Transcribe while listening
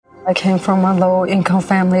I came from a low-income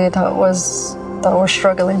family that was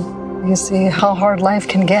struggling. You see how hard life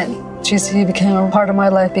can get. GC became a part of my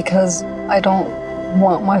life because I don't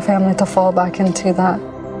want my family to fall back into that.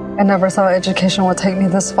 I never thought education would take me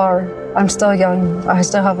this far. I'm still young. I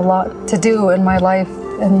still have a lot to do in my life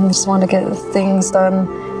and just want to get things done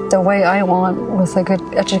the way I want with a good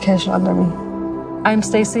education under me. I'm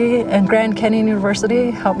Stacy, and Grand Canyon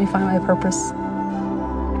University helped me find my purpose.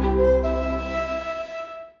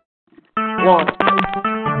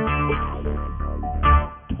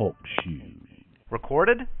 Talk shoes.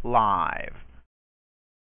 Recorded live.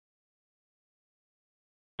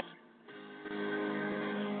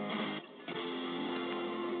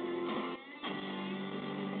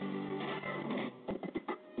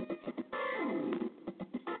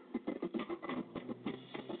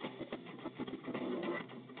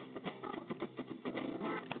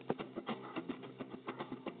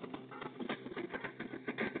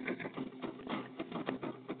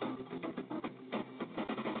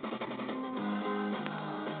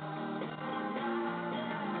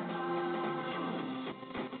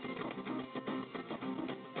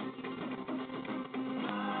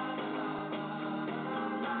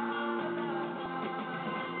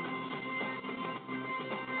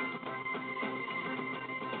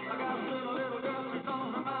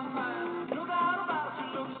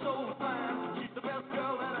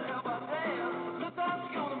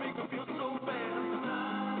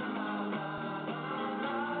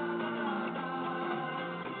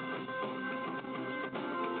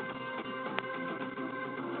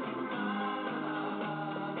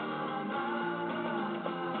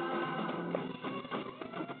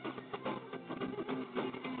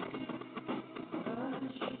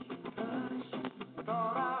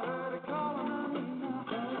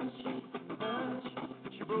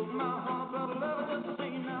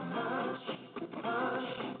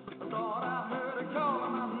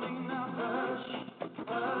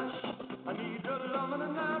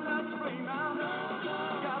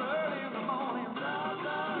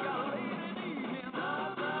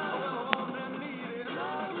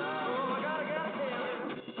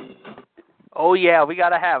 Oh, yeah, we got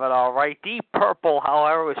to have it, all right. Deep Purple,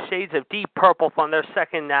 however, with shades of Deep Purple from their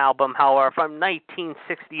second album, however, from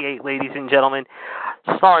 1968, ladies and gentlemen,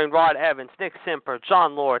 starring Rod Evans, Nick Simper,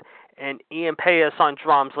 John Lord, and Ian Payas on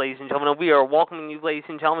drums, ladies and gentlemen. We are welcoming you, ladies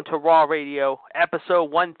and gentlemen, to Raw Radio,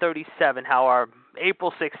 episode 137, however,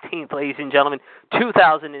 April 16th, ladies and gentlemen,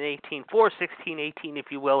 2018, 4/16/18,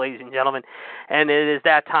 if you will, ladies and gentlemen. And it is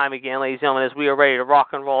that time again, ladies and gentlemen, as we are ready to rock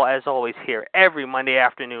and roll, as always, here every Monday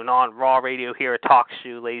afternoon on Raw Radio here at Talk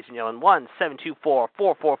Shoe, ladies and gentlemen,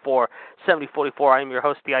 1-724-444-7044. I am your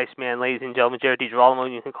host, the Iceman, ladies and gentlemen, Jared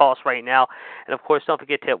DiGirolamo. You can call us right now. And, of course, don't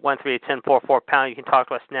forget to hit 1-388-1044-pound. You can talk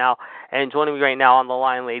to us now. And joining me right now on the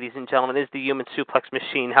line, ladies and gentlemen, is the human suplex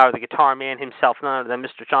machine, Howard, the guitar man himself, none other than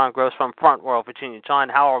Mr. John Gross from Front Royal, Virginia. John,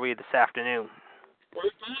 how are we this afternoon?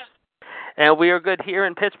 And we are good here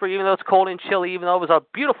in Pittsburgh, even though it's cold and chilly, even though it was a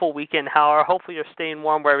beautiful weekend, however. Hopefully you're staying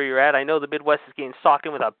warm wherever you're at. I know the Midwest is getting socked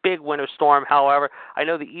in with a big winter storm, however. I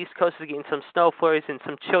know the East Coast is getting some snow flurries and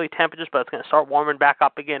some chilly temperatures, but it's going to start warming back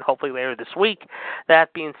up again, hopefully later this week.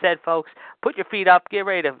 That being said, folks, put your feet up, get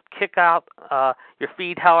ready to kick out your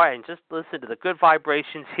feet, however, and just listen to the good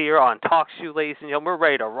vibrations here on Talk Shoe, ladies and gentlemen. We're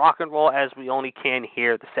ready to rock and roll as we only can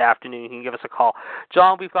here this afternoon. You can give us a call.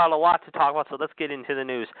 John, we've got a lot to talk about, so let's get into the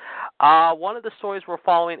news. One of the stories we're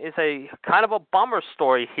following is a kind of a bummer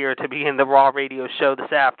story here to begin the Raw Radio show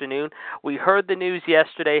this afternoon. We heard the news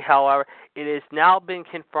yesterday, however. It has now been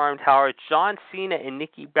confirmed, however, John Cena and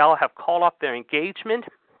Nikki Bella have called off their engagement,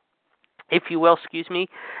 if you will,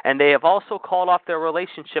 and they have also called off their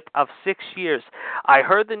relationship of 6 years. I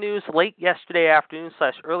heard the news late yesterday afternoon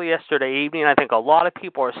 / early yesterday evening. I think a lot of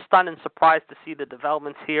people are stunned and surprised to see the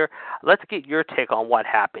developments here. Let's get your take on what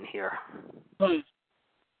happened here.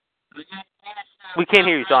 We can't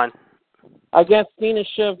hear you, John. I guess Cena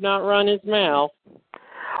should have not run his mouth.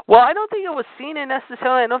 Well, I don't think it was Cena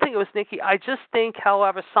necessarily. I don't think it was Nikki. I just think,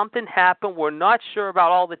 however, something happened. We're not sure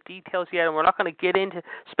about all the details yet, and we're not going to get into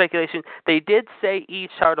speculation. They did say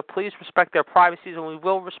each are to please respect their privacies, and we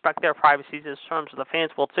will respect their privacies in terms of the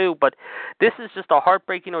fans will too. But this is just a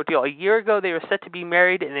heartbreaking ordeal. A year ago, they were set to be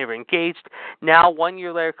married, and they were engaged. Now, 1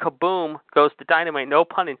 year later, kaboom, goes to dynamite. No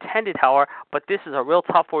pun intended, however, but this is a real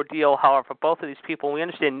tough ordeal, however, for both of these people. We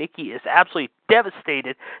understand Nikki is absolutely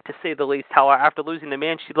devastated, to say the least, however, after losing the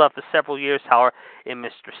man she loved for several years, however, in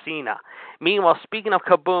Mr. Cena. Meanwhile, speaking of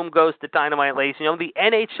kaboom goes the dynamite, ladies and gentlemen, the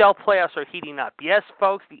NHL playoffs are heating up. Yes,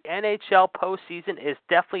 folks, the NHL postseason is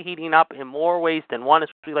definitely heating up in more ways than one, as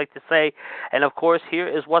we like to say. And, of course, here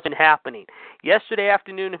is what's been happening. Yesterday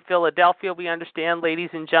afternoon in Philadelphia, we understand, ladies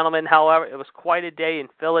and gentlemen, however, it was quite a day in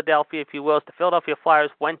Philadelphia, if you will, as the Philadelphia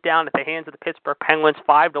Flyers went down at the hands of the Pittsburgh Penguins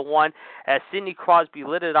 5-1, as Sidney Crosby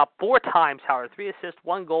lit it up 4 times, however, 3 assists,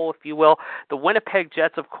 1 goal, if you will. The Winnipeg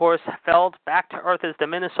Jets, of course, fell back to earth as the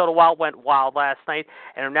Minnesota Wild went wild last night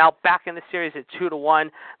and are now back in the series at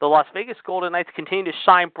 2-1. The Las Vegas Golden Knights continue to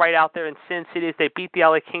shine bright out there in Sin City as they beat the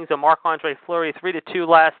LA Kings of Marc-Andre Fleury 3-2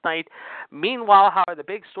 last night. Meanwhile, however, the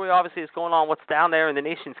big story obviously is going on what's down there in the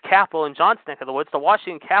nation's capital in John's neck of the woods. The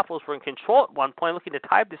Washington Capitals were in control at one point, looking to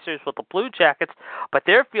tie the series with the Blue Jackets, but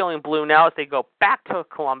they're feeling blue now as they go back to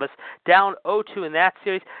Columbus, down 0-2 in that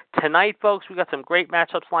series. Tonight, folks, we got some great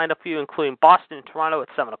matchups lined up for you, including Boston and Toronto at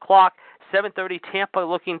 7 o'clock. 7:30, Tampa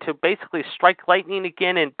looking to basically strike lightning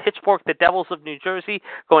again in Pittsburgh, the Devils of New Jersey,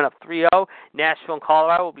 going up 3-0. Nashville and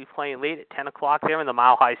Colorado will be playing late at 10 o'clock there in the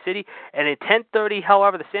Mile High City. And at 10:30,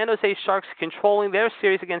 however, the San Jose Sharks controlling their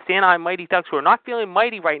series against the Anaheim Mighty Ducks, who are not feeling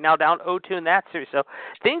mighty right now, down 0-2 in that series. So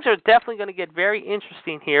things are definitely going to get very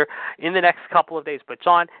interesting here in the next couple of days. But,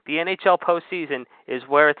 John, the NHL postseason is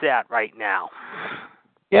where it's at right now.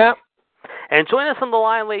 Yeah. And join us on the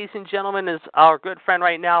line, ladies and gentlemen, is our good friend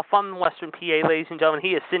right now from Western PA, ladies and gentlemen.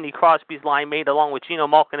 He is Sidney Crosby's line mate, along with Gino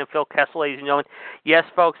Malkin and Phil Kessel, ladies and gentlemen. Yes,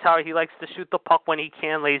 folks, how he likes to shoot the puck when he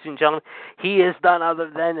can, ladies and gentlemen. He is none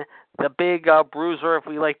other than the big bruiser, if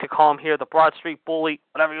we like to call him here, the Broad Street Bully,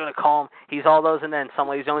 whatever you want to call him. He's all those and then some,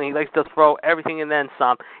 ladies and gentlemen. He likes to throw everything and then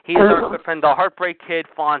some. He is our good friend, the Heartbreak Kid,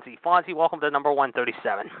 Fonzie. Fonzie, welcome to number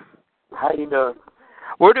 137. How you doing?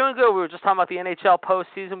 We're doing good. We were just talking about the NHL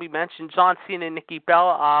postseason. We mentioned John Cena and Nikki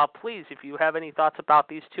Bella. Please, if you have any thoughts about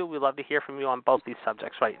these two, we'd love to hear from you on both these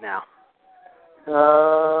subjects right now.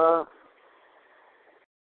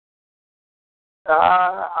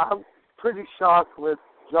 I'm pretty shocked with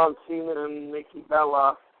John Cena and Nikki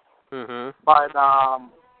Bella. But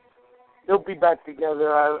they'll be back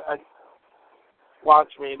together.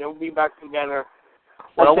 Watch me. They'll be back together.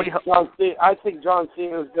 Well, I think John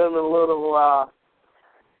Cena's done a little,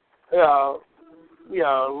 little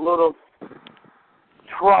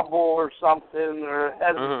trouble or something, or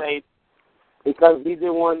hesitate because he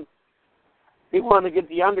didn't want. He wanted to get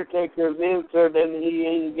the Undertaker's answer, then he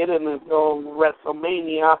ain't get it until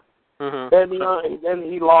WrestleMania. Then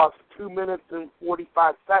he lost 2 minutes and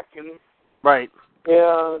 45 seconds. Right.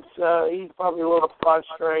 Yeah, so he's probably a little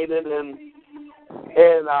frustrated, and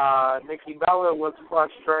Nikki Bella was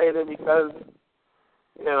frustrated because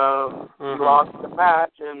he lost the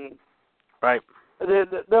match, and right.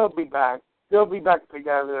 They'll be back. They'll be back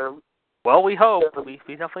together. Well, we hope. We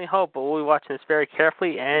definitely hope, but we'll be watching this very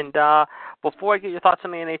carefully. And before I get your thoughts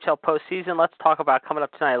on the NHL postseason, let's talk about coming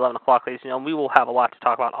up tonight at 11 o'clock, ladies and gentlemen. We will have a lot to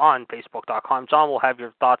talk about on Facebook.com. John will have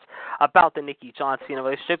your thoughts about the Nikki John Cena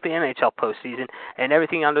relationship, the NHL postseason, and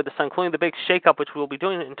everything under the sun, including the big shakeup, which we'll be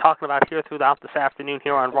doing and talking about here throughout this afternoon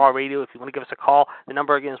here on Raw Radio. If you want to give us a call, the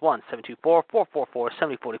number again is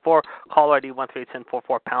 1-724-444-7044. Call ID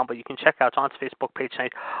 138-744-POUND. But you can check out John's Facebook page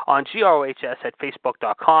tonight on GROHS at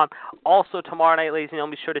Facebook.com. Also, tomorrow night, ladies and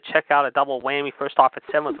gentlemen, be sure to check out a double whammy. First off, at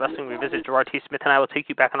 7 with Wrestling Revisited, Gerard T. Smith and I will take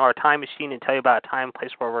you back into our time machine and tell you about a time and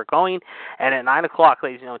place where we're going. And at 9 o'clock,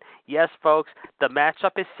 ladies and gentlemen, yes, folks, the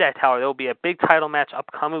matchup is set. However, there will be a big title match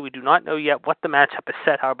upcoming. We do not know yet what the matchup is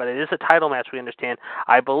set, however, but it is a title match, we understand.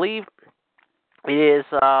 I believe it is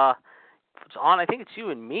on, I think it's you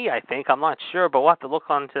and me, I think. I'm not sure, but we'll have to look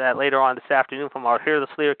onto that later on this afternoon from our fearless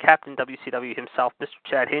leader, Captain WCW himself, Mr.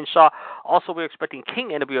 Chad Hinshaw. Also, we're expecting King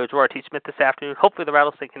NWO Gerard T. Smith this afternoon. Hopefully the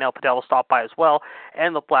Rattlesnake and El Patel will stop by as well,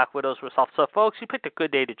 and the Black Widows herself. So, folks, you picked a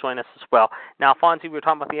good day to join us as well. Now, Fonzie, we were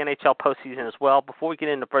talking about the NHL postseason as well. Before we get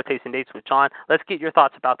into birthdays and dates with John, let's get your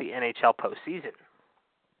thoughts about the NHL postseason.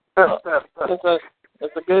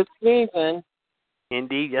 It's a good season.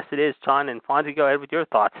 Indeed, yes it is, John. And Fonzie, go ahead with your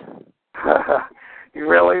thoughts. You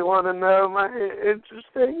really want to know my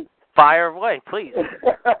interesting? Fire away, please.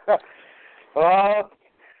 Well,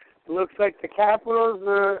 looks like the Capitals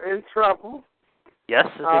are in trouble. Yes,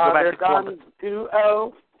 as they go back they're to Columbus. down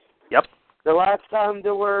 2-0. Yep. The last time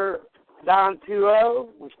they were down 2-0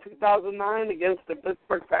 was 2009 against the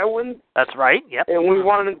Pittsburgh Penguins. That's right. Yep. And we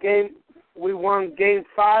won game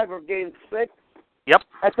 5 or game 6. Yep.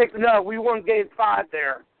 We won game 5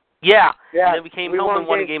 there. Yeah. Yeah. And then we came home and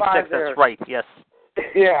won game 6. there. That's right. Yes.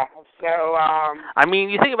 Yeah. So, I mean,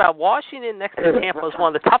 you think about Washington next to Tampa is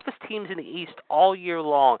one of the toughest teams in the East all year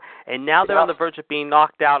long, and now they're on the verge of being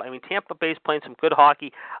knocked out. I mean, Tampa Bay's playing some good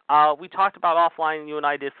hockey. We talked about offline, you and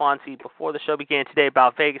I did, Fonzie, before the show began today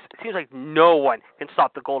about Vegas. It seems like no one can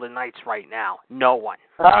stop the Golden Knights right now. No one.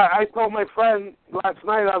 I told my friend last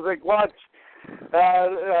night, I was like, watch,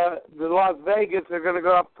 the Las Vegas are going to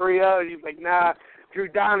go up 3-0. He's like, nah, Drew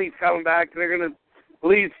Downey's coming back. They're going to at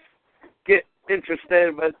least get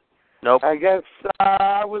interested, but nope. I guess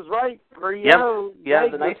I was right. 3-0. Yeah,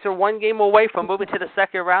 the Knights are one game away from moving to the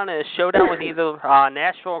second round in a showdown with either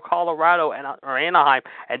Nashville or Colorado or Anaheim,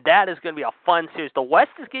 and that is going to be a fun series. The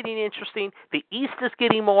West is getting interesting. The East is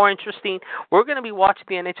getting more interesting. We're going to be watching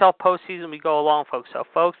the NHL postseason as we go along, folks. So,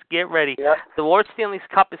 folks, get ready. Yep. The Lord Stanley's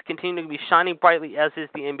Cup is continuing to be shining brightly, as is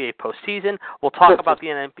the NBA postseason. We'll talk about the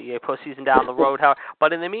NBA postseason down the road, however.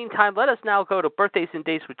 But in the meantime, let us now go to birthdays and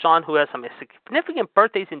dates with John, who has some significant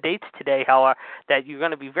birthdays and dates today, however, that you're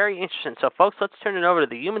going to be very interested in. So, folks, let's turn it over to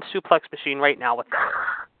the Human Suplex Machine right now with that.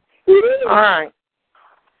 All right.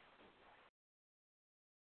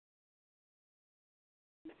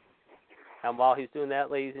 And while he's doing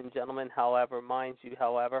that, ladies and gentlemen, mind you,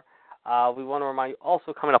 we want to remind you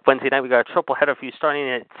also coming up Wednesday night, we got a triple header for you starting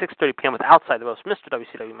at 6:30 p.m. with Outside the Ropes, Mr.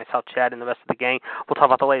 WCW, myself, Chad, and the rest of the gang. We'll talk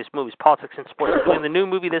about the latest movies, politics, and sports, including the new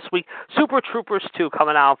movie this week, Super Troopers 2,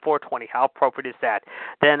 coming out on 4/20. How appropriate is that?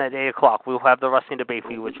 Then at 8 o'clock, we'll have the wrestling debate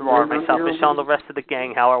for you with Gerard, myself, Michelle, and the rest of the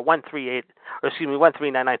gang.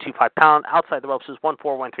 1399255 Outside the Ropes is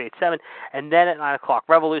 14137. And then at 9 o'clock,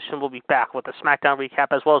 Revolution will be back with the SmackDown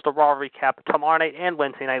recap as well as the Raw recap tomorrow night and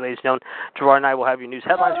Wednesday night, ladies and gentlemen. Gerard and I will have your news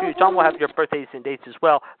headlines for you. John will have your birthdays and dates as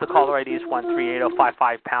well. The caller ID is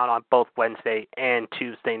 138055 on both Wednesday and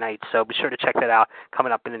Tuesday nights. So be sure to check that out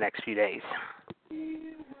coming up in the next few days.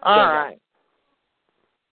 All right.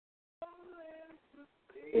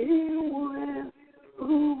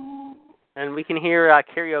 And we can hear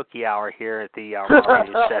karaoke hour here at the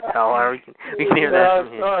radio set. We can hear that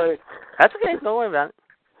from here. Sorry. That's okay. Don't worry about it.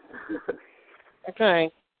 Okay.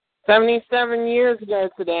 77 years ago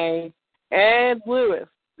today, Ed Lewis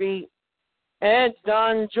beat Ed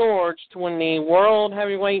Don George to win the World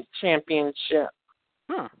Heavyweight Championship.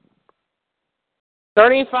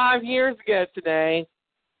 35 years ago today,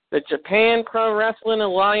 the Japan Pro Wrestling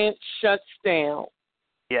Alliance shuts down.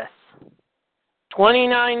 Yes.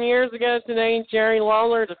 29 years ago today, Jerry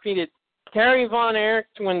Lawler defeated Kerry Von Erich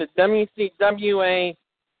to win the WCWA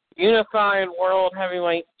Unified World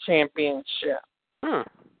Heavyweight Championship.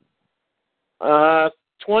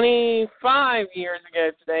 25 years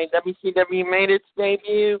ago today, WCW made its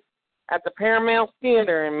debut at the Paramount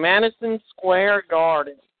Theater in Madison Square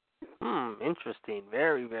Garden. Interesting.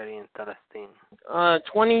 Very, very interesting.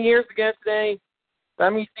 20 years ago today,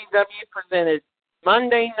 WCW presented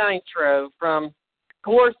Monday Nitro from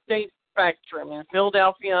Core State Spectrum in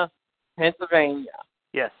Philadelphia, Pennsylvania.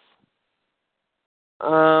 Yes.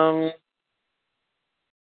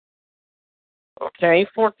 Okay,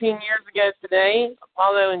 14 years ago today,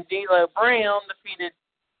 Apollo and D'Lo Brown defeated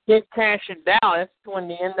Kid Cash and Dallas to win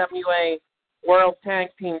the NWA World Tag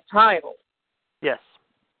Team title. Yes.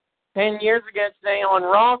 10 years ago today on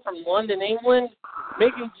Raw from London, England,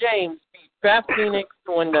 Mickie James beat Beth Phoenix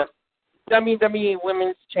to win the WWE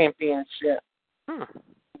Women's Championship.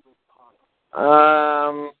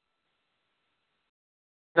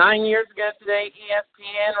 9 years ago today,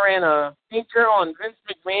 ESPN ran a feature on Vince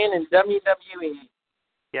McMahon and WWE.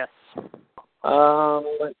 Yes.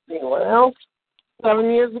 Let's see, what else? 7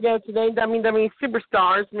 years ago today, WWE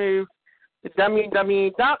Superstars moved to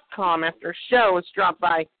WWE.com after a show was dropped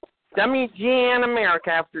by WGN America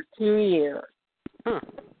after 2 years.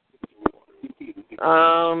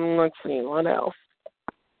 Let's see, what else?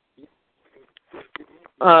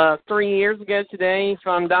 3 years ago today,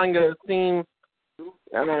 Fandango's theme,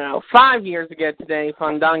 5 years ago today,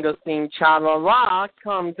 Fandango's theme, Cha-La-La,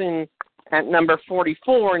 comes in at number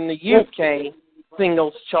 44 in the UK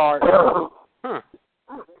singles chart.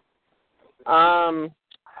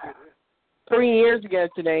 3 years ago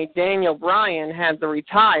today, Daniel Bryan had to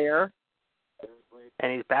retire.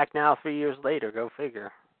 And he's back now 3 years later. Go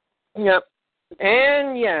figure. Yep.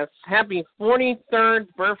 And yes, happy 43rd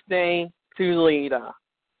birthday to Lita.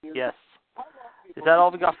 Yes. Is that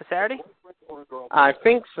all we got for Saturday? I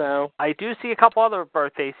think so. I do see a couple other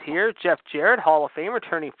birthdays here. Jeff Jarrett, Hall of Famer,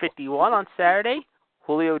 turning 51 on Saturday.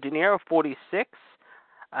 Julio De Niro, 46.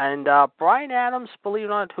 And Bryan Adams, believe it or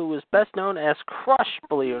not, who was best known as Crush,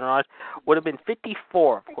 believe it or not, would have been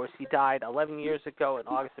 54. Of course, he died 11 years ago in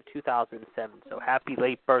August of 2007. So happy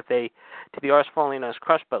late birthday to the artist formerly known as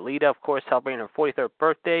Crush. But Lita, of course, celebrating her 43rd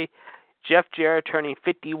birthday. Jeff Jarrett turning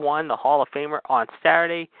 51, the Hall of Famer, on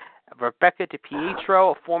Saturday. Rebecca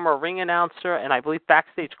DiPietro, a former ring announcer and I believe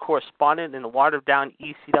backstage correspondent in the watered-down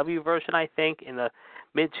ECW version, I think, in the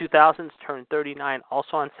Mid-2000s, turned 39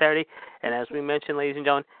 also on Saturday. And as we mentioned, ladies and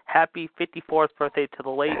gentlemen, happy 54th birthday to the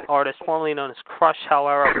late artist formerly known as Crush,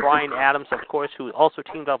 however, Brian Adams, of course, who also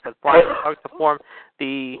teamed up with Brian Clark to form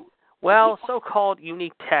the, well, so-called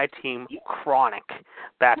unique tag team Chronic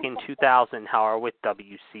back in 2000, however, with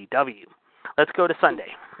WCW. Let's go to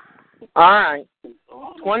Sunday. All right.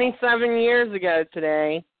 27 years ago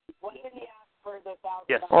today.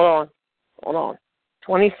 Yes. Hold on.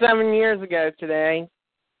 27 years ago today,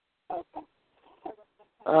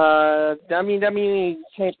 WWE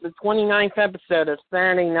taped the 29th episode of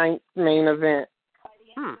Saturday Night's Main Event.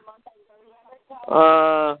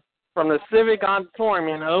 From the Civic Auditorium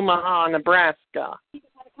in Omaha, Nebraska.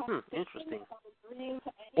 Interesting.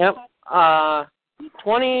 Yep.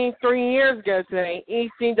 23 years ago today,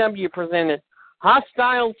 ECW presented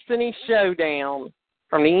Hostile City Showdown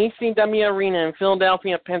from the ECW Arena in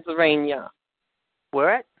Philadelphia, Pennsylvania.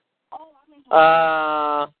 Where at?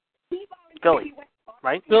 Philly,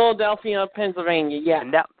 right? Philadelphia, Pennsylvania, yeah.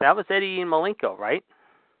 And that was Eddie and Malenko, right?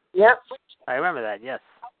 Yep. I remember that, yes.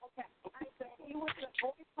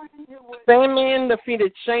 Sandman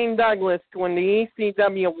defeated Shane Douglas to win the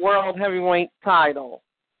ECW World Heavyweight title.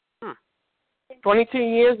 22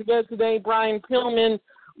 years ago today, Brian Pillman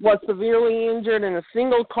was severely injured in a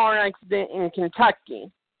single car accident in Kentucky.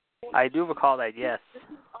 I do recall that, yes.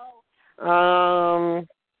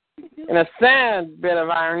 In a sad bit of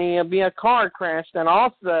irony, it'll be a car crash that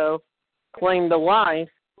also claimed the life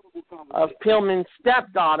of Pillman's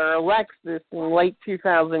stepdaughter, Alexis, in late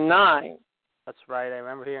 2009. That's right. I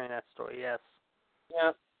remember hearing that story, yes.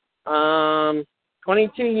 Yep.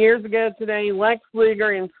 22 years ago today, Lex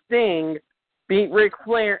Luger and Sting beat Ric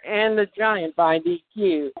Flair and the Giant by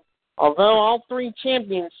DQ. Although all three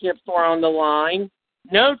championships were on the line,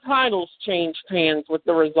 no titles changed hands with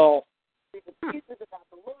the result.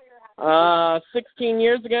 16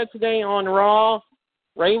 years ago today on Raw,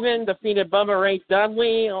 Raven defeated Bubba Ray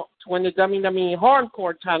Dudley to win the WWE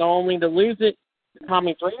Hardcore title, only to lose it to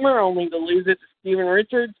Tommy Dreamer, only to lose it to Steven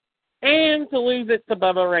Richards, and to lose it to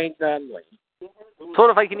Bubba Ray Dudley. Sort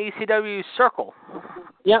of like an ECW circle.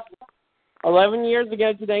 Yep. 11 years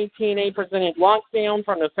ago today, TNA presented Lockdown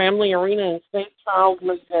from the Family Arena in St. Charles,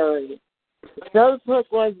 Missouri. The show's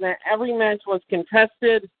hook was that every match was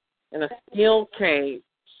contested in a steel cage.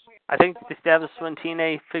 I think that was when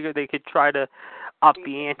TNA figured they could try to up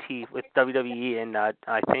the ante with WWE, and I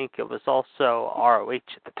think it was also ROH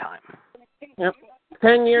at the time. Yep.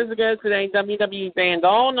 10 years ago today, WWE banned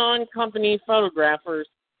all non-company photographers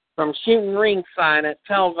from shooting ringside at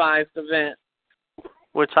televised events.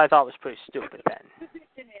 Which I thought was pretty stupid then.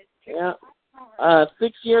 Yeah.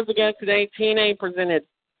 6 years ago today, TNA presented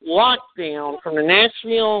Lockdown from the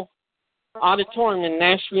Nashville Auditorium in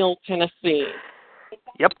Nashville, Tennessee.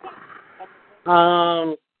 Yep.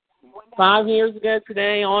 5 years ago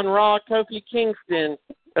today on Raw, Kofi Kingston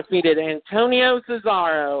defeated Antonio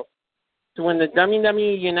Cesaro to win the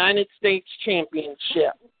WWE United States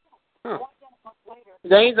Championship.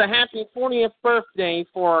 Today's a happy 40th birthday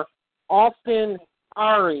for Austin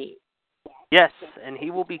Ari. Yes, and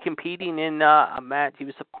he will be competing in a match. He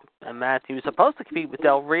was supposed to compete with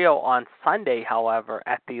Del Rio on Sunday, however,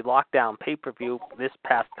 at the Lockdown pay-per-view this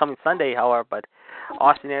past coming Sunday, however. But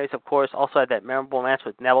Austin Aries, of course, also had that memorable match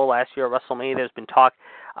with Neville last year at WrestleMania. There's been talk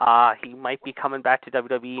he might be coming back to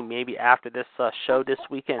WWE maybe after this show this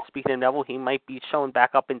weekend. Speaking of Neville, he might be showing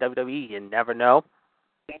back up in WWE. You never know.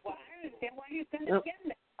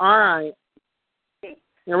 All right.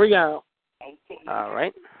 Here we go. All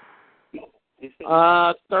right.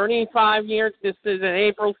 35 years. This is in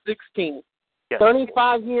April 16th. Yes.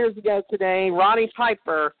 35 years ago today, Roddy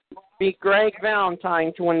Piper beat Greg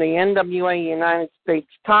Valentine to win the NWA United States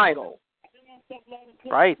title.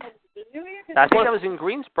 Right. I think that was in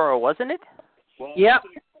Greensboro, wasn't it? Yep.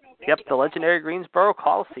 Yep, the legendary Greensboro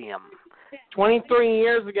Coliseum. 23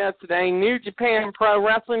 years ago today, New Japan Pro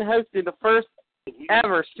Wrestling hosted the first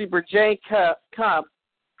ever Super J Cup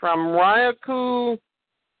from Ryoku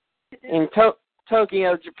in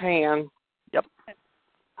Tokyo, Japan. Yep.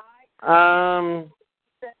 And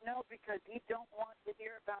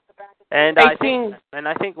I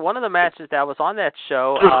think one of the matches that was on that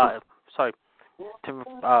show.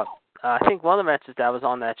 I think one of the matches that was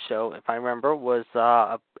on that show, if I remember, was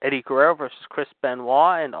Eddie Guerrero versus Chris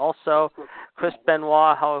Benoit, and also Chris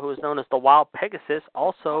Benoit, who was known as the Wild Pegasus,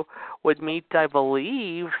 also would meet, I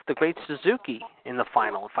believe, the Great Suzuki in the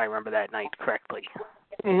final, if I remember that night correctly.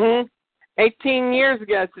 18 years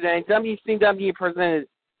ago today, WCW presented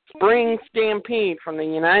Spring Stampede from the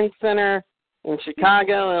United Center in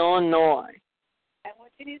Chicago, Illinois.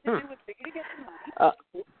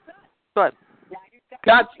 Good.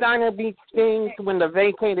 Scott Steiner beats Sting to win the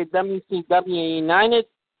vacated WCW United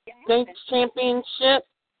States Championship.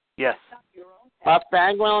 Yes.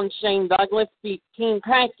 Bagwell and Shane Douglas beat Team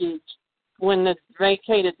Package to win the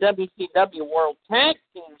vacated WCW World Tag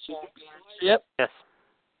Team Championship. Yes.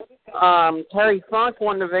 Terry Funk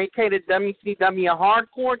won the vacated WCW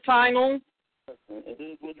Hardcore title.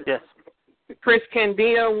 Yes. Chris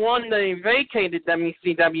Candido won the vacated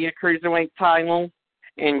WCW Cruiserweight title.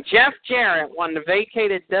 And Jeff Jarrett won the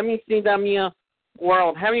vacated WCW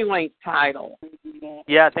World Heavyweight title.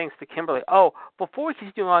 Yeah, thanks to Kimberly. Oh, before we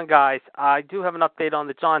continue on, guys, I do have an update on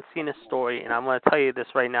the John Cena story, and I'm going to tell you this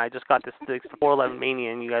right now. I just got this 411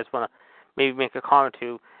 Mania, and you guys want to maybe make a comment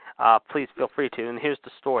to, please feel free to. And here's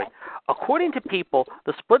the story. According to People,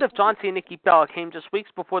 the split of John Cena and Nikki Bella came just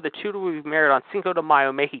weeks before the two would be married on Cinco de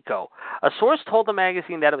Mayo, Mexico. A source told the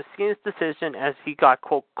magazine that it was Cena's decision as he got,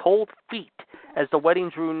 quote, cold feet as the wedding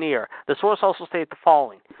drew near. The source also stated the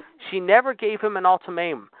following. She never gave him an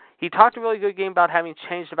ultimatum. He talked a really good game about having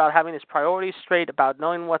changed, about having his priorities straight, about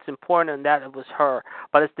knowing what's important, and that it was her.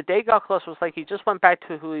 But as the day got closer, it was like he just went back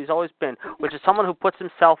to who he's always been, which is someone who puts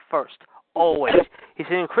himself first. Always. He's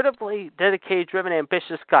an incredibly dedicated, driven,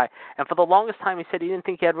 ambitious guy. And for the longest time, he said he didn't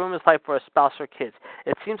think he had room in his life for a spouse or kids.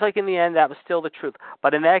 It seems like in the end, that was still the truth.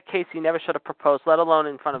 But in that case, he never should have proposed, let alone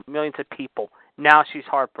in front of millions of people. Now she's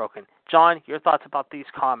heartbroken. John, your thoughts about these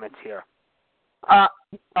comments here?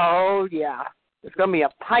 Oh, yeah. There's going to be a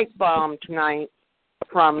pipe bomb tonight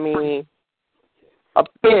from me. A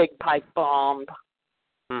big pipe bomb.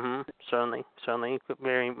 Certainly.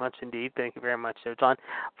 Very much indeed. Thank you very much, there, John.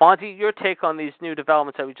 Fonzie, your take on these new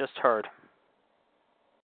developments that we just heard?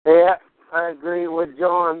 Yeah, I agree with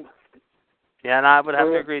John. Yeah, and I would have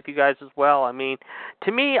to agree with you guys as well. I mean,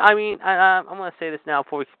 to me, I'm going to say this now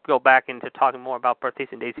before we go back into talking more about birthdays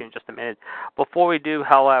and dates in just a minute. Before we do,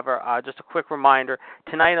 however, just a quick reminder,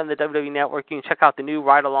 tonight on the WWE Network, you can check out the new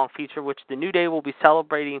Ride-Along feature, which the New Day will be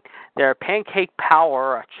celebrating their Pancake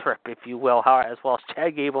Power trip, if you will, as well as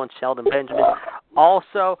Chad Gable and Shelton Benjamin.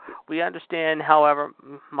 Also, we understand, however,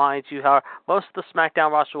 mind you, most of the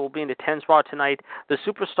SmackDown roster will be in the 10s Raw tonight. The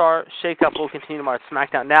Superstar shakeup will continue tomorrow at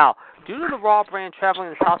SmackDown. Now, due to the Raw brand traveling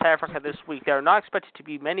to South Africa this week, there are not expected to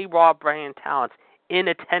be many Raw brand talents in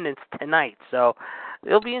attendance tonight. So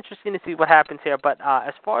it'll be interesting to see what happens here. But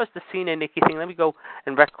as far as the Cena and Nikki thing, let me go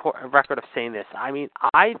and record of saying this. I mean,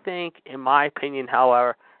 I think, in my opinion,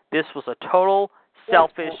 however, this was a total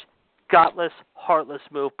selfish, gutless, heartless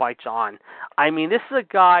move by John. I mean, this is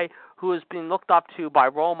a guy who has been looked up to by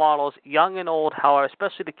role models, young and old, however,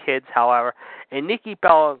 especially the kids, however. And Nikki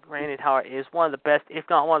Bella, granted, however, is one of the best, if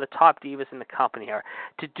not one of the top divas in the company here.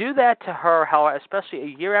 To do that to her, however, especially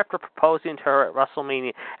a year after proposing to her at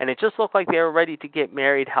WrestleMania, and it just looked like they were ready to get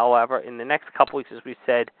married, however, in the next couple weeks, as we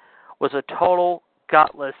said, was a total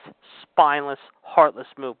gutless, spineless, heartless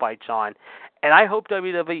move by John. And I hope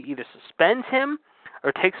WWE either suspends him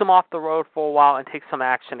or takes him off the road for a while and takes some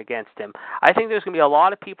action against him. I think there's going to be a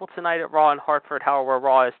lot of people tonight at Raw in Hartford, however, where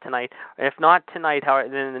Raw is tonight. And if not tonight, however,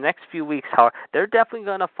 then in the next few weeks, however, they're definitely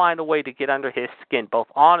going to find a way to get under his skin, both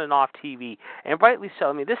on and off TV. And rightly so.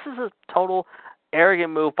 I mean, this is a total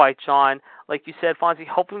arrogant move by John. Like you said, Fonzie,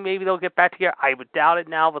 hoping maybe they'll get back together. I would doubt it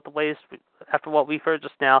now with the latest, after what we've heard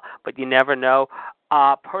just now, but you never know.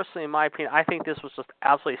 Personally, in my opinion, I think this was just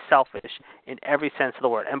absolutely selfish in every sense of the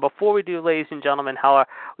word. And before we do, ladies and gentlemen, however,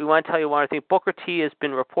 we want to tell you one other thing. Booker T has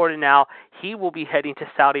been reported now. He will be heading to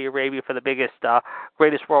Saudi Arabia for the biggest,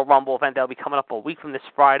 greatest Royal Rumble event that will be coming up a week from this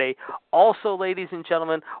Friday. Also, ladies and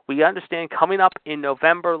gentlemen, we understand coming up in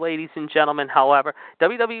November, ladies and gentlemen, however,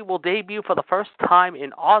 WWE will debut for the first time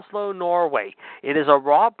in Oslo, Norway. It is a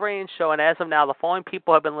Raw brand show, and as of now, the following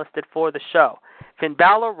people have been listed for the show: Finn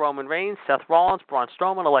Balor, Roman Reigns, Seth Rollins, Braun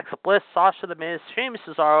Strowman, Alexa Bliss, Sasha The Miz, Sheamus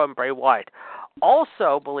Cesaro, and Bray Wyatt.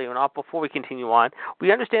 Also, believe it or not, before we continue on,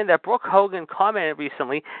 we understand that Brooke Hogan commented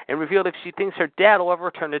recently and revealed if she thinks her dad will ever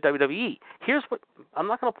return to WWE. Here's what I'm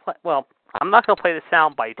not going to play. Well, I'm not going to play the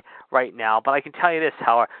soundbite right now, but I can tell you this,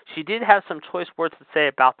 however, she did have some choice words to say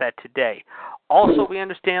about that today. Also, we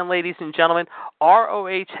understand, ladies and gentlemen,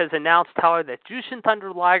 ROH has announced, however, that Jushin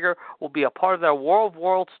Thunder Liger will be a part of their War of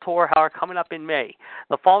Worlds tour, however, coming up in May.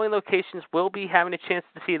 The following locations will be having a chance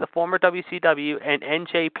to see the former WCW and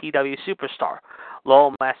NJPW superstar: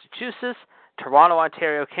 Lowell, Massachusetts; Toronto,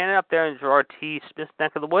 Ontario, Canada, up there in Gerard T. Smith's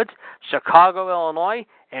neck of the woods; Chicago, Illinois;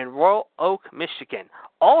 and Royal Oak, Michigan.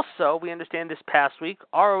 Also, we understand this past week,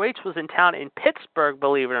 ROH was in town in Pittsburgh,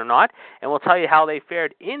 believe it or not, and we'll tell you how they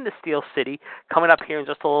fared in the Steel City coming up here in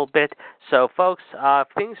just a little bit. So, folks,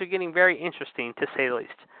 things are getting very interesting, to say the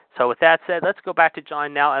least. So with that said, let's go back to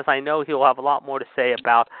John now, as I know he'll have a lot more to say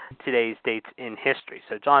about today's dates in history.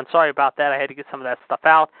 So, John, sorry about that. I had to get some of that stuff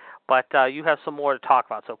out, but you have some more to talk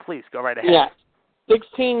about, so please go right ahead. Yeah.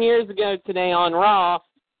 16 years ago today on Raw,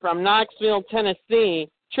 from Knoxville, Tennessee,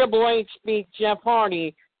 Triple H beat Jeff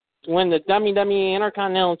Hardy to win the WWE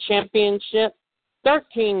Intercontinental Championship.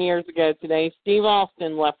 13 years ago today, Steve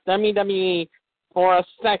Austin left WWE for a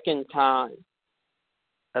second time.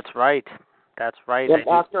 That's right. That's right. Yep,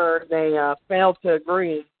 after they failed to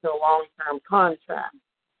agree to a long-term contract.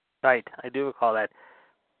 Right, I do recall that.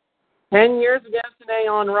 10 years ago today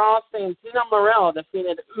on Raw, Santino Marella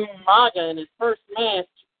defeated Umaga in his first match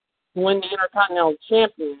to win the Intercontinental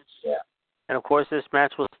Championship. And, of course, this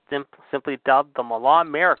match was simply dubbed the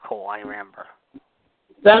Milan Miracle, I remember.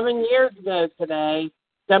 7 years ago today,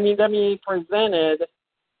 WWE presented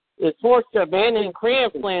is forced to abandon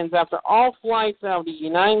creative plans after all flights out of the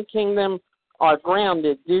United Kingdom are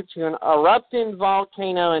grounded due to an erupting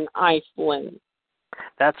volcano in Iceland.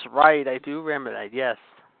 That's right. I do remember that, yes.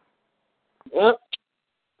 Yep.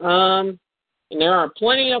 And there are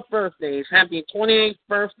plenty of birthdays. Happy 28th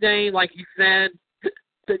birthday, like you said,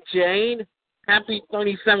 to Jade. Happy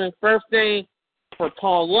 37th birthday for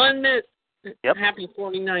Paul London. Yep. Happy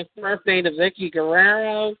 49th birthday to Vicky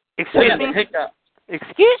Guerrero. Excuse me? Hiccup.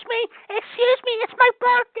 Excuse me, it's my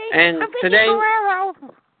birthday. And I'm Vicky today, Guerrero.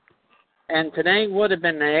 And today would have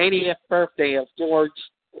been the 80th birthday of George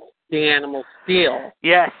the Animal Steel.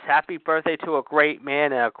 Yes, happy birthday to a great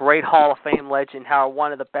man and a great Hall of Fame legend, Howard,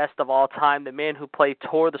 one of the best of all time, the man who played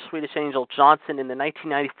Tor the Swedish Angel Johnson in the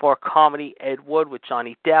 1994 comedy Ed Wood with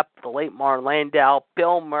Johnny Depp, the late Marlon Landau,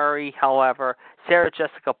 Bill Murray, however, Sarah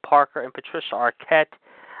Jessica Parker, and Patricia Arquette.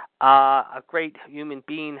 A great human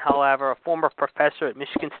being, however, a former professor at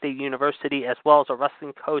Michigan State University, as well as a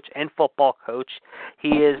wrestling coach and football coach. He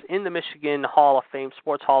is in the Michigan Hall of Fame,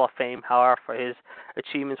 Sports Hall of Fame, however, for his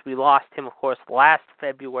achievements. We lost him, of course, last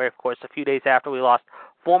February, of course, a few days after we lost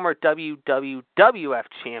former WWF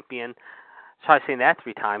champion, try saying that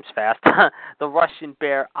 3 times fast, the Russian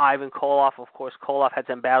Bear, Ivan Koloff. Of course, Koloff had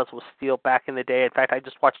some battles with Steel back in the day. In fact, I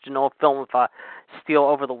just watched an old film with Steel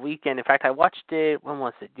over the weekend. In fact, I watched it, when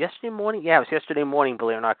was it, yesterday morning? Yeah, it was yesterday morning,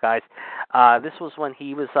 believe it or not, guys. This was when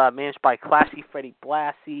he was managed by Classy Freddie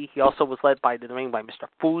Blassie. He also was led by the ring by Mr.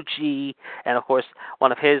 Fuji, and, of course,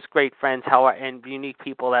 one of his great friends, however, and unique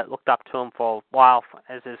people that looked up to him for a while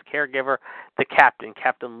as his caregiver, the captain,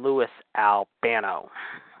 Captain Louis Albano.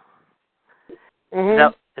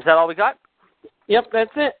 Mm-hmm. Is that all we got? Yep,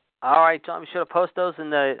 that's it. All right, John, be sure to post those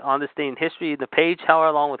on this day in history, the page, however,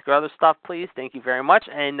 along with your other stuff, please. Thank you very much.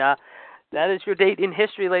 And that is your date in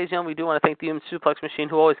history, ladies and gentlemen. We do want to thank the Human Suplex Machine,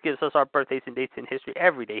 who always gives us our birthdays and dates in history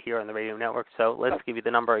every day here on the radio network. So let's give you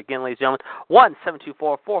the number again, ladies and gentlemen.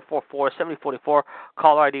 1-724-444-7044.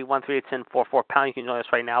 Caller ID 138-744#. You can join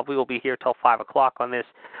us right now. We will be here till 5 o'clock on this.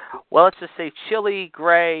 Well, let's just say chilly,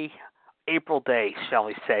 gray April day, shall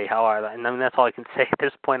we say, however, and I mean, that's all I can say at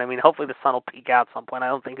this point. I mean, hopefully the sun will peek out at some point. I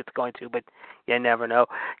don't think it's going to, but you never know.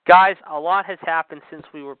 Guys, a lot has happened since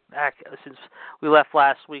we left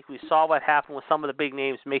last week. We saw what happened with some of the big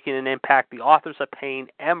names making an impact. The Authors of Pain,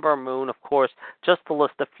 Ember Moon, of course, just to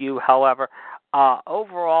list a few, however.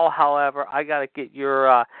 Overall, however, I got to get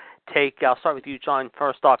your take. I'll start with you, John.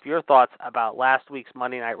 First off, your thoughts about last week's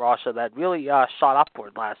Monday Night Raw show that really shot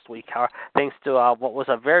upward last week, thanks to what was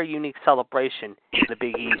a very unique celebration in the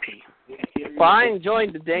Big Easy. Well, I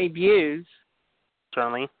enjoyed the debuts.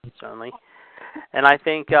 Certainly. And I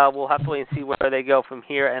think we'll have to wait and see where they go from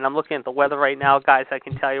here. And I'm looking at the weather right now, guys. I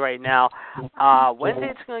can tell you right now, Wednesday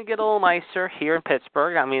it's going to get a little nicer here in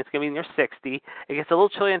Pittsburgh. I mean, it's going to be near 60. It gets a little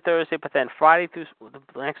chilly on Thursday, but then Friday through the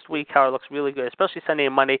next week, however, looks really good, especially Sunday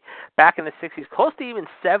and Monday, back in the 60s, close to even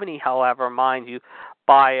 70, however, mind you,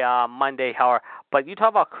 by Monday, however. But you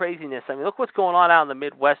talk about craziness. I mean, look what's going on out in the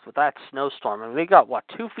Midwest with that snowstorm. I mean, they got,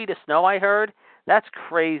 2 feet of snow, I heard? That's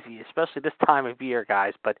crazy, especially this time of year,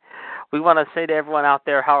 guys. But we want to say to everyone out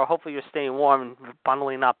there, hopefully you're staying warm and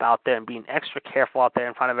bundling up out there and being extra careful out there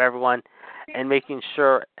in front of everyone and making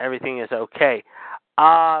sure everything is okay.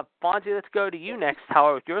 Fonzie, let's go to you next.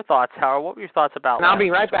 Howard, with your thoughts. Howard, what were your thoughts about and I'll be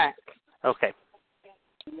right back. Okay.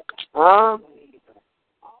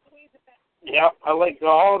 Yeah, I like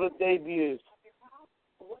all the debuts.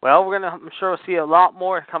 Well, I'm sure we'll see a lot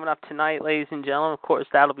more coming up tonight, ladies and gentlemen. Of course,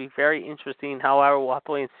 that'll be very interesting. However, we'll have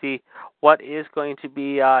to wait and see what is going to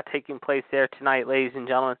be taking place there tonight, ladies and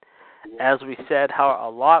gentlemen. As we said, how a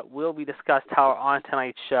lot will be discussed on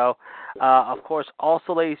tonight's show. Of course,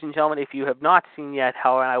 also, ladies and gentlemen, if you have not seen yet,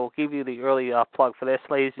 and I will give you the early plug for this,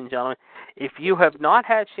 ladies and gentlemen, if you have not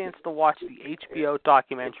had a chance to watch the HBO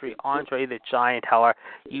documentary Andre the Giant, however,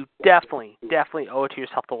 you definitely owe it to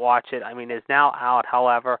yourself to watch it. I mean, it's now out,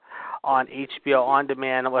 however, on HBO on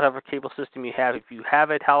demand, whatever cable system you have. If you have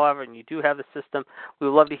it, however, and you do have the system, we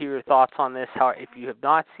would love to hear your thoughts on this. However, if you have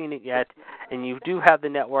not seen it yet, and you do have the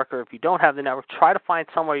network, or if you don't have the network, try to find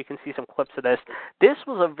somewhere you can see some clips of this. This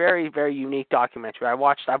was a very, very unique documentary. I've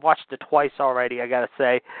watched it twice already, I gotta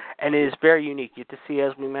say, and it is very unique. You get to see,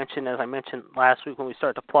 as I mentioned last week when we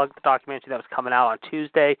started to plug the documentary that was coming out on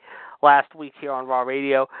Tuesday last week here on Raw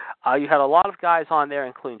Radio. You had a lot of guys on there,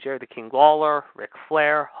 including Jerry the King Lawler, Ric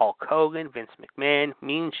Flair, Hulk Hogan, Vince McMahon,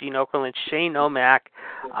 Mean Gene Okerlund, Shane O'Mac,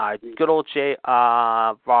 good old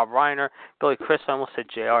Rob Reiner, Billy Crystal, I almost said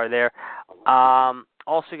JR there.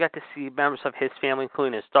 Also got to see members of his family,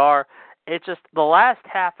 including his daughter. It's just the last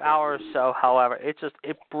half hour or so, however, it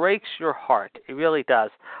breaks your heart. It really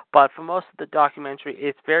does. But for most of the documentary,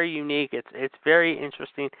 it's very unique. It's very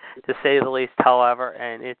interesting, to say the least, however,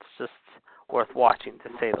 and it's just worth watching,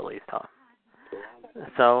 to say the least.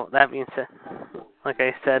 So that being said, like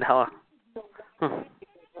I said, I'm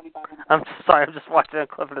sorry, I'm just watching a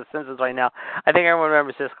clip of The Simpsons right now. I think everyone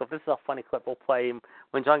remembers this clip. This is a funny clip. We'll play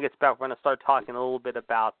when John gets back. We're going to start talking a little bit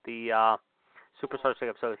about the Superstar Shake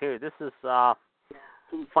episode here. This is funny.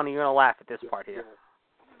 You're going to laugh at this part here.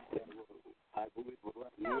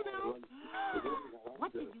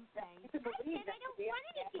 What did you say? I said I don't want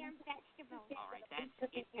any damn vegetables. All right,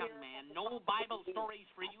 that's it, young man. No Bible stories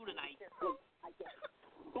for you tonight.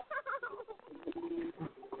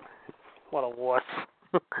 What a wuss.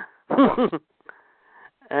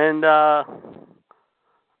 And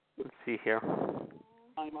let's see here.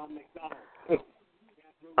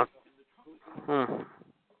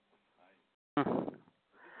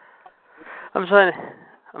 I'm trying to.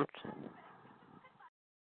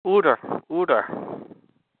 Uder.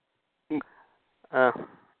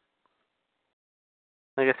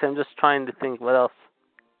 Like I said, I'm just trying to think what else.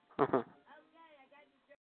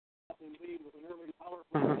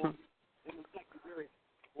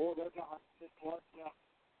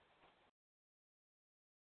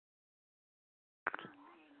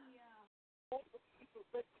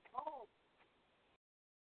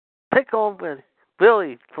 Pick on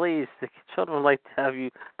Billy, please. The children would like to have you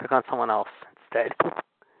pick on someone else instead.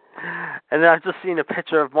 And then I've just seen a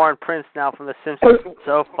picture of Martin Prince now from The Simpsons.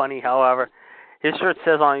 So funny, however. His shirt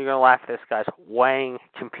says on it, you're going to laugh at this, guys, Wang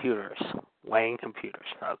Computers. Wang Computers,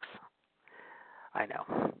 folks. I know.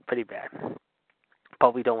 Pretty bad.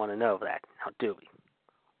 But we don't want to know that, now do we?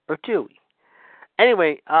 Or do we?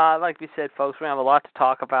 Anyway, like we said, folks, we have a lot to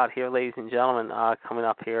talk about here, ladies and gentlemen, coming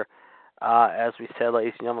up here. As we said,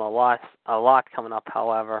 ladies and gentlemen, a lot coming up,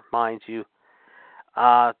 however, mind you.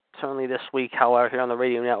 Certainly this week, however, here on the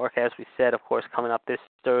radio network, as we said, of course, coming up this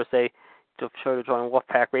Thursday, be sure to join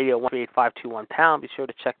Wolfpack Radio 138-521-pound. Be sure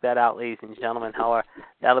to check that out, ladies and gentlemen. However,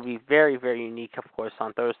 that'll be very, very unique, of course,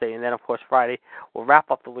 on Thursday. And then, of course, Friday, we'll wrap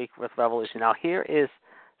up the week with Revolution. Now, here is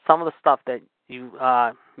some of the stuff that you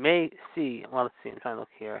may see. Well, let's see. I'm trying to look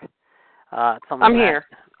here. I'm here.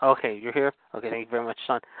 Okay, you're here? Okay, thank you very much,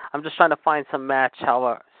 son. I'm just trying to find some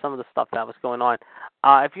some of the stuff that was going on.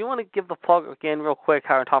 If you want to give the plug again real quick,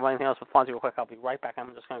 and talk about anything else with Fonzie real quick, I'll be right back.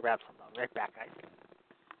 I'm just going to grab something. I'll be right back, guys.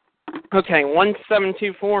 Okay,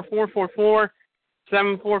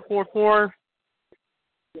 1-724-444-7444,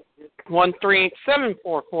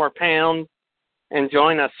 138-744-pound, and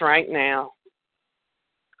join us right now.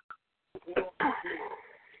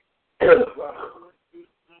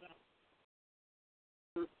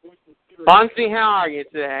 Fonzie, how are you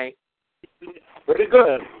today? Pretty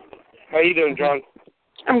good. How you doing, John?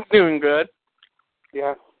 I'm doing good.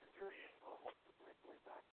 Yeah.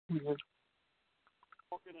 Mm-hmm.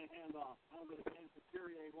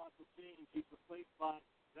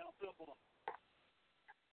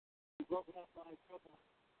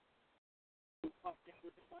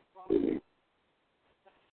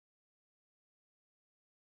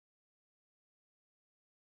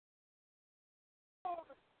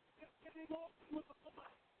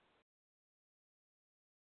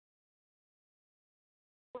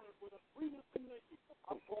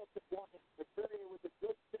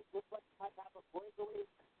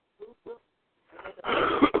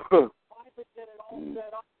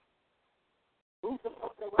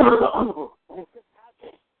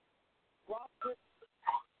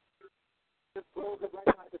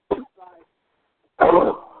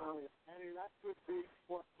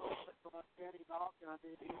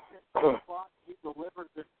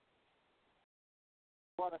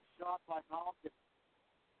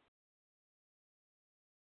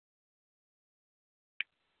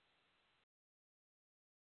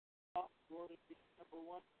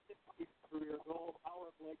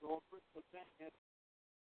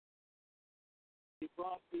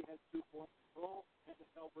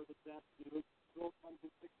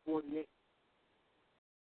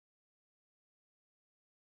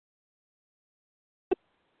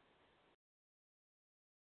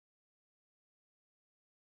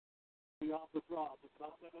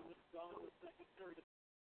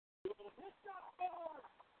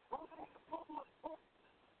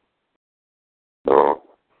 Oh.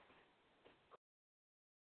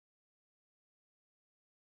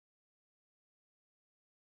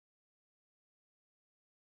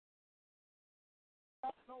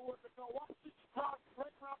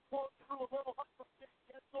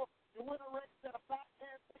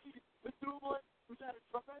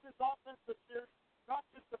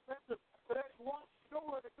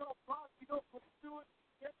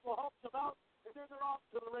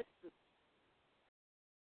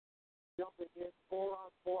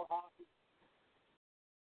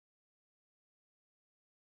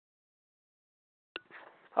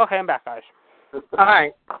 Okay, I'm back, guys. All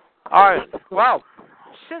right. All right. Well,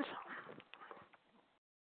 since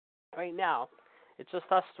right now it's just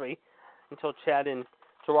us three until Chad and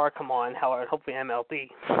Gerard come on, however, hopefully MLB.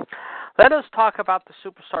 Let us talk about the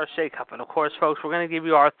Superstar Shake-Up. And, of course, folks, we're going to give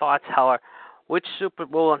you our thoughts, however,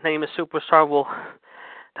 we'll name a superstar. We'll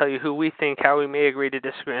tell you who we think, how we may agree to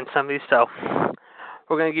disagree on some of these. So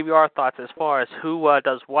we're going to give you our thoughts as far as who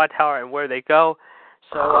does what, how, and where they go.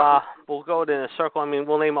 So we'll go in a circle. I mean,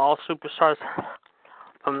 we'll name all superstars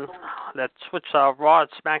that switch Raw and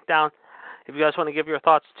SmackDown. If you guys want to give your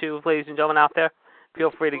thoughts too, ladies and gentlemen out there,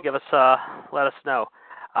 feel free to give us let us know.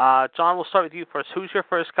 John, we'll start with you first. Who's your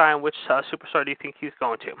first guy, and which superstar do you think he's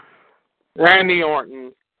going to? Randy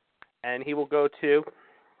Orton. And he will go to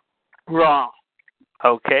Raw.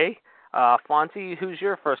 Okay. Fonzie, who's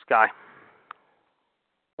your first guy?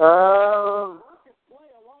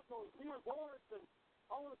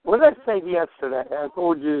 What did I say yesterday? I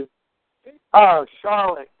told you. Oh,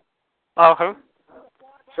 Charlotte. Okay.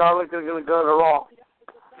 Charlotte is going to go to Raw.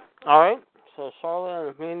 All right. So Charlotte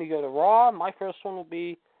and Randy go to Raw. My first one will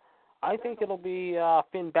be, I think it'll be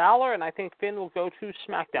Finn Balor, and I think Finn will go to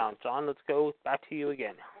SmackDown. John, let's go back to you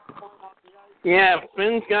again. Yeah, if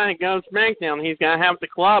Finn's got to go to SmackDown, he's got to have the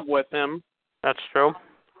club with him. That's true.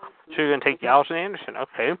 So you're going to take Gallows and Anderson.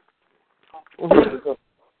 Okay.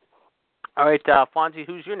 All right, Fonzie,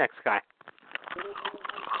 who's your next guy?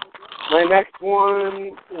 My next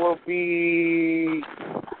one will be...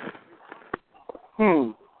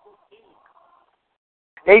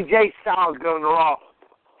 AJ Styles going to Raw.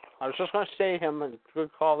 I was just going to say him.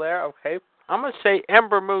 Good call there. Okay. I'm going to say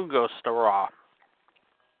Ember Moon goes to Raw.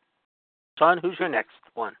 Son, who's your next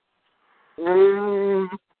one? I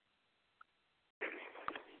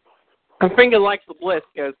think Alexa Bliss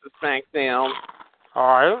goes to SmackDown.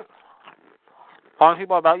 All right. Fonzie,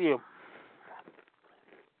 what about you?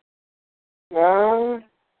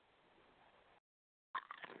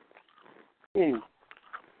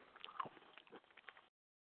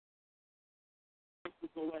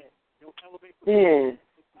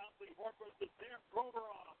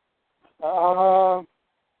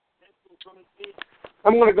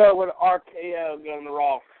 I'm going to go with RKO going to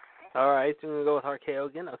Raw. All right, so we're going to go with RKO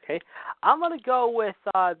again. Okay. I'm going to go with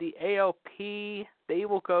the AOP. They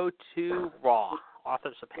will go to Raw.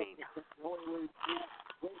 Authors of Pain.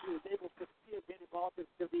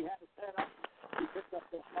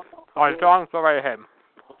 All right, John, go right ahead.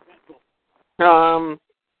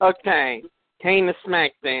 Okay. Kane to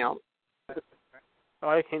SmackDown. All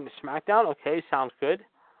right, Kane to SmackDown. Okay, sounds good.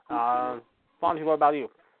 Fonzie, what about you?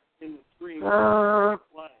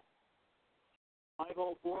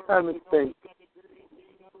 Let me think.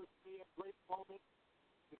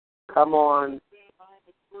 Come on.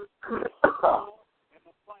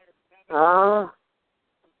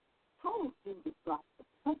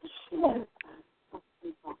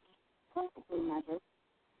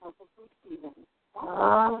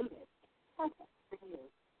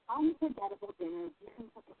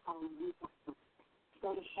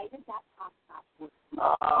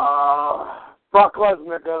 Brock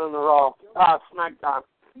Lesnar going to Raw. SmackDown.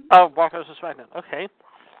 Oh, Brock Lesnar SmackDown. Okay.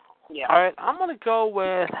 Yeah. All right, I'm going to go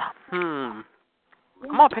with, I'm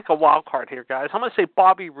going to pick a wild card here, guys. I'm going to say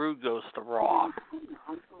Bobby Roode goes to Raw.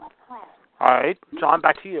 All right, John,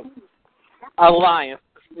 back to you. Elias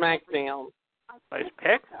to SmackDown. Nice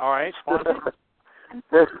pick. All right, Fonzie.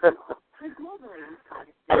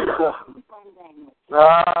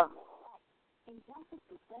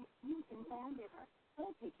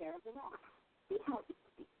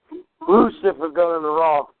 Lucifer going to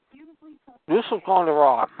Raw. Usos going to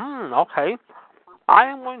Raw. Okay. I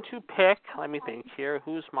am going to pick, let me think here,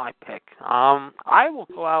 who's my pick? I will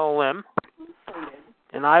go out on a limb,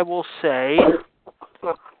 and I will say,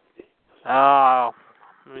 let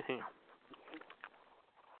me think.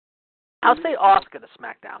 I'll say Asuka to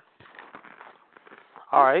SmackDown.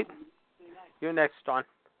 All right. You're next, John.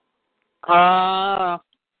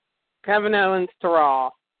 Kevin Owens to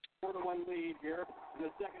Raw.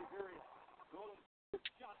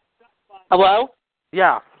 Hello?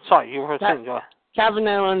 Yeah, sorry, you were saying, go ahead. Kevin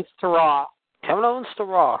Owens to Raw. Kevin Owens to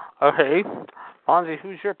Raw. Okay. Fonzie,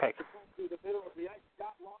 who's your pick?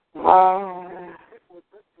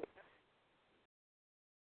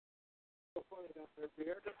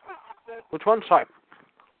 Which one? Sorry.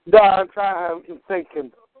 No, I'm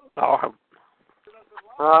thinking.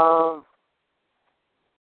 Oh,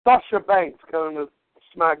 Sasha Banks going to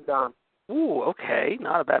SmackDown. ooh, okay.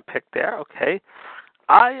 Not a bad pick there. Okay.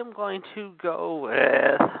 I am going to go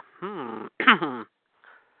with...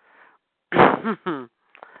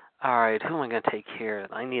 All right, who am I going to take here?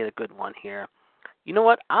 I need a good one here. You know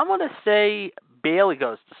what? I'm going to say Bayley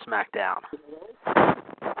goes to SmackDown.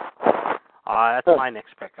 That's my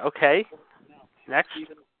next pick. Okay. Next.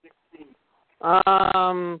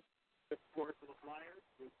 I'm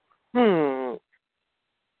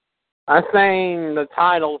saying the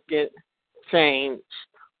titles get changed.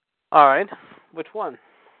 All right. Which one?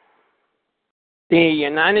 The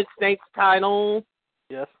United States title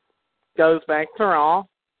Yes. goes back to Raw.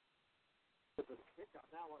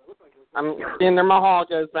 Jinder Mahal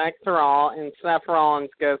goes back to Raw, and Seth Rollins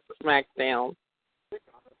goes to SmackDown.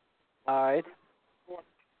 All right.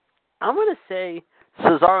 I'm going to say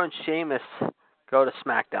Cesaro and Sheamus go to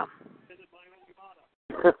SmackDown.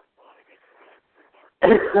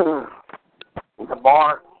 The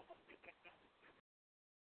bar.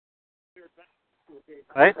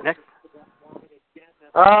 All right, next.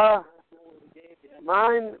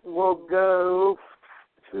 Mine will go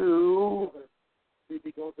to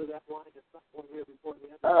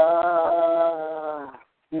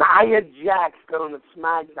Nia Jax going to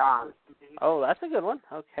SmackDown. Oh, that's a good one.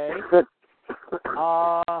 Okay.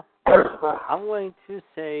 I'm going to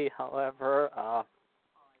say, however,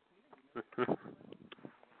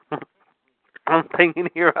 I'm thinking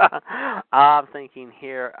here.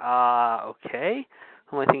 Okay.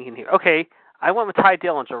 Who am I thinking here? Okay. I went with Ty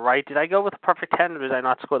Dillinger, right? Did I go with the perfect 10 or did I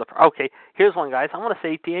not score the... Okay. Here's one, guys. I want to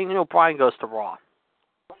say Daniel Bryan goes to Raw.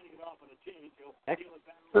 Next.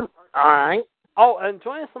 All right. Oh, and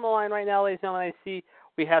join us on the line right now, ladies and gentlemen. I see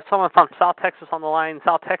we have someone from South Texas on the line.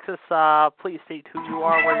 South Texas, please state who you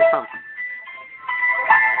are, where you're from.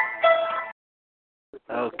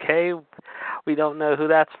 Okay, we don't know who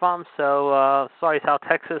that's from, so sorry, South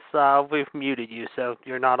Texas, we've muted you, so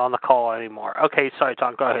you're not on the call anymore. Okay, sorry,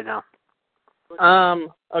 John, go ahead now.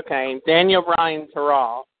 Okay, Daniel Bryan to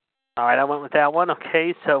Raw. All right, I went with that one.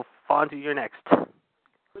 Okay, so Fonzie, you're next.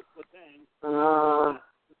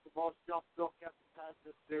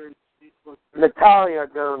 Natalia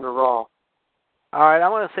going to Raw. All right, I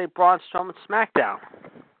want to say Braun Strowman SmackDown.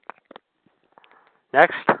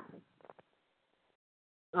 Next.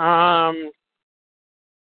 I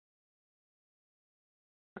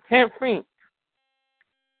can't think.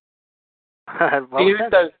 The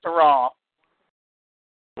Usos to Raw.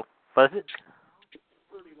 What is it?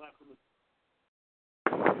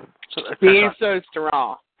 The Usos to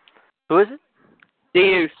Raw. Who is it?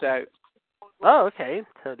 The Usos. Oh, okay.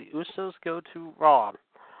 So the Usos go to Raw.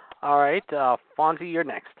 All right, Fonzie, you're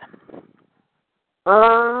next.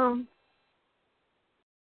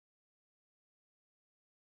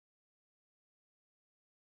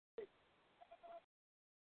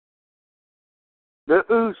 The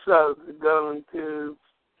Usos are going to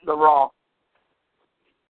the Raw.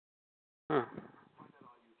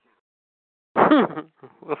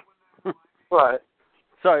 What?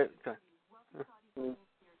 Sorry. Okay. Did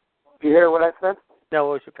you hear what I said? No,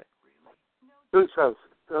 what was your pick? Usos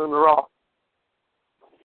going to Raw.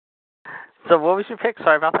 So what was your pick?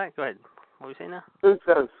 Sorry about that. Go ahead. What were you saying now?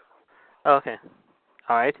 Usos. Oh, okay.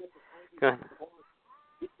 All right. Go ahead.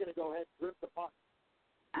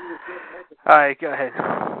 All right, go ahead.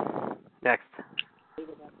 Next.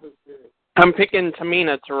 I'm picking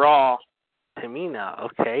Tamina to Raw. Tamina,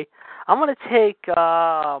 okay. I'm going to take,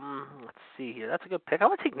 let's see here. That's a good pick. I'm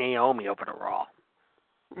going to take Naomi over to Raw.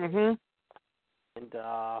 Mm-hmm. And,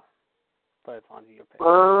 put it on to your pick.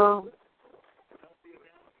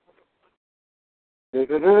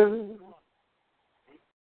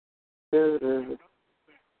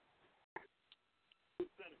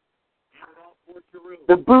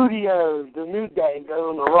 The Bootios, the New Day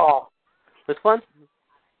going to Raw. Which one?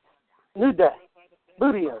 New Day.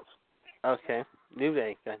 Bootios. Okay. New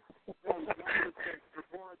Day. Good.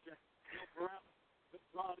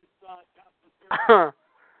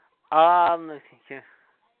 Let's see here.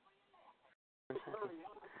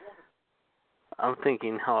 I'm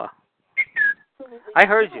thinking, I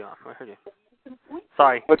heard you.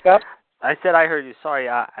 Sorry. What's that? I said I heard you. Sorry.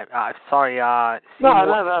 Sorry. No,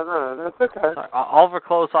 that's okay. Sorry. Oliver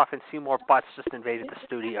Klosoff and Seymour Butts just invaded the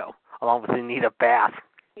studio, along with Anita Bath.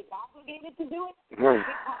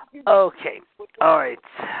 Okay. All right.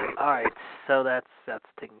 So that's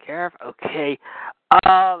taken care of. Okay.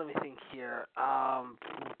 Let me think here.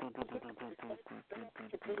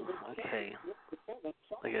 Okay.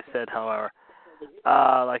 Like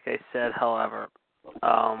I said, however,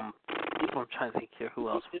 I'm trying to think here. Who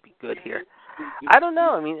else would be good here? I don't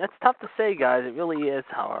know. I mean, it's tough to say, guys. It really is.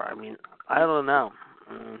 However, I mean, I don't know.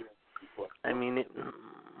 I'm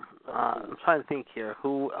trying to think here.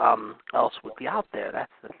 Who else would be out there?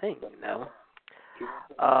 That's the thing, you know.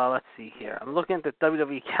 Let's see here. I'm looking at the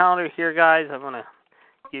WWE calendar here, guys. I'm gonna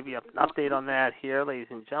give you an update on that here, ladies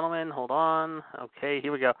and gentlemen. Hold on. Okay,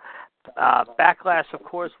 here we go. Backlash, of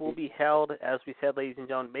course, will be held, as we said, ladies and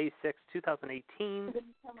gentlemen, May 6, 2018.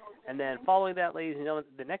 And then following that, ladies and gentlemen,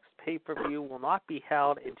 the next pay-per-view will not be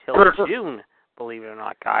held until June, believe it or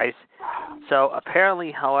not, guys. So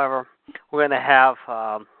apparently, however, we're going to have,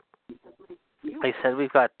 like I said,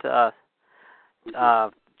 we've got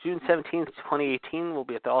June 17th, 2018 will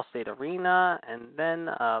be at the Allstate Arena. And then,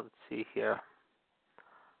 let's see here.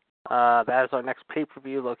 That is our next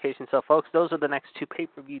pay-per-view location. So, folks, those are the next two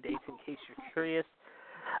pay-per-view dates in case you're curious.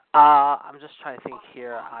 I'm just trying to think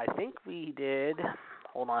here. I think we did.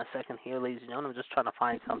 Hold on a second here, ladies and gentlemen. I'm just trying to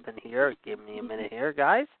find something here. Give me a minute here,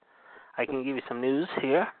 guys. I can give you some news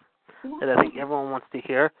here that I think everyone wants to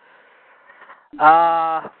hear.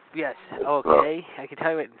 Yes, okay. I can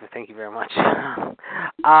tell you. Thank you very much.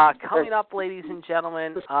 Coming up, ladies and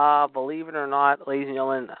gentlemen, believe it or not, ladies and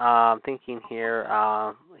gentlemen, I'm thinking here,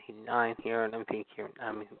 89 here, and I'm thinking here,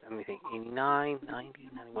 let me think, 89, 90,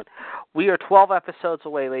 91. We are 12 episodes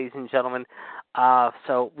away, ladies and gentlemen.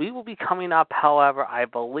 So we will be coming up, however, I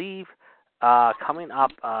believe, coming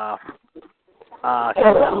up,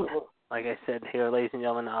 like I said here, ladies and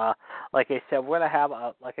gentlemen, like I said, we're going to have,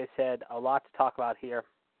 like I said, a lot to talk about here.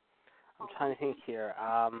 I'm trying to think here.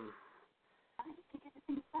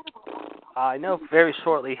 I know very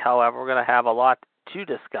shortly, however, we're going to have a lot to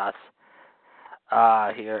discuss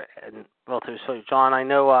here. And relatively shortly, John, I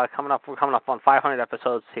know we're coming up on 500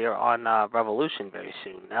 episodes here on Revolution very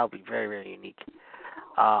soon. That'll be very, very unique.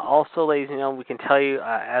 Also, ladies and gentlemen, we can tell you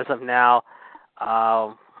as of now,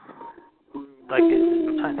 like,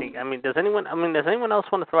 I'm trying to think. I mean, does anyone else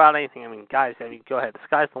want to throw out anything? I mean, guys, go ahead. The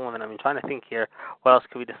sky's the limit. I mean, trying to think here. What else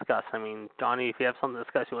could we discuss? I mean, Donnie, if you have something to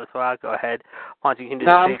discuss you want to throw out, go ahead. Why don't you can do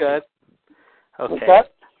I'm good. Okay.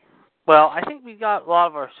 Well, I think we got a lot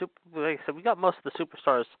of our like I said, we got most of the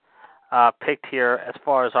superstars picked here as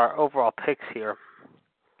far as our overall picks here.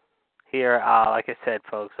 Here, like I said,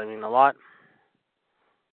 folks, I mean, a lot.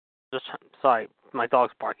 Sorry, my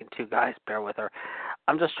dog's barking too, guys. Bear with her.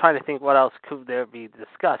 I'm just trying to think what else could there be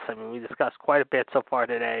discussed. I mean, we discussed quite a bit so far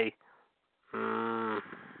today.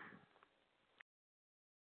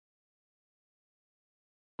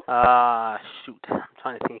 Shoot. I'm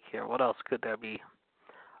trying to think here. What else could there be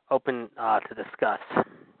open to discuss?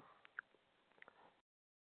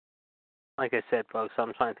 Like I said, folks,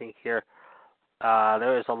 I'm trying to think here.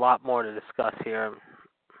 There is a lot more to discuss here.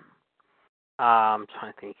 I'm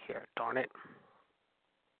trying to think here. Darn it.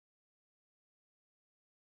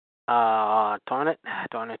 Darn it.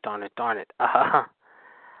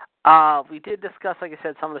 We did discuss, like I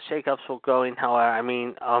said, some of the shakeups will go in. However, I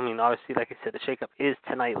mean, obviously, like I said, the shakeup is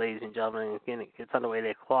tonight, ladies and gentlemen. Again, it's underway at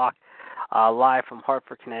 8 o'clock, live from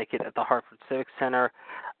Hartford, Connecticut, at the Hartford Civic Center,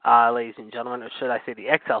 ladies and gentlemen, or should I say the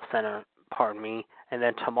XL Center? Pardon me. And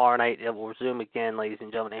then tomorrow night it will resume again, ladies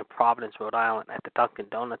and gentlemen, in Providence, Rhode Island, at the Dunkin'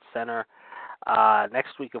 Donuts Center.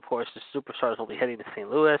 Next week, of course, the Superstars will be heading to St.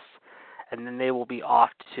 Louis, and then they will be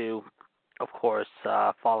off to, of course,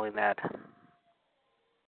 following that.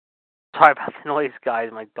 Sorry about the noise, guys.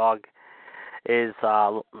 My dog is,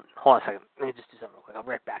 hold on a second. Let me just do something real quick. I'll be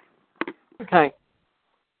right back. Okay.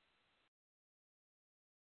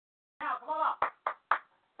 Now,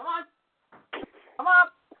 come on.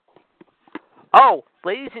 Oh,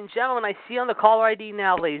 ladies and gentlemen, I see on the caller ID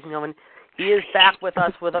now, ladies and gentlemen, he is back with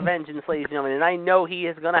us with a vengeance, ladies and gentlemen, and I know he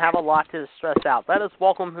is going to have a lot to stress out. Let us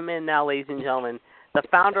welcome him in now, ladies and gentlemen. The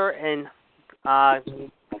founder and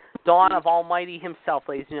Dawn of Almighty himself,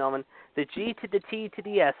 ladies and gentlemen, the G to the T to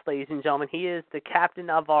the S, ladies and gentlemen. He is the captain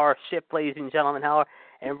of our ship, ladies and gentlemen, however,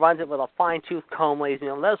 and runs it with a fine-tooth comb, ladies and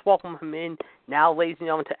gentlemen. Let us welcome him in now, ladies and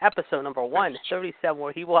gentlemen, to episode number 137,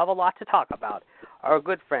 where he will have a lot to talk about. Our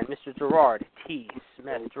good friend, Mr. Gerard T.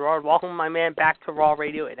 Smith. Gerard, welcome, my man, back to Raw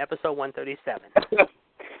Radio in episode 137.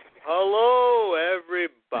 Hello,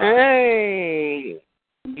 everybody. Hey!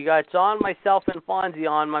 You got John, myself, and Fonzie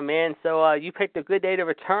on, my man, so you picked a good day to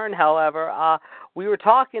return, however. We were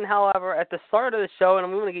talking, however, at the start of the show, and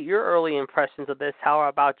I'm going to get your early impressions of this, however,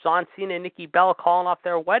 about John Cena and Nikki Bella calling off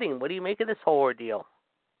their wedding. What do you make of this whole ordeal?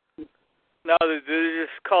 Now, did they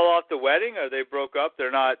just call off the wedding, or they broke up?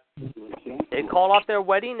 They're not... They called off their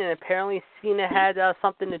wedding, and apparently Cena had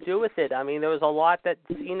something to do with it. I mean, there was a lot that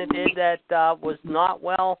Cena did that was not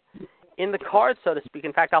well in the cards, so to speak.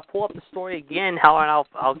 In fact, I'll pull up the story again, Howard, and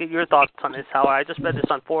I'll get your thoughts on this, Howard. I just read this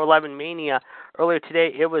on 411 Mania earlier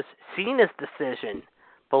today. It was Cena's decision,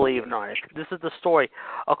 believe it or not. This is the story.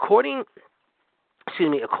 According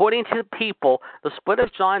to People, the split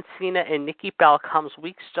of John Cena and Nikki Bella comes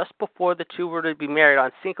weeks just before the two were to be married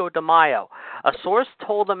on Cinco de Mayo. A source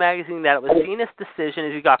told the magazine that it was Cena's decision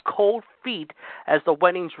as he got cold feet as the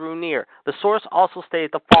wedding drew near. The source also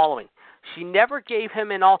stated the following. She never gave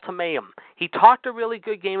him an ultimatum. He talked a really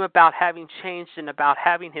good game about having changed and about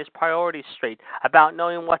having his priorities straight, about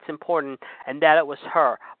knowing what's important, and that it was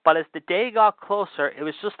her. But as the day got closer, it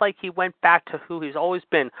was just like he went back to who he's always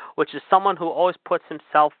been, which is someone who always puts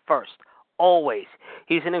himself first. Always.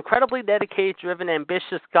 He's an incredibly dedicated, driven,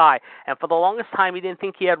 ambitious guy, and for the longest time he didn't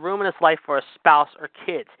think he had room in his life for a spouse or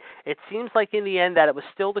kids. It seems like in the end that it was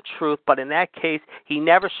still the truth, but in that case, he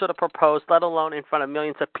never should have proposed, let alone in front of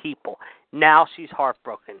millions of people. Now she's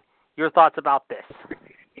heartbroken. Your thoughts about this?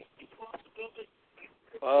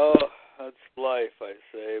 Oh, that's life, I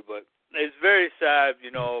say, but it's very sad,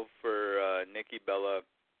 for Nikki Bella.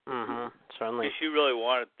 Mm-hmm, certainly. She really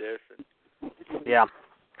wanted this. Yeah.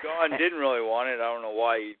 John didn't really want it. I don't know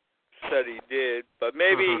why he said he did, but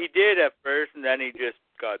maybe he did at first, and then he just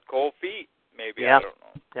got cold feet. Maybe, I don't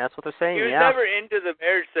know. That's what they're saying, He was never into the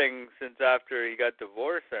marriage thing since after he got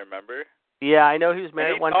divorced, I remember. Yeah, I know he was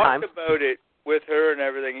married one time. He talked about it with her and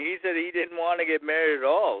everything. He said he didn't want to get married at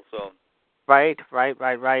all, so... Right. I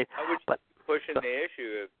would pushing the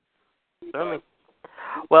issue. Certainly.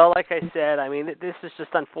 Well, like I said, I mean, this is just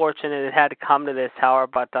unfortunate. It had to come to this, however,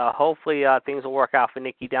 but hopefully things will work out for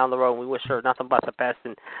Nikki down the road. We wish her nothing but the best.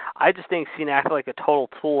 And I just think Cena acted like a total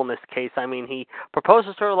tool in this case. I mean, he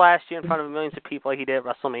proposes to her last year in front of millions of people like he did at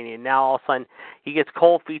WrestleMania. And now all of a sudden he gets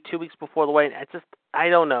cold feet 2 weeks before the wedding. I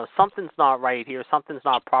don't know. Something's not right here. Something's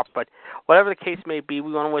not proper. But whatever the case may be,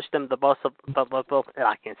 we want to wish them the best of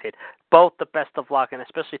I can't say it. Both the best of luck, and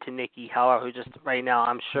especially to Nikki, however, who just right now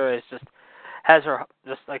I'm sure is just has her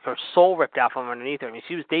soul ripped out from underneath her. I mean,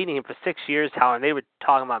 she was dating him for 6 years, Howard, and they were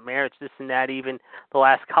talking about marriage, this and that, even the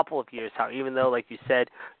last couple of years, Howard, even though, like you said,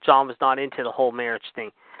 John was not into the whole marriage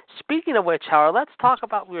thing. Speaking of which, Howard, let's talk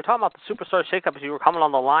about, we were talking about the Superstar Shakeup as you were coming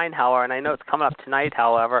on the line, Howard, and I know it's coming up tonight,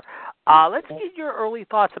 however. Let's get your early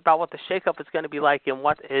thoughts about what the shakeup is going to be like and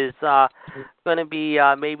what is going to be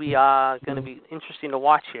going to be interesting to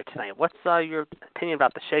watch here tonight. What's your opinion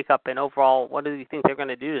about the shakeup, and overall, what do you think they're going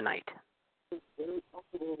to do tonight?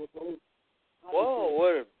 Well,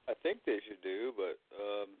 what I think they should do, but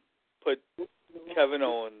put Kevin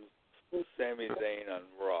Owens, Sami Zayn on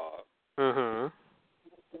Raw. Mm-hmm.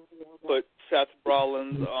 Put Seth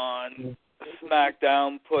Rollins on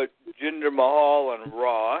SmackDown. Put Jinder Mahal on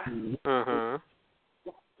Raw. Mm-hmm.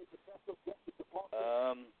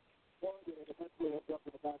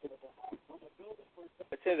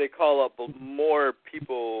 I'd say they call up more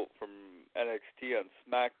people from NXT on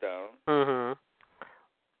SmackDown. Mm-hmm.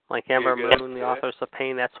 Like Amber Moon, the Authors of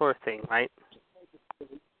Pain, that sort of thing, right?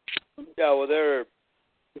 Yeah, well, they're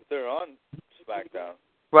on SmackDown.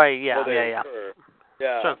 Right, yeah, well, yeah.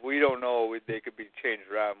 Yeah, sure. We don't know. They could be changed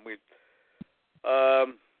around. I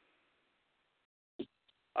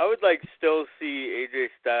would still see AJ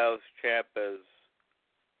Styles champ as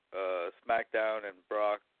SmackDown and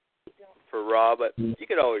Brock for Raw, but you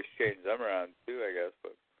could always change them around too, I guess.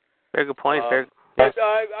 But very good point. But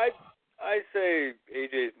I say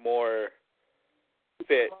AJ's more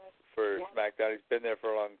fit for SmackDown. He's been there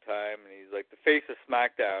for a long time, and he's like the face of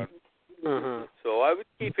SmackDown. Mm-hmm. So I would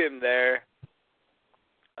keep him there.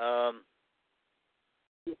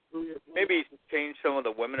 Maybe change some of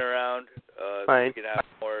the women around. Right. So we can have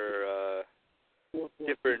more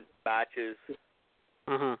different matches.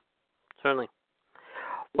 Mm-hmm. Certainly.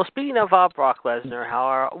 Well, speaking of Brock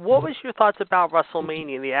Lesnar, what was your thoughts about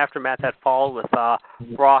WrestleMania and the aftermath that followed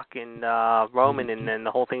with Brock and Roman, and then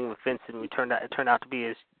the whole thing with Vince, and it turned out to be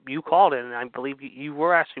as you called it, and I believe you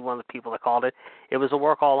were actually one of the people that called it. It was a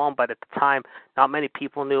work all along, but at the time, not many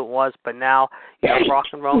people knew it was. But now you have Brock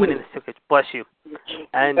and Roman in the tickets. Bless you,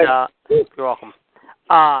 and you're welcome.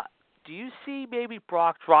 Do you see maybe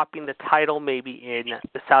Brock dropping the title maybe in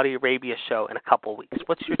the Saudi Arabia show in a couple of weeks?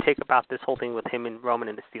 What's your take about this whole thing with him and Roman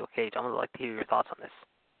in the steel cage? I would like to hear your thoughts on this.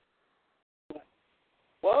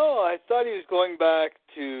 Well, I thought he was going back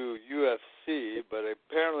to UFC, but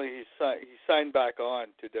apparently he signed back on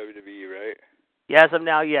to WWE, right? Yeah, as of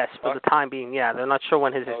now, yes. For the time being, yeah. They're not sure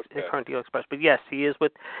when his current deal expires, but yes, he is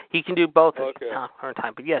with. He can do both at the current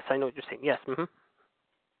time. But yes, I know what you're saying. Yes.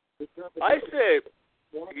 I say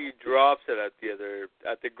he drops it at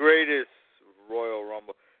the greatest Royal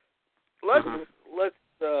Rumble. Let's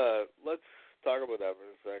talk about that for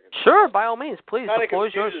a second. Sure, by all means, please. The floor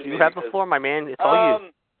is yours. You have the floor, my man. It's all you.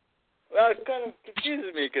 Well, it kind of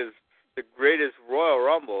confuses me because the greatest Royal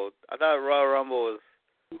Rumble. I thought Royal Rumble was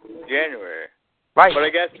January. Right. But I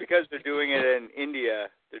guess because they're doing it in India,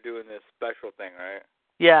 they're doing this special thing, right?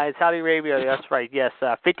 Yeah, in Saudi Arabia, that's right, yes.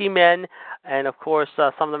 50 men, and of course,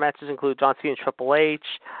 some of the matches include John Cena and Triple H,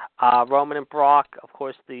 Roman and Brock, of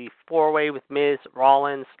course, the four-way with Miz,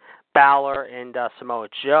 Rollins, Balor, and Samoa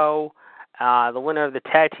Joe. The winner of the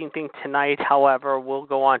tag team thing tonight, however, will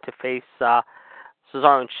go on to face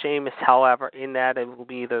Cesaro and Sheamus, however, in that it will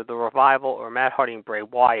be either the Revival or Matt Hardy and Bray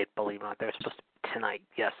Wyatt, believe it or not. They're supposed to be tonight,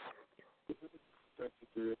 yes.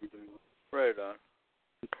 Right on.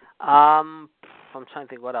 I'm trying to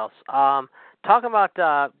think what else. Talking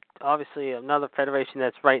about obviously another federation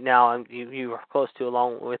that's right now, and you are close to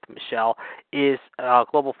along with Michelle, is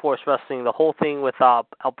Global Force Wrestling. The whole thing with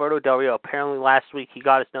Alberto Del Rio. Apparently last week he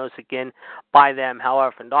got his notice again by them.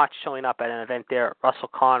 However, for not showing up at an event there at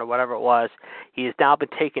WrestleCon or whatever it was, he has now been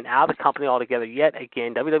taken out of the company altogether yet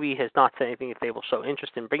again. WWE has not said anything if they will show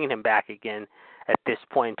interest in bringing him back again at this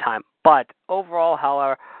point in time. But overall,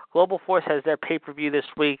 however, Global Force has their pay-per-view this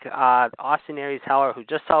week. Austin Aries, however, who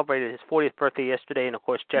just celebrated his 40th birthday yesterday, and, of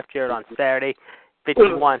course, Jeff Jarrett on Saturday,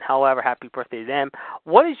 51. However, happy birthday to them.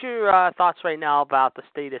 What is your thoughts right now about the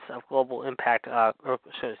status of Global Impact, or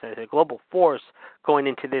should I say Global Force, going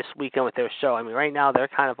into this weekend with their show? I mean, right now they're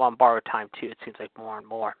kind of on borrowed time, too. It seems like more and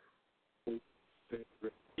more.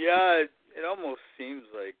 Yeah, it almost seems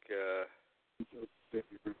like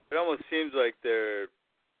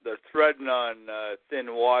they're treading on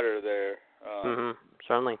thin water there.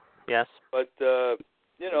 Certainly, yes. But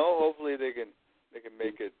hopefully they can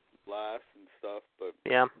make it last and stuff. But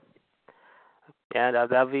yeah,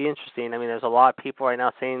 that'll be interesting. I mean, there's a lot of people right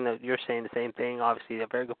now saying that you're saying the same thing. Obviously, a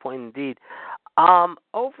very good point indeed.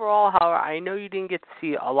 Overall, however, I know you didn't get to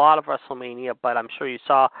see a lot of WrestleMania, but I'm sure you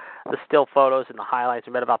saw the still photos and the highlights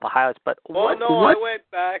and read about the highlights. But I went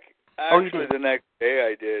back. Actually, the next day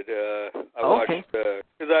I did. I watched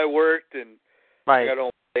because I worked and I got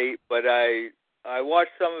home late, but I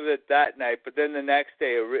watched some of it that night. But then the next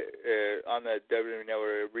day on the WWE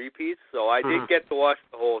Network repeats, so I did get to watch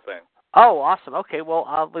the whole thing. Oh, awesome. Okay,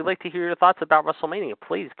 well, we'd like to hear your thoughts about WrestleMania.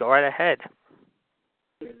 Please go right ahead.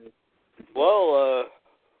 Well,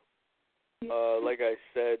 like I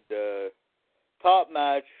said, top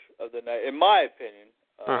match of the night, in my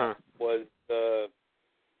opinion, was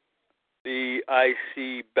the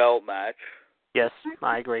IC belt match. Yes,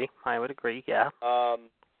 I agree. I would agree, yeah.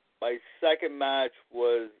 My second match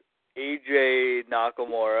was AJ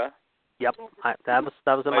Nakamura. Yep, that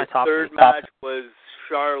was in my top three. My third match was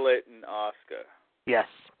Charlotte and Asuka. Yes,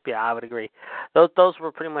 yeah, I would agree. Those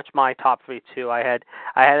were pretty much my top three too. I had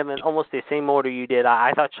them in almost the same order you did.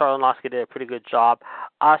 I thought Charlotte and Asuka did a pretty good job.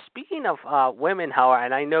 Speaking of women, however,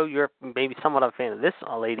 and I know you're maybe somewhat of a fan of this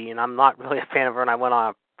lady, and I'm not really a fan of her, and I went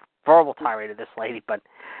on a verbal tirade of this lady, but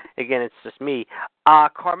again, it's just me.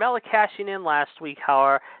 Carmella cashing in last week,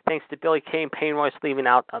 however, thanks to Billie Kay and Payne Royce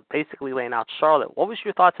basically laying out Charlotte. What was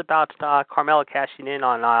your thoughts about Carmella cashing in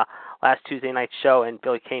on last Tuesday night's show and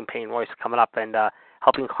Billie Kay and Payne Royce coming up and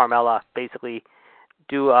helping Carmella basically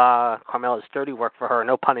do Carmella's dirty work for her,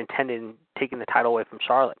 no pun intended, in taking the title away from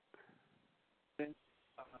Charlotte?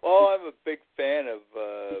 Well, I'm a big fan of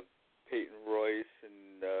Peyton Royce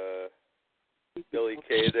and Billie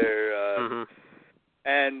Kay there.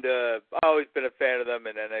 And I've always been a fan of them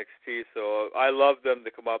in NXT, so I love them to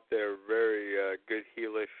come up. They're very good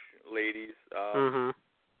heelish ladies.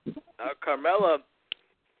 Carmella,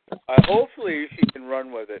 hopefully she can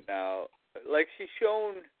run with it now. Like she's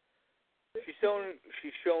shown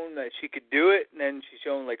that she could do it, and then she's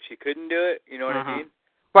shown like she couldn't do it. You know what I mean?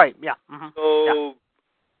 Right. Yeah. So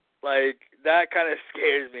like, that kind of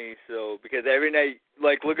scares me. So because every night,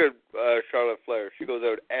 like, look at Charlotte Flair. She goes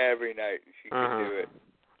out every night and she can do it.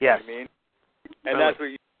 Yes. You know what I mean? And that's what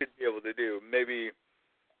you should be able to do. Maybe,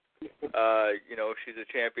 she's a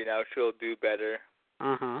champion now. She'll do better.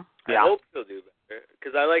 Yeah. I hope she'll do better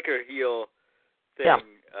because I like her heel thing. Yeah.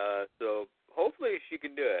 So hopefully she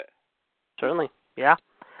can do it. Certainly. Yeah.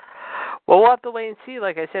 Well, we'll have to wait and see.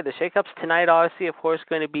 Like I said, the shakeups tonight, obviously, of course,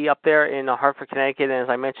 going to be up there in Hartford, Connecticut. And as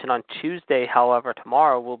I mentioned on Tuesday, however,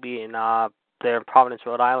 tomorrow we'll be in there in Providence,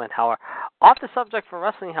 Rhode Island. However, off the subject for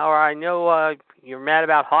wrestling, however, I know you're mad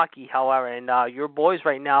about hockey, however, and your boys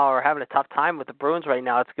right now are having a tough time with the Bruins right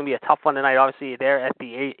now. It's going to be a tough one tonight, obviously, there at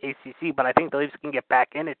the ACC, but I think the Leafs can get back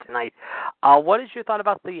in it tonight. What is your thought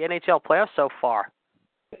about the NHL playoffs so far?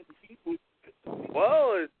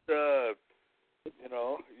 Well, it's,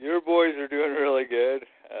 your boys are doing really good.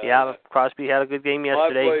 Yeah, Crosby had a good game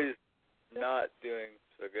yesterday. My boys not doing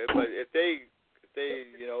so good, but if they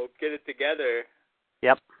get it together,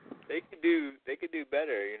 yep, they could do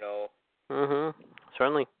better,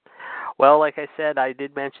 Certainly. Well, like I said, I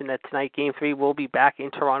did mention that tonight, Game 3 will be back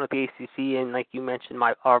in Toronto at the ACC, and like you mentioned,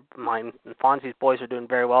 my and Fonzie's boys are doing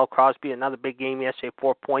very well. Crosby, another big game yesterday,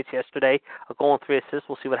 4 points yesterday, a goal and 3 assists.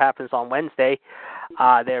 We'll see what happens on Wednesday.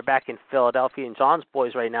 They're back in Philadelphia, and John's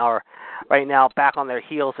boys right now are back on their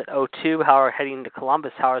heels at 0-2, however, heading to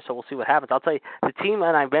Columbus, however, so we'll see what happens. I'll tell you, the team,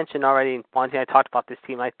 and I mentioned already, and Fonzie and I talked about this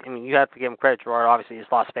team, I mean, you have to give them credit, Gerard, obviously, is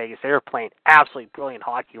Las Vegas. They're playing absolutely brilliant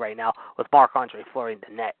hockey right now with Marc-Andre Fleury in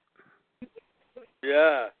the net.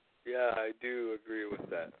 Yeah, I do agree with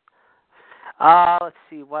that. Let's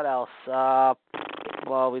see, what else?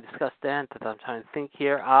 Well, we discussed that, but I'm trying to think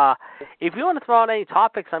here. If you want to throw out any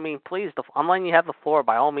topics, I mean, please, I'm letting you have the floor.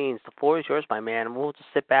 By all means, the floor is yours, my man, and we'll just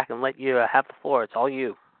sit back and let you have the floor. It's all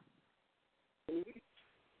you.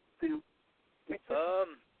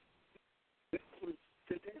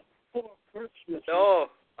 No,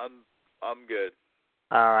 I'm good.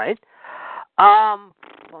 All right. I'm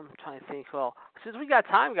trying to think. Well, since we got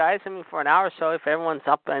time, guys, I mean, for an hour or so, if everyone's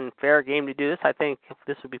up and fair game to do this, I think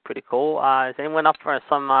this would be pretty cool. Is anyone up for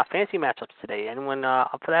some fancy matchups today? Anyone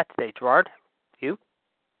up for that today? Gerard? You?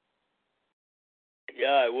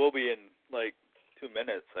 Yeah, I will be in, 2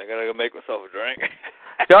 minutes. I gotta go make myself a drink.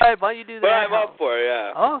 Go ahead, why don't you do that? But I'm up for it,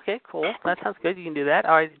 yeah. Oh, okay, cool. That sounds good. You can do that.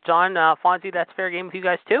 All right, John, Fonzie, that's fair game with you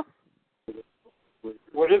guys, too?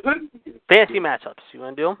 What is it? Fancy matchups. You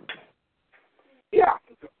want to do them? Yeah.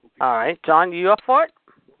 All right. John, you up for it?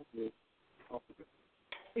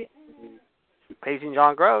 Paging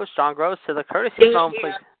John Gross. John Gross to the courtesy phone,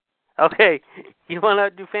 please. Okay. You want to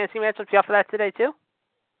do fancy matchups? You up for that today, too?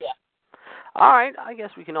 Yeah. All right. I guess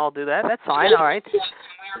we can all do that. That's fine. All right.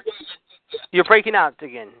 You're breaking out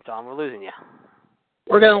again, John. We're losing you.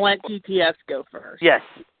 We're going to let TTS go first. Yes.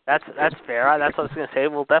 That's fair. That's what I was going to say.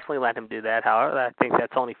 We'll definitely let him do that, however. I think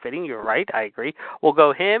that's only fitting. You're right. I agree. We'll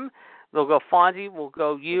go him. We'll go Fonzie, we'll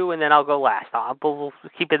go you, and then I'll go last. We'll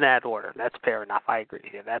keep it in that order. That's fair enough. I agree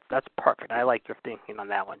with you. That's perfect. I like your thinking on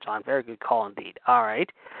that one, John. Very good call indeed. All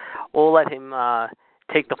right. We'll let him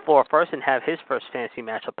take the floor first and have his first fantasy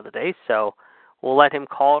matchup of the day, so we'll let him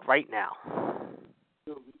call it right now.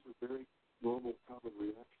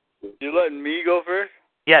 You letting me go first?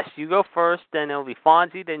 Yes, you go first, then it'll be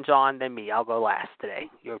Fonzie, then John, then me. I'll go last today.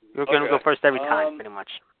 You're going to go first every time, pretty much.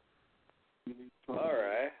 All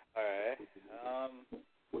right.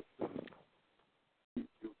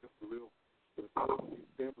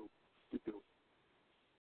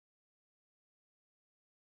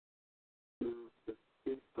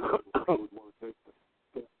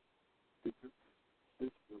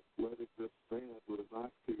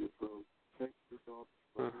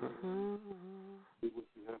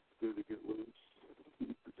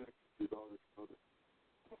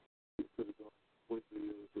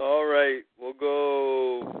 All right, we'll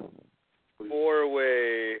go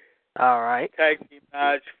 4-way. All right. Tag team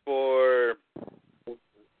match for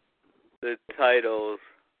the titles.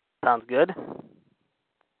 Sounds good.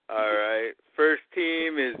 All right. First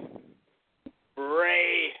team is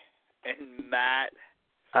Ray and Matt.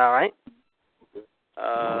 All right.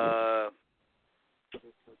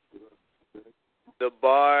 The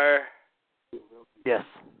Bar. Yes.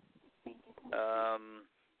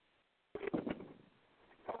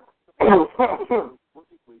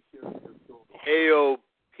 AOP.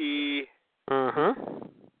 Mm-hmm.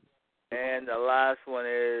 And the last one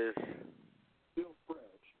is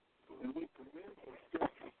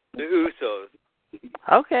the Usos.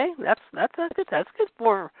 Okay, that's good. That's good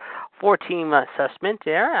for 4-team assessment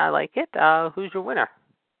there. I like it. Who's your winner?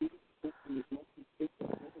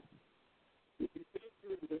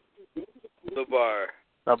 The Bar.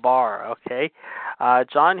 The Bar, okay.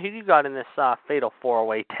 John, who do you got in this Fatal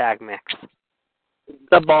 4-Way Tag Mix?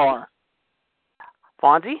 The Bar.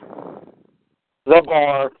 Fonzie? The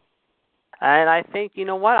Bar. And I think, you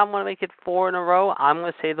know what, I'm going to make it 4 in a row. I'm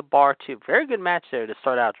going to say The Bar, too. Very good match there to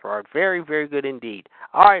start out, Gerard. Very, very good indeed.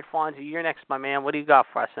 All right, Fonzie, you're next, my man. What do you got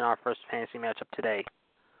for us in our first fantasy matchup today?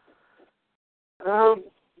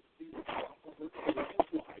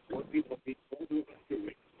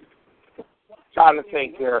 Trying to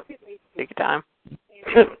think here. Take your time.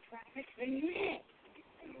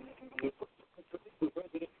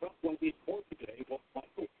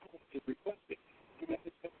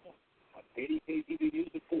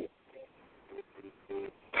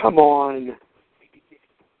 Come on.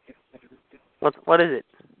 What is it?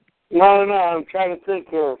 No, I'm trying to think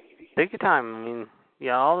here. Take your time. I mean,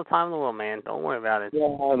 yeah, all the time in the world, man. Don't worry about it. Yeah,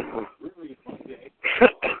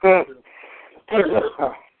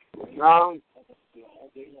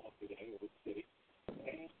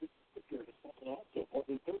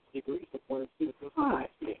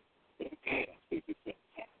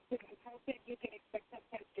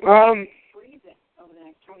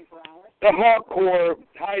 the hardcore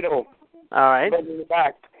title. All right. In the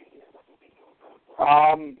back.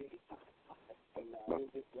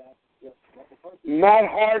 Matt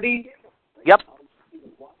Hardy. Yep.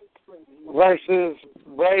 Versus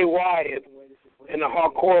Bray Wyatt in a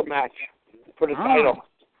hardcore match for the title.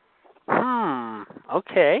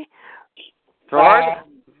 Okay. Gerard's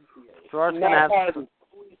gonna have. Hardy.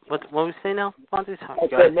 What we say now, Fonzie? I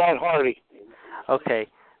said Matt Hardy. Okay.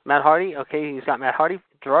 Matt Hardy. Okay, he's got Matt Hardy.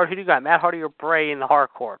 Gerard, who do you got? Matt Hardy or Bray in the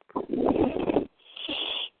hardcore?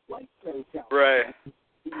 Bray.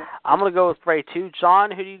 I'm gonna go with Bray too.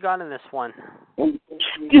 John, who do you got in this one?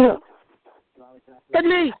 Yeah.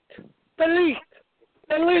 Delete.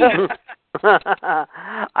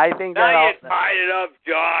 I think now you tied it up,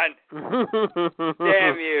 John.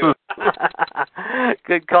 Damn you.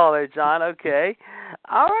 Good call there, John. Okay.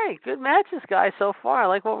 All right. Good matches, guys, so far. I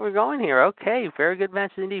like what we're going here. Okay. Very good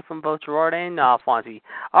matches indeed from both Gerard and Fonzie.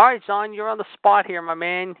 All right, John, you're on the spot here, my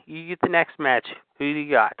man. You get the next match. Who do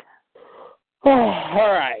you got?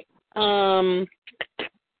 All right.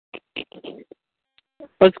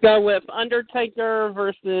 Let's go with Undertaker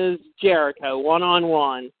versus Jericho,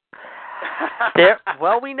 1-on-1.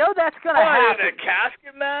 Well, we know that's going to happen. In a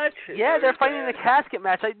casket match? Yeah, they're fighting in the casket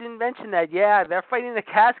match. I didn't mention that. Yeah, they're fighting the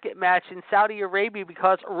casket match in Saudi Arabia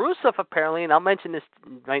because Rusev apparently, and I'll mention this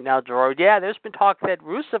right now, Gerard, yeah, there's been talk that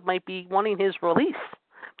Rusev might be wanting his release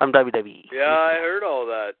from WWE. Yeah, I heard all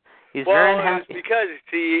that. He's very unhappy. It was because,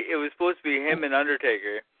 see, it was supposed to be him and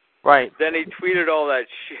Undertaker. Right. Then he tweeted all that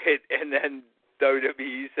shit, and then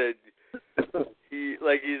WWE said, he's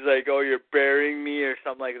like, oh, you're burying me or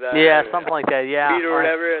something like that. Yeah, something like that, yeah. Or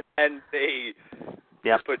whatever, and they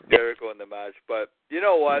put Jericho in the match. But you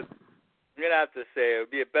know what? I'm going to have to say it would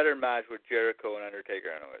be a better match with Jericho and Undertaker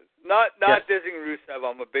anyways. Not dissing Rusev.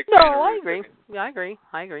 I'm a big fan of Rusev. I agree. Yeah,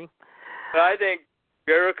 I agree. But I think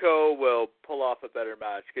Jericho will pull off a better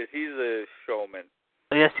match because he's a showman.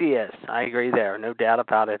 Yes, he is. I agree there. No doubt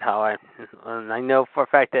about it. And I know for a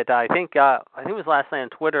fact that I think it was last night on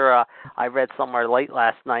Twitter. I read somewhere late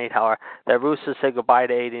last night that Rusev said goodbye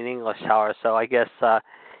to Aiden English. So I guess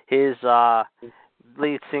his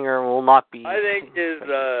lead singer will not be. I think his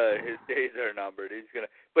days are numbered. He's gonna.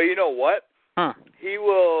 But you know what? He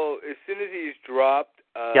will as soon as he's dropped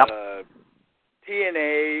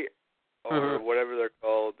TNA or whatever they're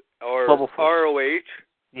called or ROH.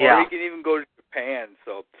 Yeah. Or he can even go to Japan.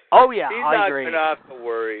 So. Oh yeah, he's I agree. He's not gonna have to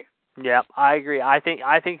worry. Yeah, I agree. I think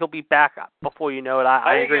he'll be back before you know it.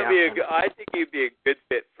 I agree. I think he'd be a good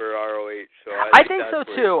fit for ROH. So I think so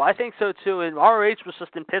too. I think so too. And ROH was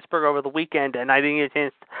just in Pittsburgh over the weekend, and I didn't get a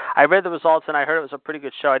chance. I read the results, and I heard it was a pretty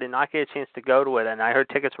good show. I did not get a chance to go to it, and I heard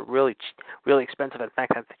tickets were really expensive. In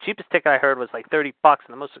fact, the cheapest ticket I heard was like $30, and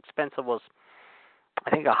the most expensive was, I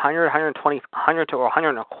think, $100, $120, $100 to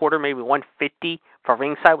 $125, maybe $150 for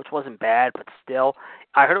ringside, which wasn't bad, but still,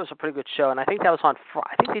 I heard it was a pretty good show. And I think that was I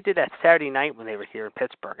think they did that Saturday night when they were here in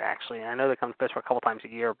Pittsburgh. Actually, I know they come to Pittsburgh a couple times a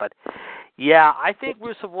year, but yeah, I think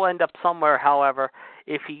Rusev will end up somewhere. However,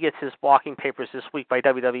 if he gets his walking papers this week by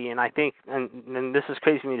WWE, and I think, and this is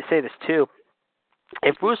crazy for me to say this too,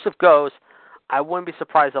 if Rusev goes, I wouldn't be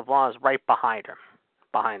surprised if Lana's right behind him.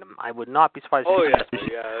 I would not be surprised.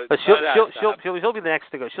 But she'll be the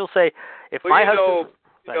next to go. She'll say, "If my husband."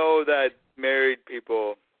 You know that married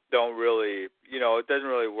people don't really, it doesn't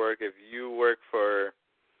really work if you work for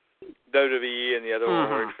WWE and the other one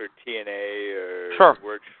works for TNA or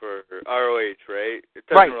works for ROH, right? It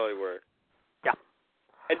doesn't really work. Yeah.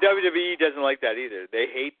 And WWE doesn't like that either. They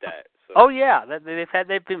hate that. So. Oh yeah,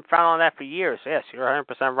 they've been found on that for years. Yes, you're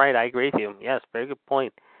 100% right. I agree with you. Yes, very good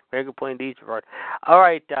point. Very good point indeed, Gerard. All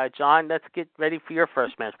right, John, let's get ready for your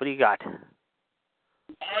first match. What do you got?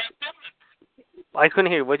 I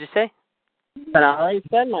couldn't hear you. What'd you say? But I already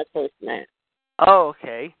said my first match. Oh,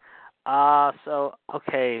 okay.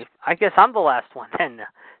 Okay. I guess I'm the last one then.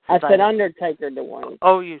 I said Undertaker to one.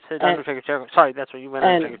 Oh, you said Undertaker. Jericho. Sorry, that's what you went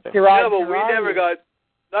Undertaker. Yeah, but we never got.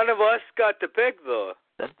 None of us got to pick though.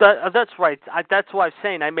 That's right. That's why I'm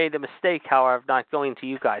saying I made the mistake, however, of not going to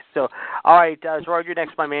you guys. So, all right, Gerard, you're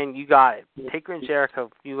next, my man. You got it. Taker and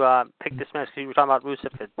Jericho. You picked this match because you were talking about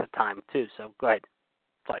Rusev at the time too. So go ahead.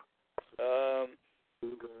 Play.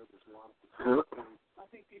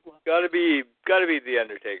 Gotta be the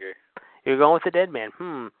Undertaker. You're going with the Dead Man.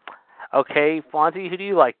 Okay, Fonzie, who do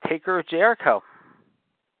you like, Taker or Jericho?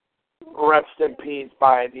 Rest in peace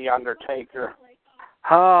by the Undertaker.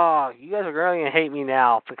 Oh, you guys are really going to hate me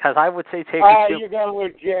now because I would say Taker too. You're going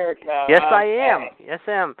with Jericho. Yes, I am. Yes,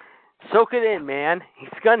 I am. Soak it in, man. He's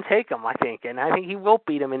going to take him, I think. And I think he will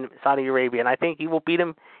beat him in Saudi Arabia. And I think he will beat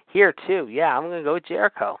him here, too. Yeah, I'm going to go with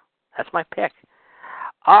Jericho. That's my pick.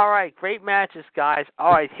 All right, great matches, guys.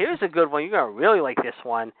 All right, here's a good one. You're going to really like this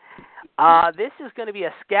one. This is going to be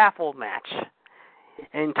a scaffold match.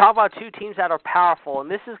 And talk about two teams that are powerful. And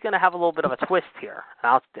this is going to have a little bit of a twist here.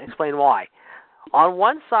 And I'll explain why. On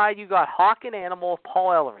one side, you got Hawk and Animal, Paul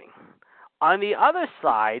Ellering. On the other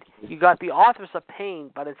side, you got the Authors of Pain,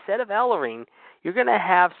 but instead of Ellering, you're going to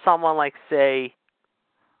have someone like, say,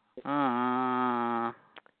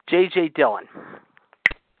 J.J. Dillon.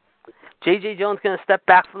 J.J. Dillon's going to step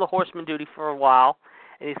back from the horseman duty for a while,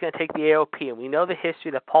 and he's going to take the AOP. And we know the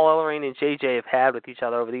history that Paul Ellering and J.J. have had with each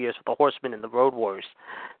other over the years with the Horsemen and the Road Warriors.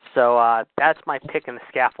 So that's my pick in the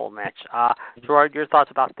scaffold match. Gerard, your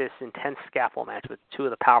thoughts about this intense scaffold match with two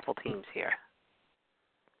of the powerful teams here?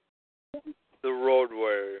 The Road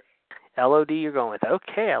Warriors. LOD you're going with.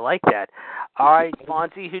 Okay, I like that. All right,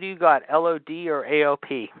 Fonzie, who do you got, LOD or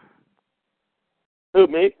AOP? Who,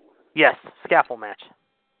 me? Yes, scaffold match.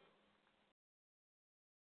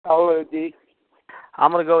 LOD.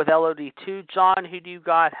 I'm going to go with LOD too. John, who do you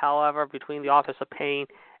got, however, between the Authors of Pain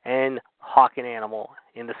and Hawk and Animal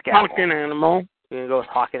in the scaffold? Hawk and Animal. We're going to go with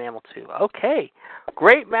Hawk and Animal too. Okay.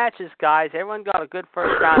 Great matches, guys. Everyone got a good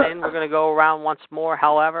first round in. We're going to go around once more,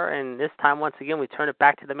 however, and this time, once again, we turn it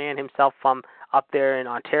back to the man himself from up there in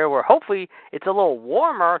Ontario, where hopefully it's a little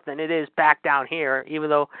warmer than it is back down here, even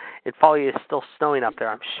though it probably is still snowing up there,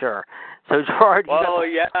 I'm sure. So, George. Well,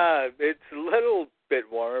 yeah, it's a little bit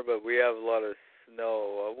warmer, but we have a lot of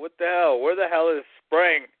snow. What the hell? Where the hell is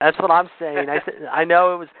spring? That's what I'm saying. I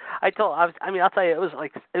know it was. I'll tell you, it was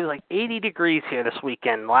like 80 degrees here this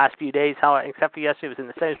weekend. The last few days, except for yesterday, it was in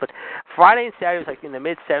the 70s. But Friday and Saturday was like in the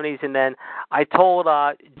mid 70s. And then I told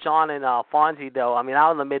John and Fonzie though. I mean,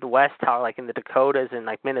 out in the Midwest, like in the Dakotas and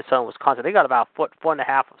like Minnesota and Wisconsin, they got about a foot and a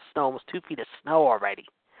half of snow, almost 2 feet of snow already,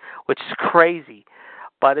 which is crazy.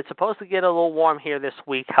 But it's supposed to get a little warm here this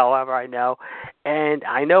week, however, I know. And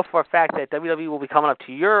I know for a fact that WWE will be coming up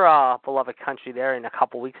to your beloved country there in a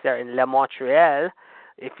couple weeks there in Le Montreal,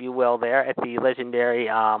 if you will, there at the legendary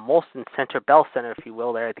Molson Center, Bell Center, if you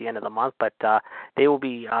will, there at the end of the month. But they will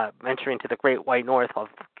be venturing to the Great White North of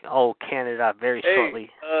Canada very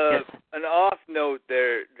shortly. Yes. An off note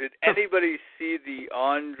there, did anybody see the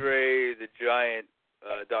Andre the Giant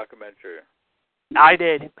documentary? I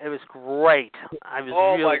did. It was great.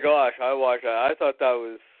 My gosh, I watched that. I thought that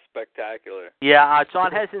was spectacular. Yeah,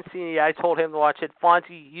 John hasn't seen it yet. I told him to watch it.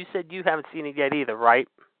 Fonzie, you said you haven't seen it yet either, right?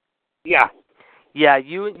 Yeah. Yeah,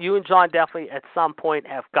 you and John definitely at some point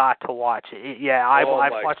have got to watch it. I've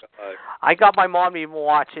watched. God. I got my mom to even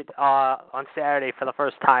watch it on Saturday for the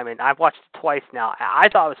first time, and I've watched it twice now. I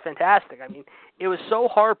thought it was fantastic. I mean, it was so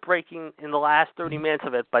heartbreaking in the last 30 minutes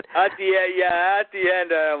of it, but at the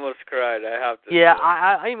end, I almost cried. I have to. Yeah,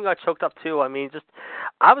 I even got choked up too. I mean,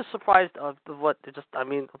 I was surprised of what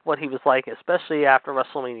he was like, especially after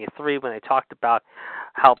WrestleMania 3 when they talked about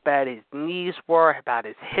how bad his knees were, about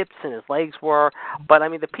his hips and his legs were. But I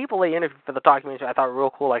mean, the people they interviewed for the documentary I thought were real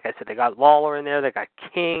cool. Like I said, they got Lawler in there, they got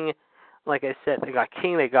King. Like I said, they got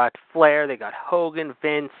King, they got Flair, they got Hogan,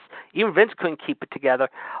 Vince. Even Vince couldn't keep it together.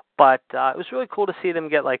 But it was really cool to see them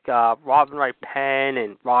get like Robin Wright Penn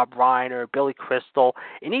and Rob Reiner, Billy Crystal,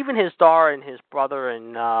 and even his daughter and his brother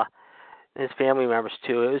and his family members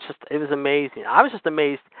too. It was amazing. I was just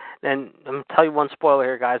amazed. And I'm going to tell you one spoiler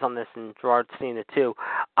here, guys, on this, and Gerard's seen it too.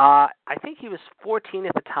 I think he was 14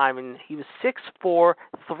 at the time, and he was 6'4",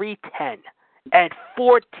 310. At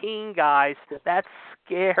 14, guys, that's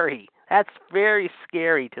scary. That's very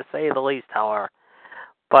scary, to say the least, however.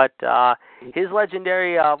 But his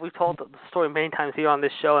legendary, we've told the story many times here on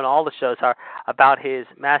this show and all the shows are about his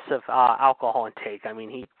massive alcohol intake. I mean,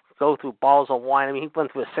 he go through bottles of wine. I mean, he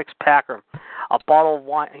went through a 6-pack or a bottle of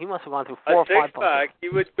wine. He must have gone through 4 or 5 bottles. A 6-pack, he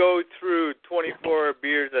would go through 24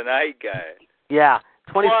 beers a night, guy. Yeah,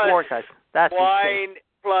 24 guys. That's wine insane.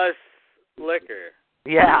 Plus liquor.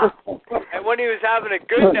 Yeah. And when he was having a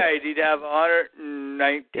good night, he'd have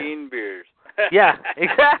 119 beers. Yeah,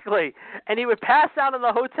 exactly. And he would pass out in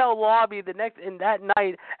the hotel lobby that night,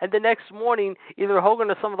 and the next morning, either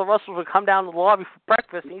Hogan or some of the wrestlers would come down to the lobby for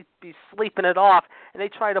breakfast, and he'd be sleeping it off. And they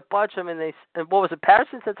tried to budge him, and what was it?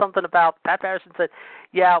 Patterson said something about. Pat Patterson said,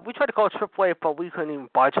 "Yeah, we tried to call AAA, but we couldn't even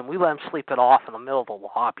budge him. We let him sleep it off in the middle of the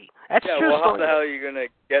lobby." That's true. Well, how the hell are you gonna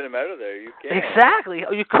get him out of there? You can't. Exactly.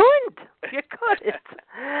 You couldn't. You couldn't.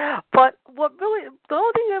 But what really, the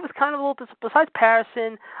only thing that was kind of a little, besides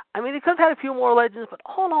Patterson, I mean, they could have had a few more legends, but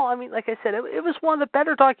all in all, I mean, like I said, it was one of the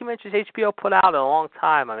better documentaries HBO put out in a long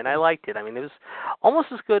time. I mean, I liked it. I mean, it was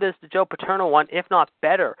almost as good as the Joe Paterno one, if not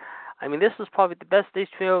better. I mean, this is probably the best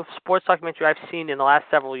HBO sports documentary I've seen in the last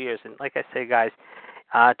several years. And like I say, guys,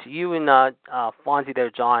 to you and Fonzie there,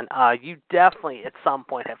 John, you definitely at some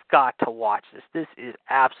point have got to watch this. This is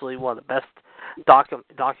absolutely one of the best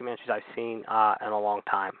documentaries I've seen in a long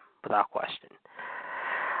time, without question.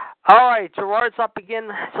 All right, Gerard's up again,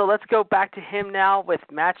 so let's go back to him now with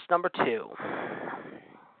match number 2.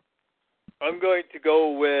 I'm going to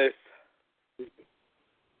go with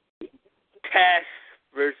Tess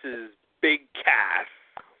versus Big Cass.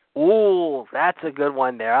 Ooh, that's a good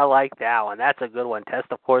one there. I like that one. That's a good one. Tess,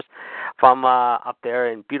 of course, from up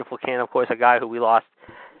there in beautiful Canada, of course, a guy who we lost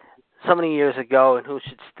so many years ago and who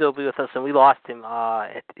should still be with us, and we lost him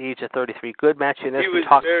at the age of 33. Good match. He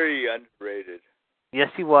was very underrated. Yes,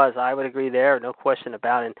 he was. I would agree there, no question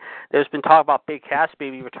about it. And there's been talk about Big Cass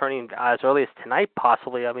maybe returning as early as tonight,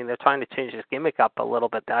 possibly. I mean, they're trying to change his gimmick up a little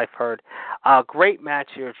bit, I've heard. Great match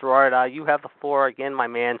here, Gerard. You have the floor again, my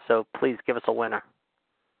man, so please give us a winner.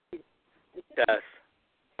 Tess.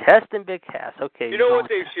 Tess and Big Cass. Okay. You know what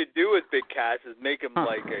they should do with Big Cass is make him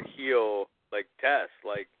like a heel, like Tess,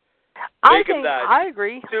 like. I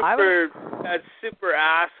agree. That super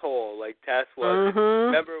asshole like Tess was. Mm-hmm.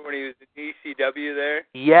 Remember when he was in ECW there?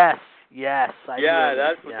 Yes. That's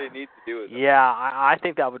what they need to do with him. Yeah, I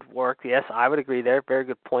think that would work. Yes, I would agree there. Very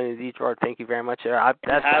good point indeed, Gerard. Thank you very much. Have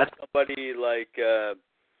somebody like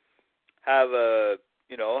have a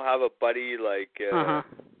buddy like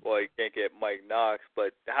well, you can't get Mike Knox,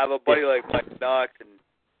 but have a buddy like Mike Knox and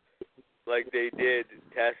like they did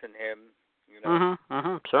Tess and him. You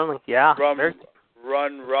know? Certainly, yeah.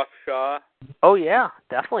 Run roughshod. Oh yeah,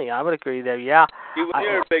 definitely. I would agree there. Yeah.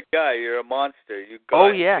 You're a big guy. You're a monster. You got.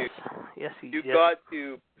 Oh yes, got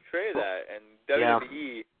to portray that, and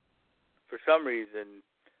WWE, for some reason,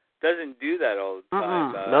 doesn't do that all the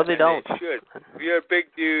time. No, they don't. They should. If you're a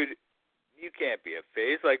big dude, you can't be a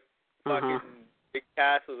face. Like fucking Big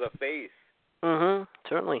Cass was a face.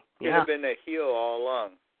 Certainly. Could have been a heel all along.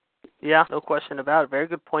 Yeah, no question about it. Very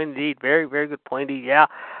good point indeed. Very, very good point indeed. Yeah,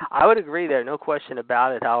 I would agree there. No question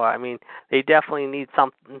about it. How I mean, they definitely need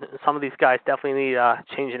some of these guys definitely need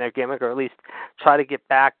changing their gimmick, or at least try to get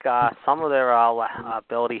back some of their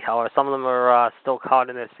ability. However, some of them are still caught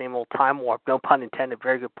in the same old time warp. No pun intended.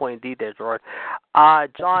 Very good point indeed there, George.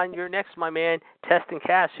 John, you're next, my man. Test and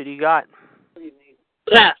Cass. Who do you got?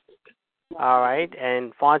 Test. All right.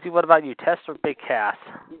 And Fonzie, what about you? Test or Big Cass?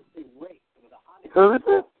 Who is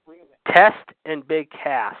it? Test and Big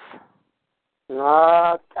Cass.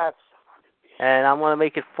 Test. And I'm going to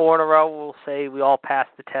make it 4 in a row. We'll say we all passed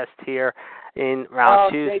the test here in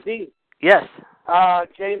round 2. JD. Yes.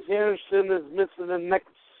 James Harrison is missing the next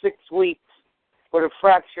 6 weeks with a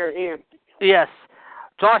fractured hand. Yes.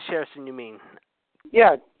 Josh Harrison, you mean?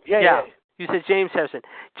 Yeah. Yeah. You said James Harrison.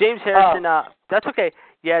 James Harrison, that's okay.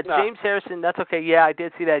 Yeah, No. James Harrison, that's okay. Yeah, I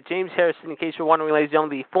did see that. James Harrison, in case you're wondering, ladies and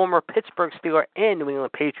gentlemen, the former Pittsburgh Steeler and New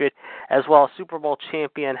England Patriot, as well as Super Bowl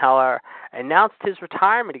champion, however, announced his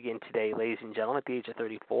retirement again today, ladies and gentlemen, at the age of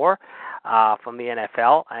 34 from the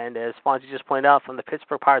NFL. And as Fonzie just pointed out, from the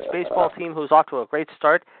Pittsburgh Pirates baseball team, who's off to a great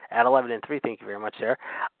start at 11-3. Thank you very much, there.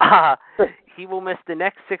 He will miss the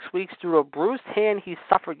next 6 weeks due to a bruised hand he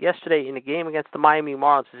suffered yesterday in a game against the Miami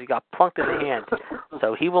Marlins as he got plunked in the hand.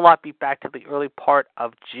 So he will not be back to the early part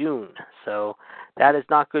of June. So that is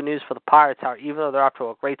not good news for the Pirates. However, even though they're off to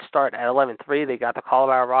a great start at 11-3, they got the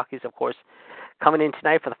Colorado Rockies, of course, coming in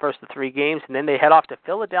tonight for the first of 3 games, and then they head off to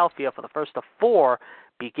Philadelphia for the first of 4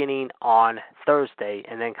 beginning on Thursday,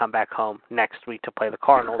 and then come back home next week to play the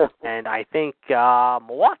Cardinals. And I think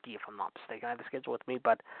Milwaukee, if I'm not mistaken. I have the schedule with me,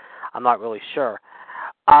 but I'm not really sure.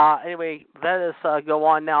 Anyway, let us go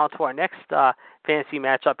on now to our next fantasy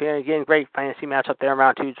matchup here. Again, great fantasy matchup there in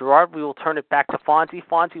round 2. Gerard, we will turn it back to Fonzie.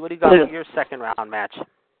 Fonzie, what do you got for your second round match?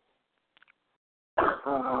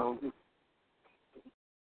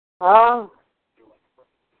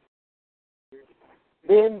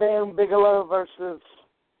 Bam Bam Bigelow versus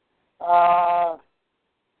what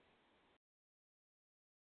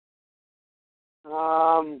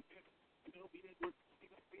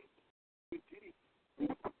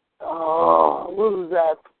was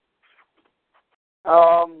that?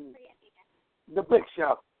 The Big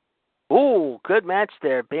Show. Ooh, good match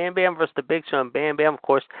there. Bam Bam versus the Big Show. And Bam Bam, of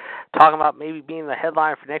course, talking about maybe being the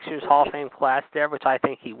headliner for next year's Hall of Fame class there, which I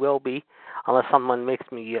think he will be, unless someone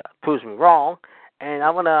proves me wrong. And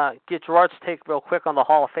I'm going to get Gerard's take real quick on the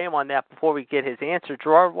Hall of Fame on that before we get his answer.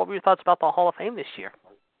 Gerard, what were your thoughts about the Hall of Fame this year?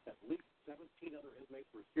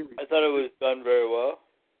 I thought it was done very well.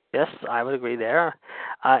 Yes, I would agree there.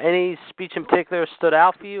 Any speech in particular stood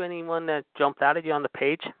out for you? Anyone that jumped out at you on the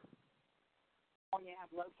page?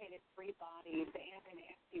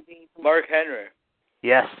 Mark Henry.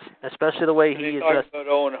 Yes, especially the way he talked about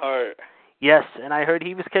Owen Hart. Yes, and I heard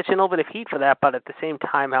he was catching a little bit of heat for that, but at the same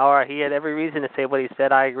time, however, he had every reason to say what he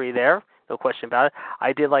said. I agree there. No question about it.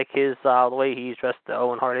 I did like his the way he addressed the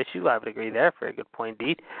Owen Hart issue. I would agree there. Very good point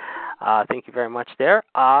indeed. Thank you very much there.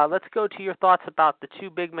 Let's go to your thoughts about the two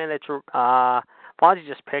big men that Fonzie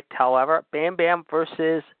just picked, however. Bam Bam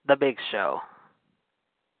versus the Big Show.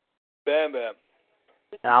 Bam Bam.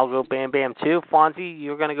 I'll go Bam Bam too. Fonzie,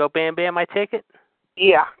 you're going to go Bam Bam, I take it?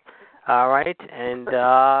 Yeah. All right. And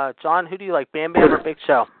John, who do you like, Bam Bam or Big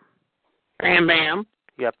Show? Bam Bam.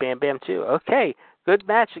 You got Bam Bam too. Okay. Good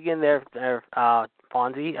match again there,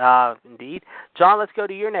 Fonzie, indeed. John, let's go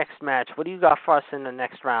to your next match. What do you got for us in the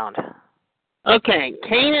next round? Okay,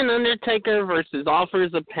 Kane and Undertaker versus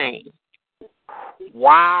Authors of Pain.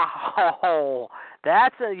 Wow,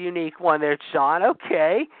 that's a unique one there, John.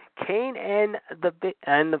 Okay, Kane and the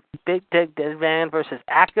Big Dead Man versus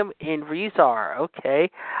Akam and Rezar. Okay,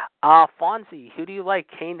 Fonzie, who do you like,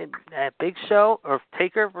 Kane and Big Show or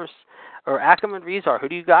Taker versus or Akam and Rezar? Who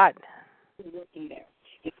do you got?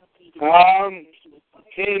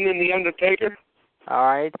 Kane and the Undertaker. All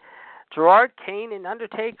right. Gerard, Kane and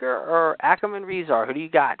Undertaker or Akam and Rezar? Who do you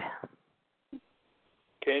got?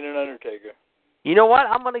 Kane and Undertaker. You know what?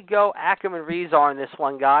 I'm going to go Akam and Rezar in this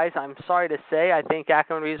one, guys. I'm sorry to say. I think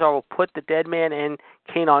Akam and Rezar will put the Dead Man and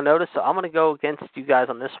Kane on notice, so I'm going to go against you guys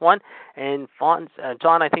on this one. And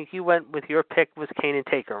John, I think you went with your pick was Kane and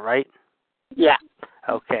Taker, right? Yeah.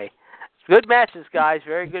 Okay. Good matches, guys.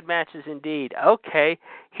 Very good matches indeed. Okay,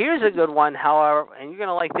 here's a good one, however, and you're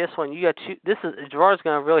gonna like this one. You got two. Gerard's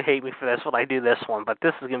gonna really hate me for this when I do this one, but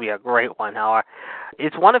this is gonna be a great one, however.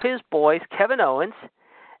 It's one of his boys, Kevin Owens,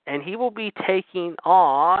 and he will be taking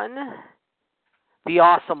on the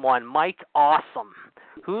Awesome One, Mike Awesome.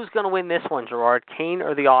 Who's going to win this one, Gerard? Kane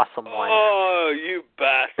or the Awesome One? Oh, you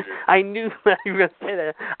bastard. I knew that you were going to say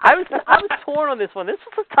that. I was torn on this one. This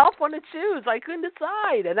was a tough one to choose. I couldn't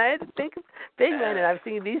decide. And I had to think of Big Man, and I was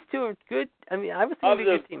thinking these two are good. I mean, I was thinking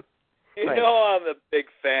a good team. You know I'm a big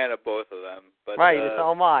fan of both of them. But, right,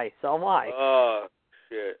 so am I. So am I. Oh,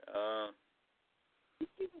 shit.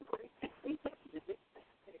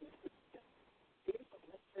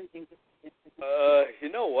 You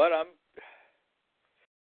know what?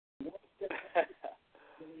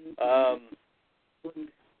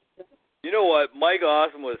 You know what? Mike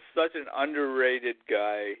Awesome was such an underrated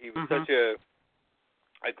guy. He was such a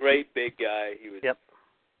great big guy. He was,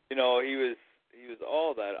 you know, he was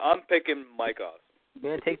all that. I'm picking Mike Awesome.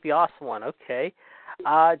 You're gonna take the Awesome One, okay?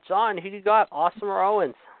 John, who do you got, Awesome or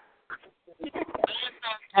Owens?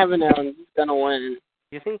 Kevin Owens is gonna win.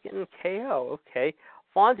 You think in KO? Okay.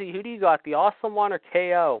 Fonzie, who do you got, the Awesome One or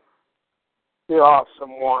KO? The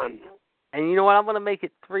Awesome One. And you know what? I'm going to make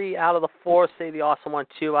it 3 out of the 4, say the Awesome One,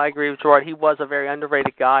 too. I agree with Gerard. He was a very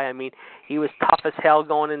underrated guy. I mean, he was tough as hell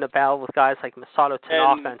going into battle with guys like Masato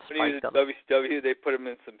Tanaka and Spike. And when he was in WCW, they put him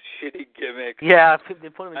in some shitty gimmicks. Yeah, they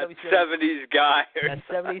put him in WCW. 70s guy. That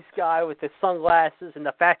 70s guy with the sunglasses and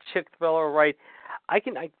the fat chick thriller, right? I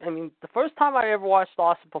mean, the first time I ever watched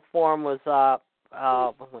Awesome perform was, what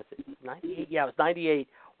was it, 98? Yeah, it was 98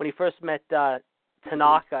 when he first met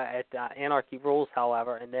Tanaka at Anarchy Rules,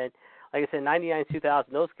 however, and then, like I said, 99,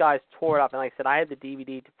 2000, those guys tore it up. And like I said, I had the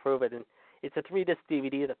DVD to prove it. And it's a 3-disc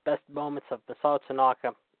DVD, the best moments of Masato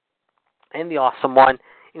Tanaka and the Awesome One.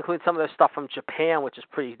 including some of their stuff from Japan, which is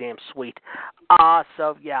pretty damn sweet.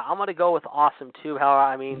 So, yeah, I'm going to go with awesome, too. However,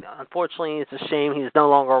 I mean, unfortunately, it's a shame he's no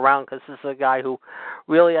longer around because this is a guy who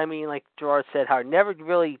really, I mean, like Gerard said, how never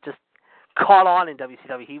really just caught on in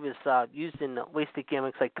WCW. He was used in wasted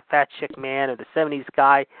gimmicks like the Fat Chick Man or the 70s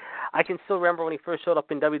guy. I can still remember when he first showed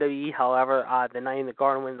up in WWE, however, the night in the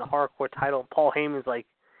Garden winning the Hardcore title, Paul Heyman's like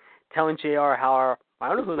telling JR how, I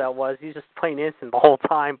don't know who that was, he's just playing innocent the whole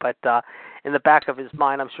time, but in the back of his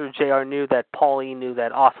mind, I'm sure JR knew that Paulie knew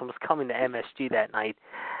that Awesome was coming to MSG that night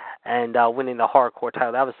and winning the Hardcore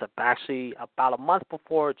title. That was actually about a month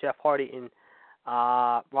before Jeff Hardy and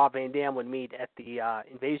Rob Van Dam would meet at the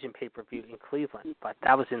Invasion pay-per-view in Cleveland, but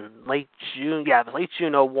that was in late June. Yeah, it was late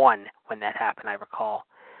June '01 when that happened, I recall.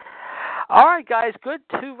 All right, guys, good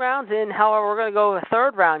 2 rounds in. However, we're going to go to the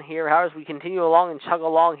 3rd round here. As we continue along and chug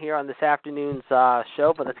along here on this afternoon's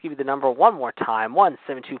show, but let's give you the number one more time,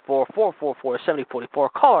 1-724-444-7044,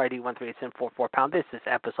 caller ID 138-744-pound. This is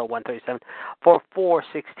episode 137 for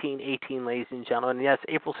 4/16/18, ladies and gentlemen. And yes,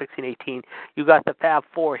 April 16/18, you got the Fab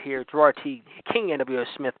Four here, Gerard T. King NWO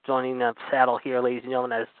Smith joining the saddle here, ladies and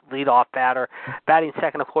gentlemen, as leadoff batter. Batting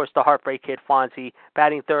second, of course, the Heartbreak Kid, Fonzie.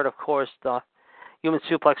 Batting third, of course, the Human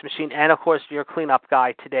Suplex Machine, and of course your cleanup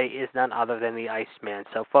guy today is none other than the Iceman.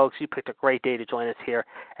 So folks, you picked a great day to join us here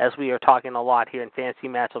as we are talking a lot here in fantasy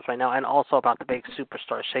matchups right now and also about the big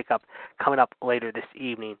Superstar Shakeup coming up later this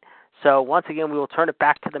evening. So once again, we will turn it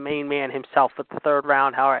back to the main man himself with the 3rd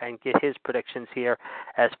round, however, and get his predictions here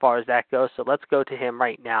as far as that goes. So let's go to him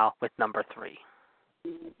right now with number 3.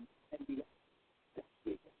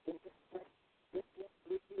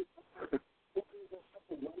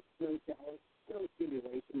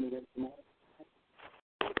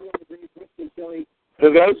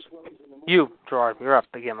 Who goes? You, Gerard. You're up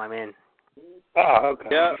again, my man. Oh, okay.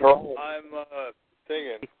 Yeah, I'm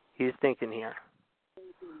thinking. He's thinking here.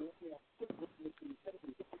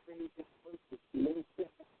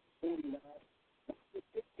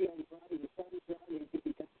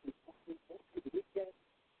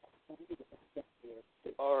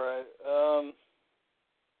 All right.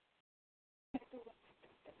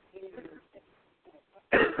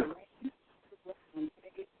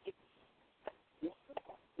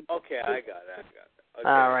 Okay, I got it. Okay.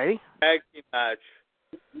 All righty. Tag team match.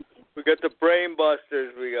 We got the Brain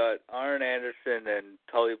Busters. We got Arn Anderson and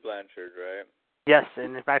Tully Blanchard, right? Yes,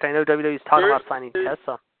 and in fact, I know WWE's talking about signing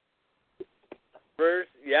Tessa. First,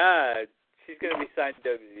 yeah, she's going to be signed to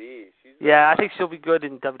WWE. I think she'll be good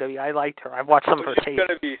in WWE. I liked her. I've watched some of her tapes. She's going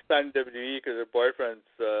to be signed to WWE because her boyfriend's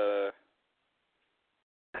the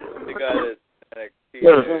guy that's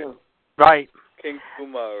NXT. Right. King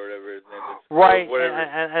Puma or whatever his name is. Right,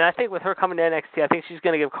 and I think with her coming to NXT, I think she's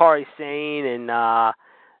going to give Kairi Sane and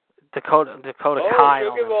Dakota Kai.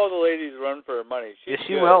 She'll give all the ladies a run for her money. Yes,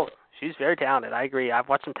 she will. She's very talented. I agree. I've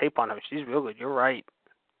watched some tape on her. She's real good. You're right.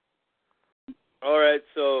 All right,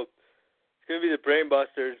 so it's going to be the Brain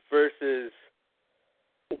Busters versus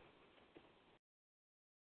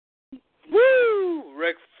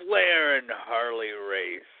Ric Flair and Harley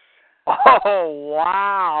Race. Oh,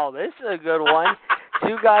 wow. This is a good one.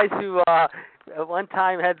 2 guys who at one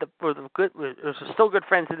time were still good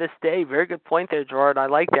friends to this day. Very good point there, Jordan. I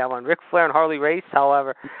like that one. Ric Flair and Harley Race,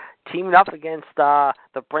 however, teaming up against the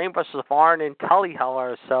Brainbusters of Arn and Tully,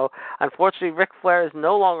 however. So, unfortunately, Ric Flair is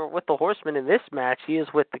no longer with the Horsemen in this match. He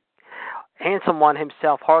is with the handsome one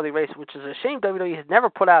himself, Harley Race, which is a shame WWE has never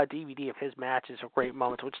put out a DVD of his matches or great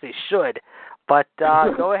moments, which they should. But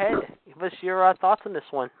go ahead. Give us your thoughts on this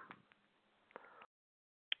one.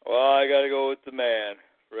 Well, I got to go with the man,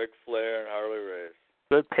 Ric Flair and Harley Race.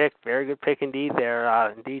 Good pick. Very good pick indeed there.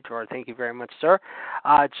 Indeed, George. Thank you very much, sir.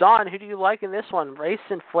 John, who do you like in this one, Race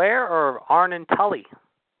and Flair or Arn and Tully?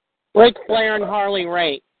 Ric Flair and Harley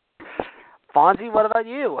Race. Fonzie, what about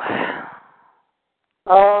you?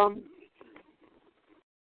 I'm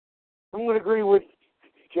going to agree with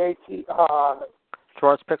JT.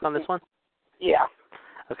 George's pick on this one? Yeah.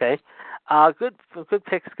 Okay. Good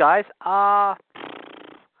picks, guys.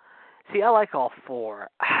 See, I like all 4.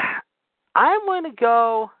 I'm going to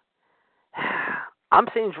go. I'm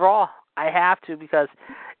saying draw. I have to because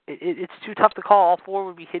it's too tough to call. All 4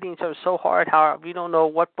 would be hitting each other so hard. However, we don't know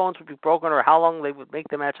what bones would be broken or how long they would make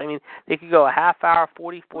the match. I mean, they could go a half hour,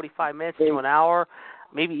 40, 45 minutes to an hour,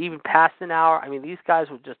 maybe even past an hour. I mean, these guys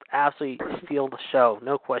would just absolutely steal the show.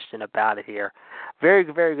 No question about it here. Very,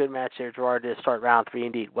 very good match there, Gerard, to start round 3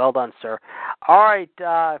 indeed. Well done, sir. All right,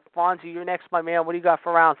 Fonzie, you're next, my man. What do you got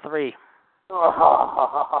for round 3?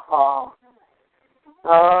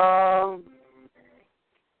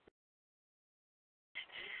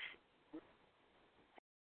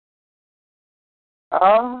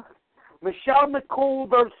 Michelle Nicole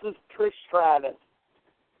versus Trish Stratus.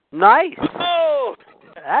 Nice. Oh!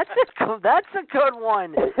 That's a good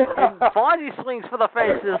one. And Fonzie swings for the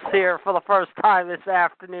fences here for the first time this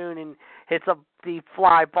afternoon and hits a deep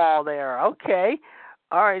fly ball there. Okay.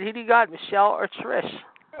 All right, who do you got, Michelle or Trish?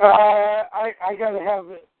 I gotta have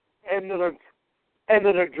it end of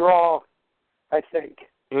the draw, I think.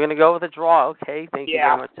 You're gonna go with a draw. Okay, thank you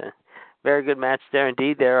very much. Very good match there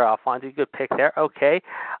indeed. There, Fonzie, good pick there. Okay,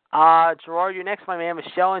 Gerard, you're next, my man.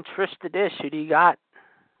 Michelle and Trish the Dish. Who do you got?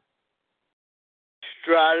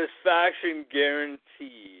 Satisfaction guaranteed.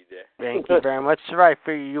 Thank you very much. Right, I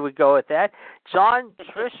figured you would go with that. John,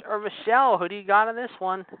 Trish, or Michelle? Who do you got on this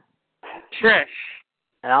one? Trish.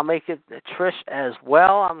 And I'll make it Trish as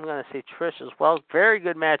well. I'm going to say Trish as well. Very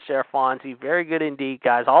good match there, Fonzie. Very good indeed,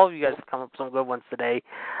 guys. All of you guys have come up with some good ones today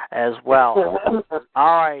as well.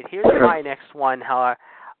 All right, here's my next one.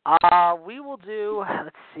 We will do,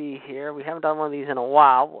 let's see here. We haven't done one of these in a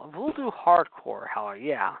while. We'll do hardcore, however.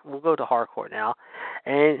 Yeah, we'll go to hardcore now.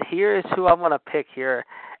 And here is who I'm going to pick here.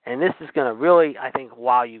 And this is going to really, I think,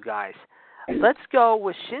 wow you guys. Let's go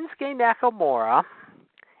with Shinsuke Nakamura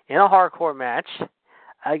in a hardcore match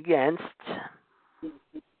against,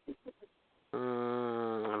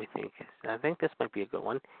 let me think. I think this might be a good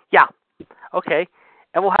one. Yeah, okay.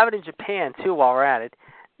 And we'll have it in Japan, too, while we're at it.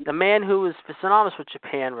 The man who is synonymous with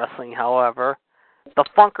Japan wrestling, however, the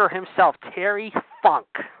Funker himself, Terry Funk.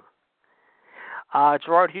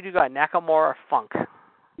 Gerard, who do you got, Nakamura or Funk?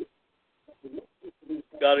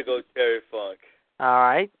 Gotta go Terry Funk. All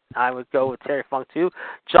right, I would go with Terry Funk, too.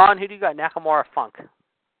 John, who do you got, Nakamura or Funk?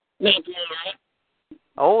 Nakamura.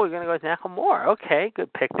 Oh, we're going to go with Nakamura. Okay,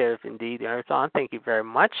 good pick there, indeed, John. Thank you very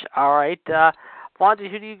much. All right,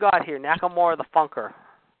 Fonzie, who do you got here, Nakamura or the Funker?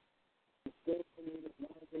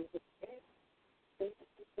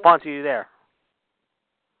 Fonzie, you there?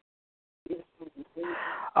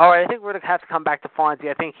 All right, I think we're going to have to come back to Fonzie.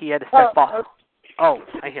 I think he had to step off. Oh,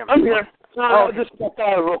 I hear him. I'm here. I'll just step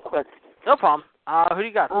out real quick. No problem. Who do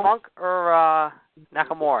you got, Funk or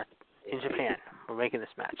Nakamura in Japan? We're making this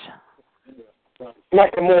match.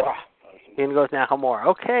 Nakamura. You're going to go with Nakamura.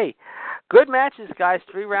 Okay. Good matches, guys.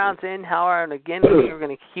 3 rounds in, however, and again, we're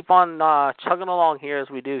going to keep on chugging along here as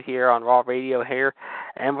we do here on Raw Radio here,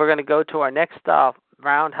 and we're going to go to our next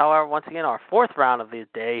round, however, once again, our 4th round of the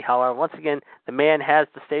day. However, once again, the man has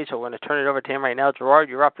the stage, so we're going to turn it over to him right now. Gerard,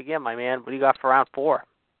 you're up again, my man. What do you got for round 4?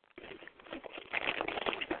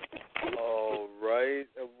 All right.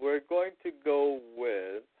 We're going to go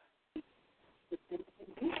with...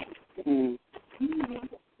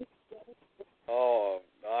 Oh,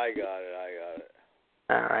 I got it.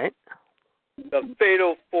 All right. The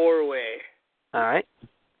Fatal 4-Way. All right.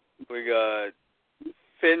 We got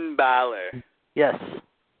Finn Balor. Yes.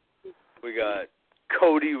 We got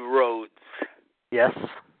Cody Rhodes. Yes.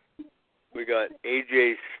 We got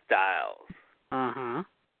AJ Styles. Mm-hmm.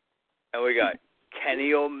 And we got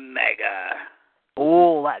Kenny Omega.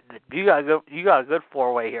 Oh, you got a good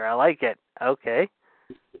 4-way here. I like it. Okay.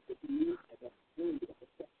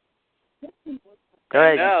 Go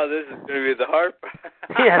ahead. Now this is going to be the hard part.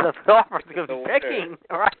 Yeah, the hard part's going to be picking.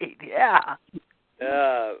 Right, yeah.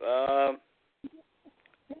 Yeah,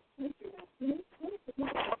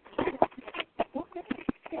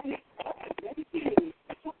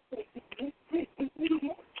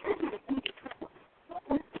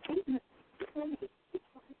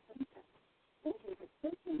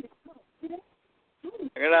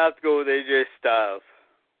 I'm going to have to go with AJ Styles.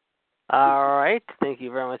 All right. Thank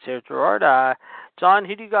you very much, there, Gerard. John,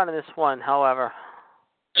 who do you got in this one, however?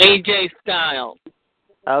 AJ Styles.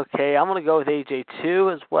 Okay, I'm going to go with AJ,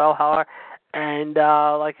 too, as well, however. And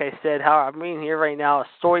like I said, I'm reading here right now a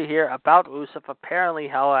story here about Rusev. Apparently,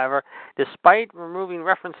 however, despite removing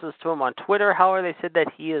references to him on Twitter, however, they said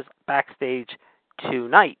that he is backstage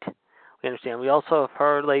tonight. We understand. We also have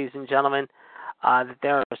heard, ladies and gentlemen, that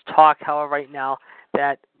there is talk, however, right now,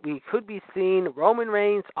 that we could be seeing Roman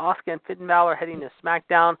Reigns, Asuka, and Finn Balor heading to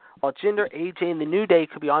SmackDown, while Jinder, AJ, and the New Day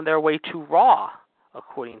could be on their way to Raw,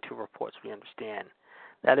 according to reports we understand.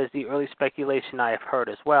 That is the early speculation I have heard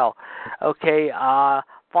as well. Okay,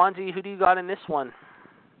 Fonzie, who do you got in this one?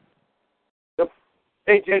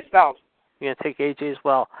 AJ Styles. You're going to take AJ as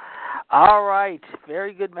well. All right.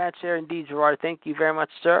 Very good match there indeed, Gerard. Thank you very much,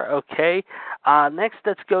 sir. Okay. Next,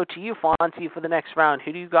 let's go to you, Fonzie, for the next round.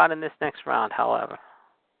 Who do you got in this next round, however?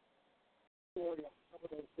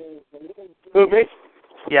 Who, me?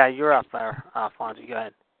 Yeah, you're up there, Fonzie. Go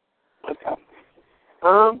ahead. Okay.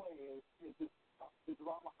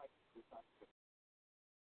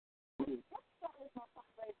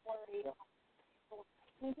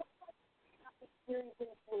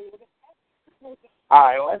 All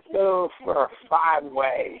right, let's go for a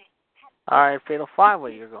 5-way. All right, fatal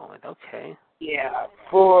 5-way you're going with. Okay. Yeah,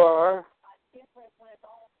 for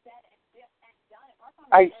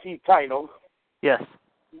IC title. Yes.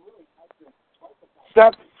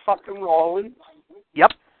 Seth fucking Rollins.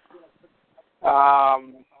 Yep.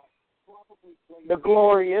 The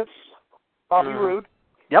Glorious Bobby Roode.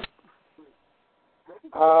 Yep.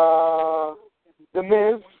 The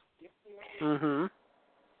Miz. Mm-hmm.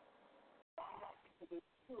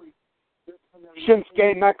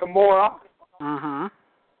 Shinsuke Nakamura. Mm-hmm.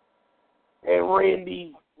 And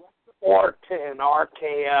Randy Orton,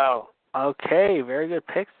 RKO. Okay, very good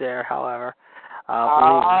picks there, however.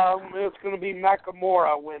 It's going to be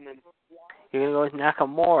Nakamura winning. You're going to go with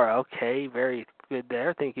Nakamura. Okay, very good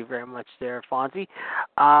there. Thank you very much there, Fonzie.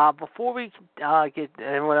 Before we get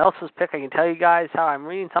anyone else's pick, I can tell you guys how I'm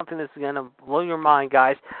reading something that's going to blow your mind,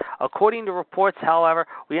 guys. According to reports, however,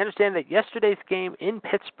 we understand that yesterday's game in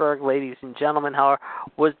Pittsburgh, ladies and gentlemen, however,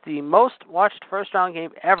 was the most watched first-round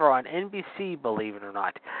game ever on NBC, believe it or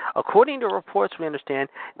not. According to reports, we understand,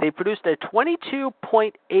 they produced a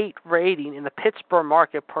 22.8 rating in the Pittsburgh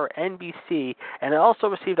market per NBC, and it also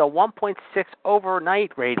received a 1.6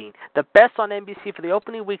 overnight rating, the best on NBC for the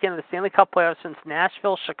opening weekend of the Stanley Cup playoffs since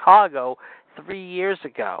Nashville, Chicago 3 years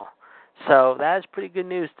ago. So that is pretty good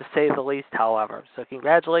news, to say the least, however. So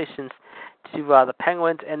congratulations to the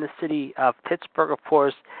Penguins and the city of Pittsburgh, of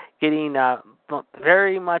course, getting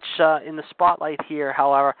very much in the spotlight here,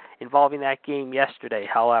 however, involving that game yesterday,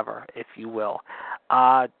 however, if you will.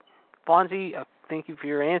 Fonzie, thank you for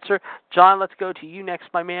your answer. John, let's go to you next,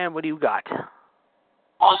 my man. What do you got?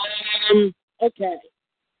 Okay.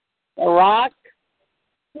 The Rock.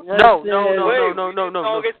 No.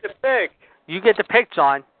 You get to pick. You get to pick,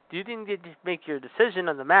 John. You didn't get to make your decision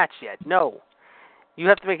on the match yet. No. You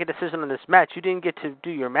have to make a decision on this match. You didn't get to do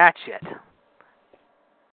your match yet.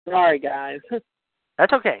 Sorry, guys.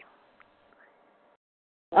 That's okay.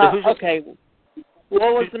 Okay.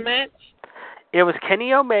 What was the match? It was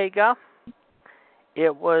Kenny Omega.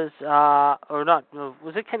 It was, or not,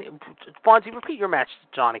 was it Kenny? Fonzie, repeat your match to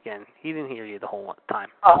John again. He didn't hear you the whole time.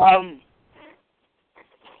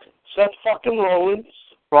 Seth fucking Rollins.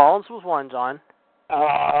 Rollins was one, John.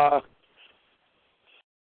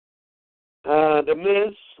 The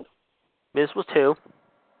Miz. Miz was two.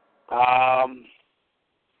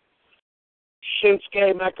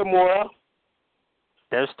 Shinsuke Nakamura.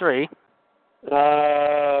 There's three.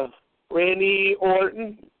 Randy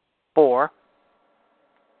Orton. 4.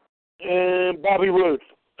 And Bobby Roode.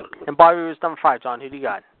 And Bobby Roode's number 5, John. Who do you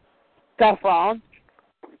got? Seth Rollins.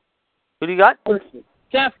 Who do you got?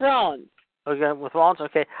 Seth Rollins. Okay, with Rollins?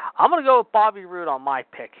 Okay. I'm going to go with Bobby Roode on my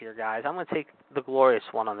pick here, guys. I'm going to take the glorious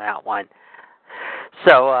one on that one.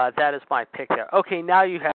 So that is my pick there. Okay, now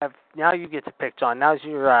you get to pick, John. Now's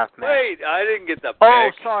your match. Wait, I didn't get the pick. Oh,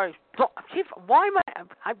 sorry. Why am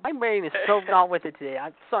my brain is so not with it today.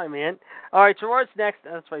 I'm sorry, man. All right, Gerard's next.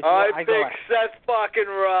 That's right. I picked Seth fucking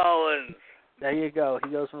Rollins. There you go. He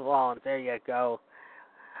goes with Rollins. There you go.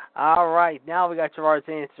 All right, now we got Gerard's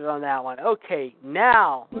answer on that one. Okay,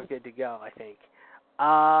 now we're good to go, I think.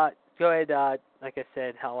 Go ahead, like I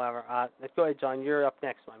said, however. Go ahead, John. You're up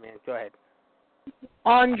next, my man. Go ahead.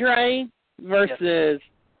 Andre versus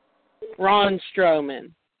Braun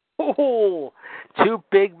Strowman. Oh, 2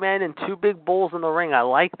 big men and 2 big bulls in the ring. I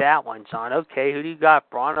like that one, John. Okay, who do you got,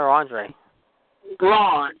 Braun or Andre?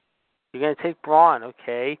 Braun. You're going to take Braun,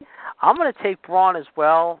 okay. I'm going to take Braun as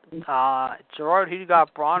well. Gerard, who do you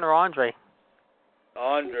got, Braun or Andre?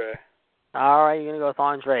 Andre. All right, you're going to go with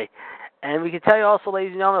Andre. And we can tell you also,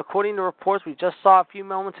 ladies and gentlemen, according to reports we just saw a few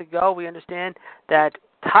moments ago, we understand that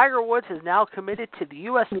Tiger Woods has now committed to the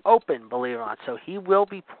U.S. Open, believe it or not. So he will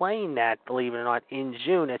be playing that, believe it or not, in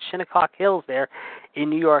June at Shinnecock Hills there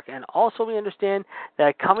in New York. And also we understand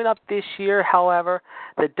that coming up this year, however,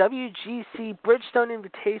 the WGC Bridgestone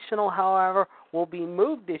Invitational, however, will be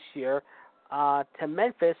moved this year to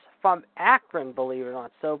Memphis from Akron, believe it or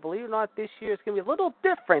not. So believe it or not, this year it's going to be a little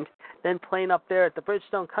different than playing up there at the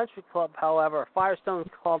Bridgestone Country Club, however, or Firestone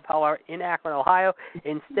Club, however, in Akron, Ohio.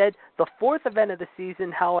 Instead, the 4th event of the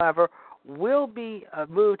season, however, will be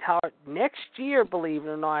moved next year, believe it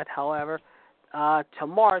or not, however, to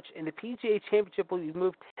March, and the PGA Championship will be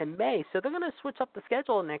moved to May. So they're going to switch up the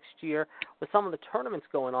schedule next year with some of the tournaments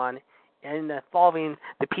going on and involving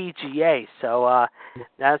the PGA. So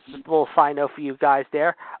that's just a little side note for you guys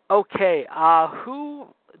there. Okay, who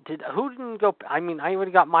didn't go? I mean, I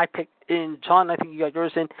already got my pick in. John, I think you got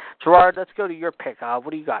yours in. Gerard, let's go to your pick.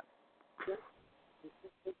 What do you got?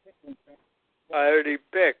 I already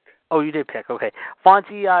picked. Oh, you did pick. Okay.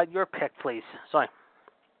 Fonzie, your pick, please. Sorry.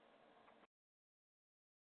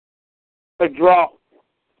 A draw.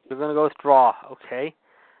 You're going to go with draw. Okay.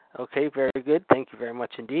 Okay, very good. Thank you very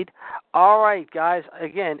much indeed. All right, guys.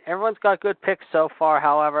 Again, everyone's got good picks so far,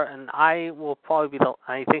 however, and I will probably be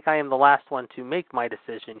I think I am the last one to make my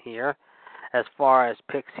decision here as far as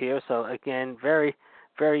picks here. So, again, very,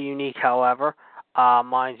 very unique, however,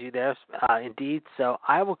 mind you, there's indeed. So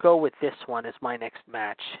I will go with this one as my next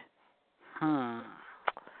match.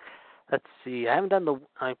 Let's see. I've done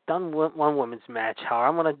one women's match. However,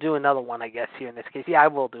 I'm going to do another one, I guess, here in this case. Yeah, I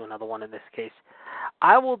will do another one in this case.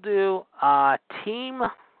 I will do team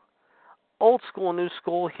old school, new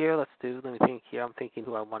school here. Let me think here. I'm thinking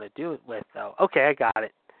who I want to do it with, though. Okay, I got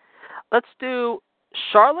it. Let's do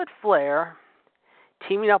Charlotte Flair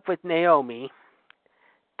teaming up with Naomi,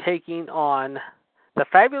 taking on the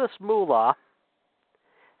Fabulous Moolah,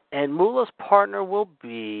 and Moolah's partner will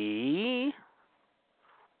be...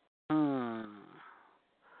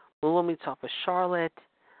 Moolah meets up with Charlotte.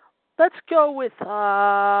 Let's go with...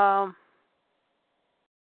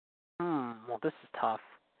 Well, this is tough.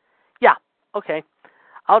 Yeah, okay.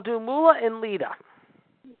 I'll do Moolah and Lita.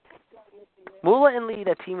 Moolah and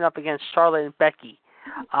Lita teaming up against Charlotte and Becky.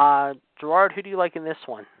 Gerard, who do you like in this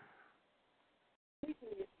one?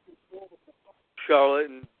 Charlotte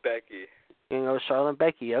and Becky. You're going to go Charlotte and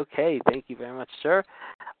Becky. Okay, thank you very much, sir.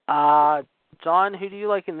 John, who do you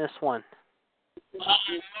like in this one?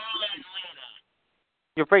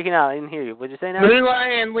 You're breaking out. I didn't hear you. What did you say now?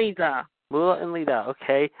 Moolah and Lita. Moolah and Lita.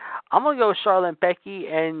 Okay. I'm going to go with Charlotte and Becky.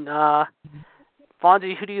 And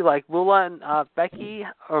Fonzie, who do you like? Moolah and Becky,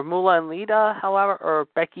 or Moolah and Lita, however, or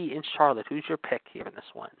Becky and Charlotte? Who's your pick here in this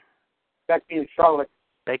one? Becky and Charlotte.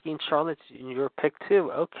 Becky and Charlotte's your pick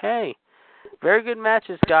too. Okay. Very good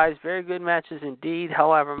matches, guys. Very good matches indeed.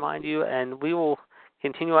 However, mind you, and we will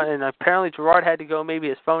continue on. And apparently Gerard had to go. Maybe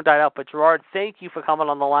his phone died out. But Gerard, thank you for coming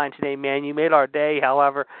on the line today, man. You made our day,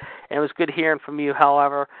 however, and it was good hearing from you,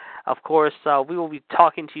 however. Of course, we will be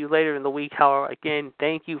talking to you later in the week, however. Again,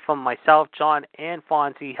 thank you from myself, John, and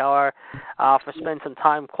Fonzie, however, for spending some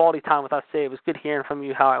time, quality time with us today. It was good hearing from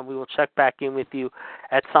you, however, and we will check back in with you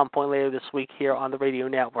at some point later this week here on the radio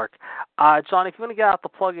network. John, if you want to get out the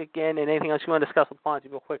plug again and anything else you want to discuss with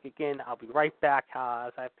Fonzie real quick, again, I'll be right back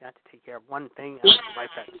as I've got to take care of one thing. I'll be right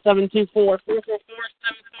back. 724-444-7444.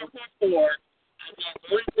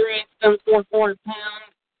 I've got 138-744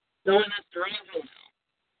 pound. Knowing us during the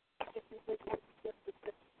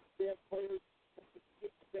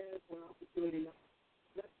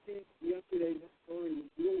yesterday, that story was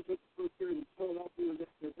really good for Philadelphia and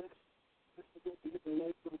after that, that's the goal to get the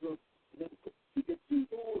lights on go. You get 2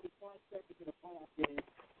 goals in 5 seconds in a ball game.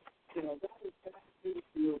 You know, that is fast to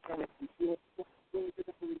you kind of feel really good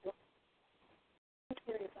after we go.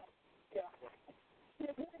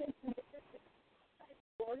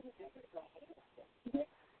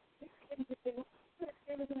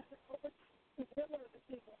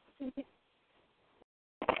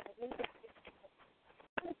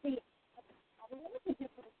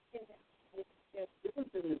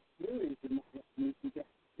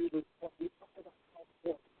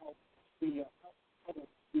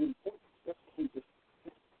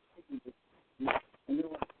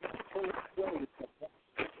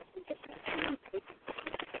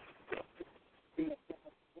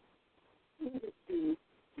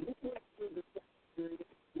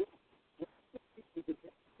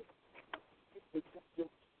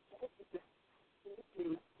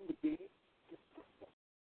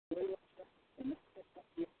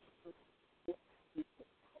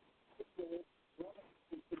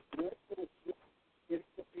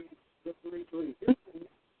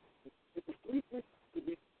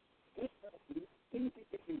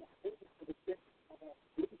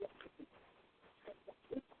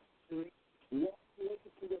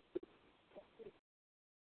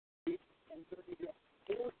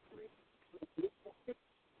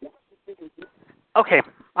 Okay,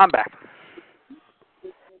 I'm back.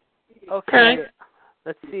 Okay,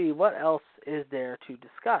 let's see, what else is there to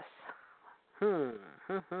discuss? I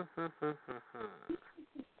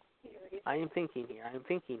am thinking here.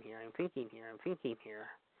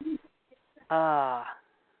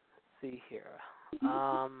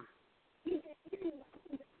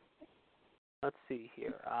 Let's see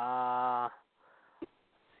here. I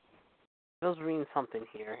was reading something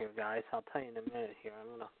here, guys. I'll tell you in a minute here. I'm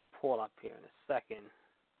going to pull it up here in a second.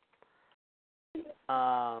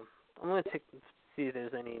 I'm going to see if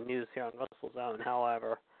there's any news here on WrestleZone.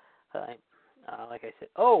 However, like I said,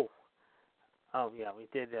 oh yeah, we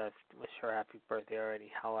did wish her happy birthday already.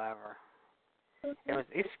 However, it was,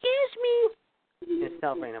 excuse me, it's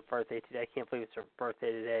celebrating her birthday today. I can't believe it's her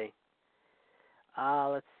birthday today.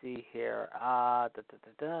 Let's see here.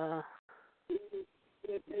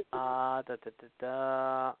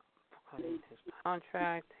 His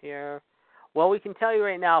contract here. Well, we can tell you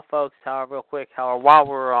right now, folks, however, real quick, however, while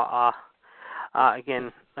we're,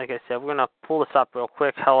 again, like I said, we're going to pull this up real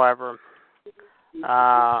quick, however,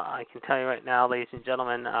 I can tell you right now, ladies and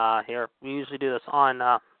gentlemen, here, we usually do this on,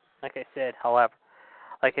 like I said,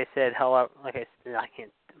 I can't,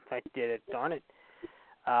 if I did it, darn it.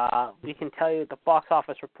 We can tell you the box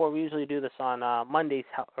office report. We usually do this on Mondays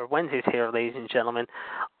or Wednesdays here, ladies and gentlemen,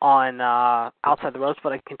 on Outside the Ropes.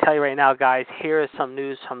 But I can tell you right now, guys, here is some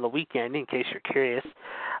news from the weekend, in case you're curious.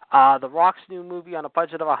 The Rock's new movie on a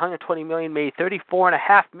budget of $120 million made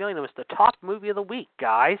 $34.5 million. It was the top movie of the week,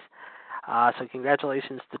 guys. So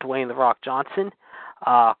congratulations to Dwayne "The Rock" Johnson.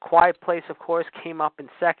 Quiet Place, of course, came up in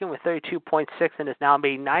second with 32.6 and has now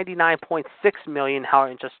made $99.6 million,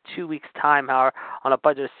 however, in just 2 weeks' time, however, on a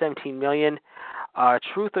budget of $17 million.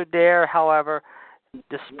 Truth or Dare, however,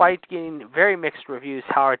 despite getting very mixed reviews,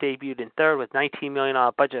 however, debuted in third with $19 million on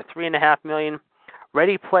a budget of $3.5 million.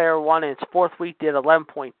 Ready Player One in its fourth week did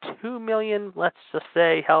 $11.2 million, let's just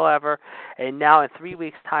say, however, and now in 3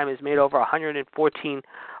 weeks' time has made over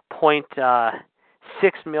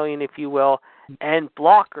 $114.6 million, if you will. And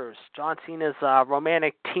Blockers, John Cena's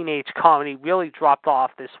romantic teenage comedy, really dropped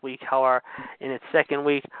off this week, however, in its second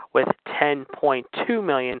week with $10.2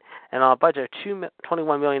 million, and on a budget of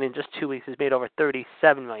 $21 million in just 2 weeks has made over $37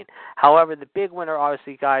 million. However, the big winner,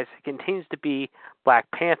 obviously, guys, continues to be Black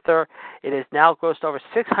Panther. It has now grossed over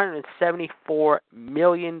 $674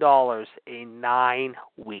 million in 9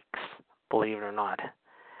 weeks, believe it or not.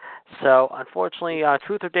 So, unfortunately,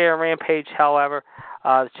 Truth or Dare and Rampage, however,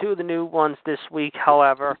 two of the new ones this week,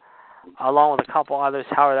 however, along with a couple others,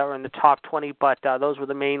 however, that were in the top 20, but those were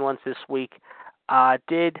the main ones this week,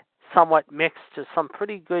 did somewhat mix to some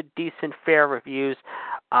pretty good, decent, fair reviews.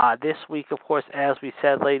 This week, of course, as we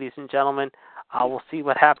said, ladies and gentlemen, we'll see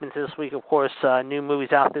what happens this week. Of course, new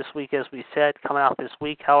movies out this week, as we said, coming out this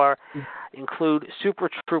week, however, include Super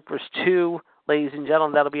Troopers 2, ladies and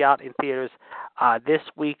gentlemen, that'll be out in theaters this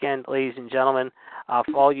weekend, ladies and gentlemen.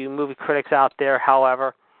 For all you movie critics out there,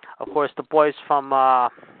 however, of course, the boys from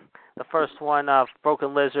the first one,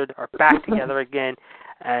 Broken Lizard, are back together again,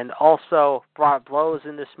 and also Broad Blows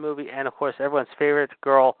in this movie, and of course, everyone's favorite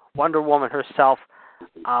girl, Wonder Woman herself,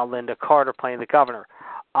 Linda Carter, playing the governor.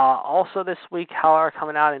 Also this week, however,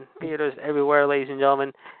 coming out in theaters everywhere, ladies and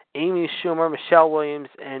gentlemen, Amy Schumer, Michelle Williams,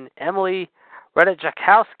 and Emily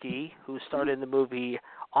Ratajkowski, who starred in the movie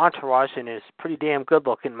Entourage and is pretty damn good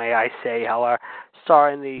looking, may I say, however,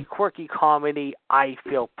 star in the quirky comedy I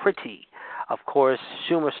Feel Pretty. Of course,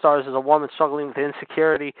 Schumer stars as a woman struggling with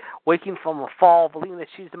insecurity, waking from a fall, believing that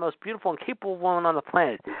she's the most beautiful and capable woman on the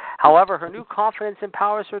planet. However, her new confidence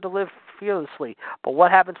empowers her to live fearlessly. But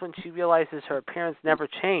what happens when she realizes her appearance never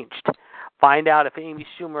changed? Find out if Amy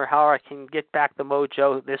Schumer, however, can get back the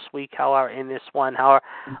mojo this week, however, in this one, however.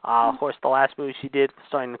 Of course, the last movie she did,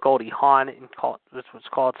 starring Goldie Hawn, which was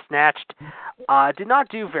called Snatched, did not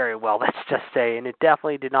do very well, let's just say, and it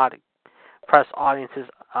definitely did not impress audiences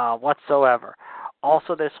whatsoever.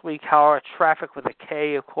 Also this week, however, Traffic with a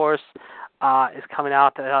K, of course, is coming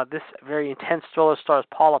out. This very intense thriller stars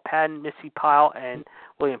Paula Patton, Missy Pyle, and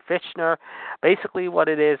William Fichtner. Basically what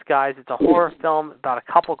it is, guys, it's a horror film about a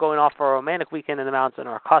couple going off for a romantic weekend in the mountains and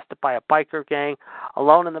are accosted by a biker gang.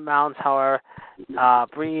 Alone in the mountains, however,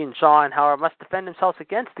 Bree and John, however, must defend themselves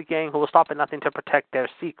against the gang, who will stop at nothing to protect their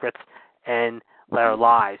secrets and their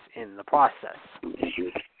lives in the process.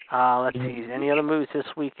 Let's see, any other movies this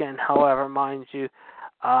weekend, however, mind you.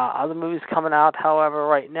 Other movies coming out, however,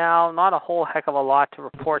 right now, not a whole heck of a lot to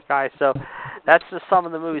report, guys. So that's just some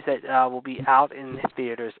of the movies that will be out in the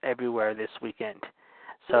theaters everywhere this weekend.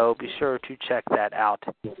 So be sure to check that out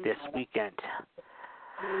this weekend.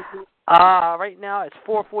 Right now, it's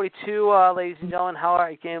 4:42, ladies and gentlemen. However,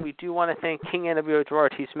 again, we do want to thank King NWO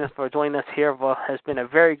Gerard T. Smith for joining us here. Well, it has been a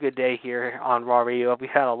very good day here on Raw Radio.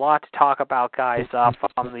 We've had a lot to talk about, guys,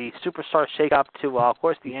 from the Superstar shakeup to, of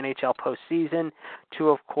course, the NHL postseason to,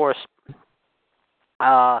 of course,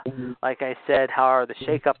 like I said, however, the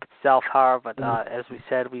shakeup itself, however, but as we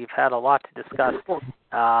said, we've had a lot to discuss,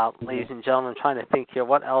 ladies and gentlemen. I'm trying to think here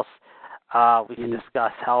what else we can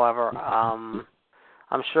discuss, however.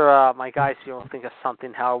 I'm sure my guys here will think of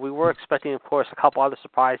something. However, we were expecting, of course, a couple other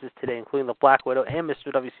surprises today, including the Black Widow and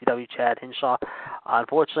Mr. WCW Chad Hinshaw.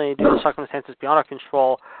 Unfortunately, due to circumstances beyond our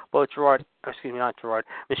control, both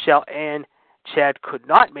Michelle and Chad could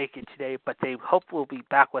not make it today, but they hope will be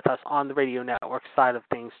back with us on the radio network side of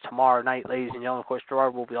things tomorrow night, ladies and gentlemen. Of course,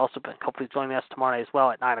 Gerard will be also hopefully joining us tomorrow night as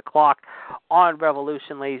well at 9 o'clock on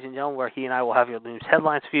Revolution, ladies and gentlemen, where he and I will have your news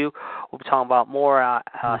headlines for you. We'll be talking about more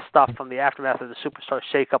stuff from the aftermath of the Superstar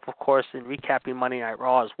shakeup, of course, and recapping Monday Night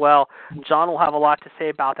Raw as well. John will have a lot to say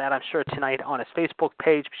about that, I'm sure, tonight on his Facebook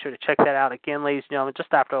page. Be sure to check that out again, ladies and gentlemen,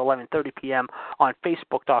 just after 11:30 p.m. on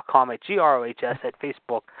Facebook.com at GROHS at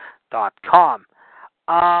Facebook.com.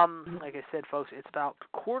 Like I said, folks, it's about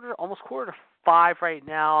almost quarter to 5 right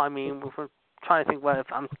now. I mean, we're trying to think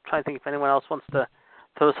if anyone else wants to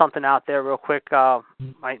throw something out there real quick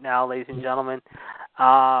right now, ladies and gentlemen.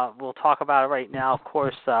 We'll talk about it right now. Of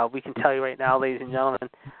course, we can tell you right now, ladies and gentlemen,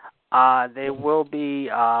 there will be,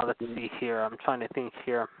 let's see here, I'm trying to think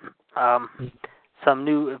here, some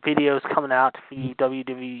new videos coming out for you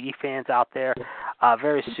WWE fans out there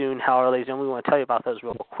very soon. However, ladies and gentlemen, we want to tell you about those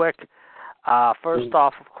real quick. First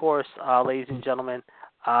off, of course, ladies and gentlemen,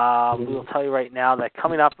 we will tell you right now that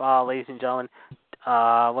coming up, ladies and gentlemen,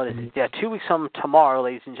 2 weeks from tomorrow,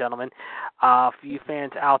 ladies and gentlemen, for you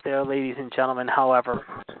fans out there, ladies and gentlemen, however,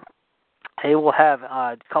 they will have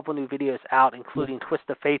a couple new videos out, including Twist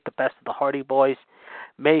of Fate, The Best of the Hardy Boys,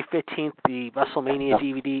 May 15th, the WrestleMania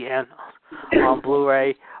DVD and on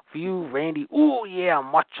Blu-ray. For you,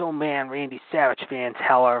 Macho Man Randy Savage fans,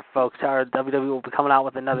 however, folks, our WWE will be coming out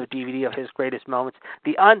with another DVD of his greatest moments,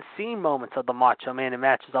 the unseen moments of the Macho Man and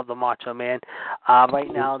matches of the Macho Man.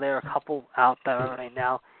 Right now, there are a couple out there right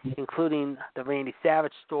now, including the Randy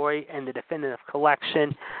Savage story and the Definitive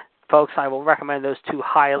Collection. Folks, I will recommend those two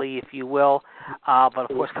highly, if you will. But, of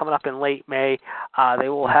course, coming up in late May, they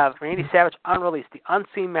will have Randy Savage Unreleased, the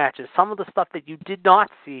unseen matches, some of the stuff that you did not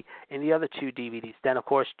see in the other two DVDs. Then, of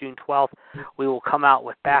course, June 12th, we will come out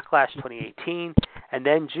with Backlash 2018. And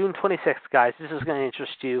then June 26th, guys, this is going to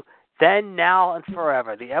interest you. Then, Now, and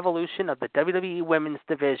Forever, the evolution of the WWE Women's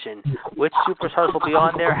Division. Which superstars will be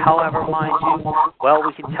on there? However, mind you, well,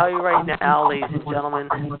 we can tell you right now, ladies and gentlemen,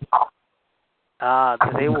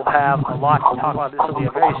 they will have a lot to talk about. This will be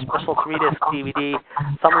a very special 3-disc DVD.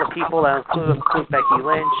 Some of the people that include Becky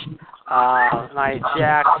Lynch, Nia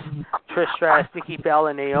Jax, Trish Stratus, Nikki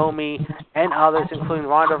Bella, Naomi, and others, including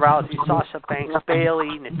Ronda Rousey, Sasha Banks,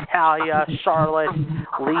 Bayley, Natalya, Charlotte,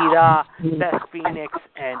 Lita, Beth Phoenix,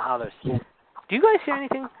 and others. Do you guys hear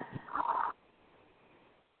anything?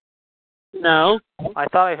 No. I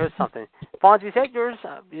thought I heard something. Fonzie, is that yours?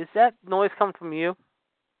 Is that noise coming from you?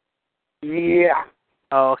 Yeah.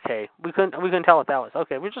 Oh, okay. We couldn't tell what that was.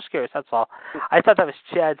 Okay, we're just curious, that's all. I thought that was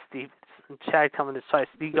Chad coming to try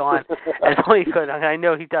to sneak on as only he could. I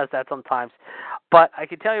know he does that sometimes. But I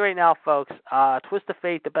can tell you right now, folks, Twist of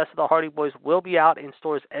Fate, The Best of the Hardy Boys will be out in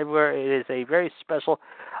stores everywhere. It is a very special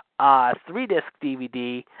 3-disc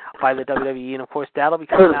DVD by the WWE. And, of course, that'll be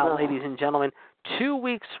coming out, ladies and gentlemen, 2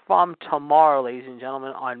 weeks from tomorrow, ladies and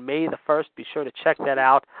gentlemen, on May the 1st. Be sure to check that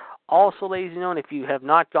out. Also, ladies and gentlemen, if you have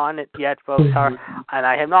not gotten it yet, folks, and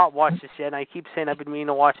I have not watched this yet, and I keep saying I've been meaning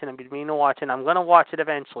to watch it, I'm going to watch it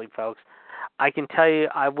eventually, folks. I can tell you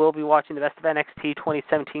I will be watching the Best of NXT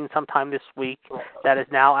 2017 sometime this week. That is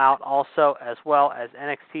now out also, as well as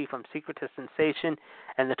NXT From Secret to Sensation,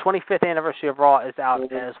 and the 25th anniversary of Raw is out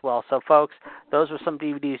as well. So, folks, those are some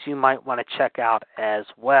DVDs you might want to check out as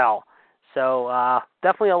well. So,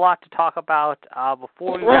 definitely a lot to talk about.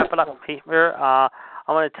 Before we wrap it up here,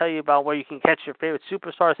 I want to tell you about where you can catch your favorite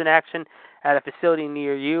superstars in action at a facility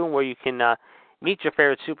near you, and where you can meet your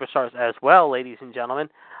favorite superstars as well, ladies and gentlemen.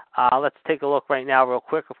 Let's take a look right now real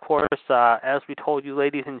quick. Of course, as we told you,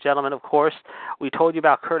 ladies and gentlemen, of course, we told you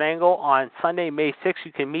about Kurt Angle on Sunday, May 6th.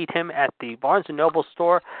 You can meet him at the Barnes & Noble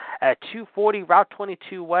store at 240 Route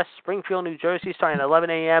 22 West, Springfield, New Jersey, starting at 11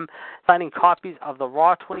 a.m., signing copies of the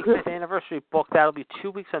Raw 25th Anniversary book. That'll be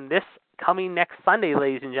 2 weeks from this coming next Sunday,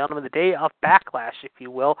 ladies and gentlemen, the day of Backlash, if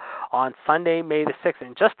you will, on Sunday, May the 6th.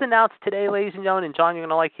 And just announced today, ladies and gentlemen, and John, you're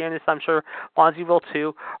going to like hearing this, I'm sure Fonzie will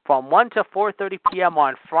too, from 1 to 4:30 p.m.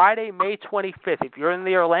 on Friday, May 25th. If you're in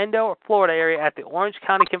the Orlando or Florida area at the Orange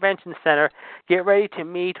County Convention Center, get ready to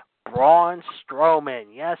meet Braun Strowman.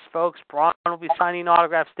 Yes, folks, Braun will be signing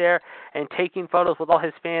autographs there and taking photos with all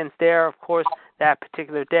his fans there, of course, that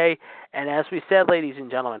particular day. And as we said, ladies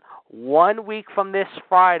and gentlemen, 1 week from this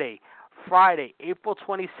Friday, April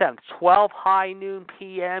 27th, 12 high noon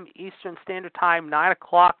p.m. Eastern Standard Time, 9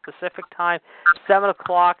 o'clock Pacific Time, 7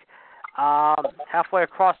 o'clock halfway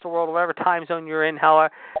across the world, whatever time zone you're in,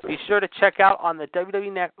 however. Be sure to check out on the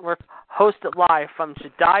WWE Network, hosted live from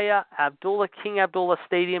Jeddah King Abdullah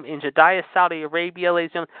Stadium in Jeddah, Saudi Arabia,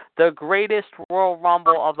 ladies and gentlemen, the greatest Royal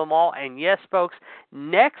Rumble of them all. And yes, folks,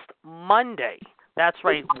 next Monday, That's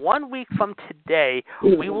right. 1 week from today,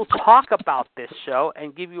 we will talk about this show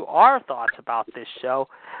and give you our thoughts about this show,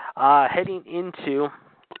 heading into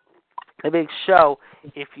the big show,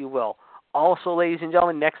 if you will. Also, ladies and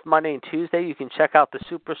gentlemen, next Monday and Tuesday, you can check out the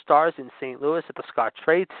Superstars in St. Louis at the Scott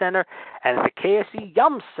Trade Center and at the KSE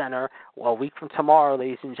Yum Center a week from tomorrow,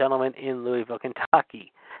 ladies and gentlemen, in Louisville,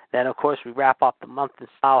 Kentucky. Then, of course, we wrap up the month in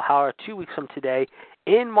style, however, 2 weeks from today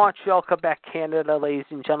in Montreal, Quebec, Canada, ladies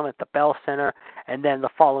and gentlemen, at the Bell Center, and then the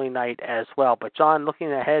following night as well. But, John,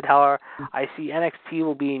 looking ahead, however, I see NXT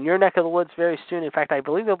will be in your neck of the woods very soon. In fact, I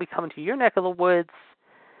believe they'll be coming to your neck of the woods,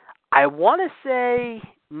 I want to say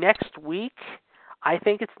next week. I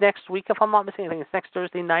think it's next week, if I'm not mistaken. I think it's next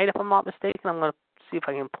Thursday night, if I'm not mistaken. I'm going to see if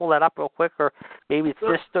I can pull that up real quick, or maybe it's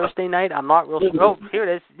this Thursday night. I'm not real sure. Oh, here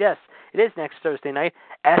it is. Yes, it is next Thursday night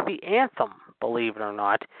at the Anthem, believe it or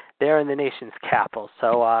not. They're in the nation's capital,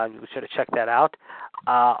 so we should have checked that out.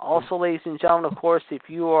 Also, ladies and gentlemen, of course, if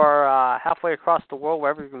you are halfway across the world,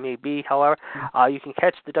 wherever you may be, however, you can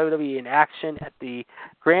catch the WWE in action at the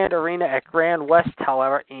Grand Arena at Grand West,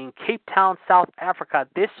 however, in Cape Town, South Africa,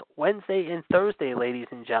 this Wednesday and Thursday, ladies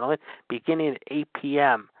and gentlemen, beginning at 8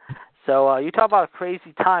 p.m. So you talk about a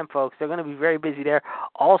crazy time, folks. They're going to be very busy there.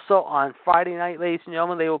 Also on Friday night, ladies and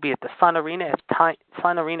gentlemen, they will be at the Sun Arena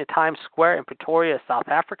Times Square in Pretoria, South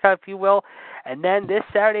Africa, if you will. And then this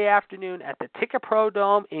Saturday afternoon at the Ticket Pro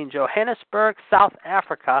Dome in Johannesburg, South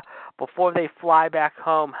Africa, before they fly back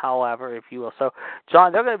home, however, if you will. So,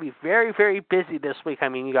 John, they're going to be very, very busy this week. I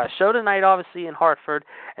mean, you got a show tonight, obviously, in Hartford,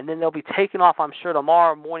 and then they'll be taking off, I'm sure,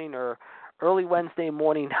 tomorrow morning or early Wednesday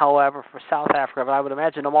morning, however, for South Africa, but I would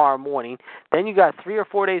imagine tomorrow morning. Then you got 3 or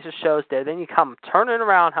 4 days of shows there. Then you come turning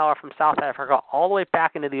around, however, from South Africa all the way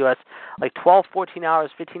back into the U.S., like 12, 14 hours,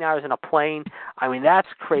 15 hours in a plane. I mean, that's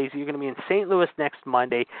crazy. You're going to be in St. Louis next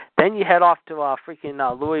Monday. Then you head off to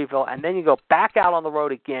Louisville, and then you go back out on the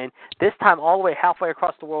road again, this time all the way halfway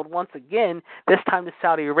across the world once again, this time to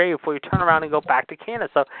Saudi Arabia before you turn around and go back to Canada.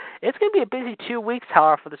 So it's going to be a busy 2 weeks,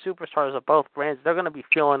 however, for the superstars of both brands. They're going to be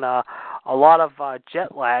feeling a lot of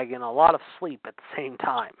jet lag and a lot of sleep at the same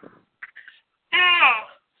time.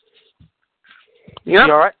 Yep.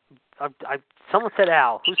 You all right? Someone said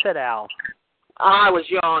Al. Who said Al? I was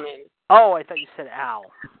yawning. Oh, I thought you said Al.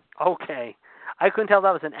 Okay. I couldn't tell if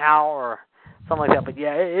that was an owl or something like that. But,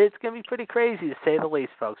 yeah, it's going to be pretty crazy, to say the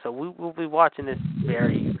least, folks. So we'll be watching this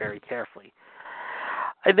very, very carefully.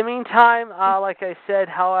 In the meantime, like I said,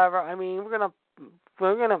 however, I mean, we're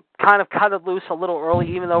going to kind of cut it loose a little early,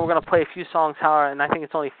 even though we're going to play a few songs, however, and I think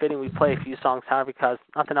it's only fitting we play a few songs, however, because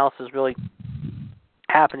nothing else is really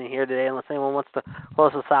happening here today unless anyone wants to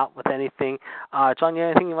close us out with anything. John, you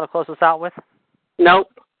have anything you want to close us out with? Nope.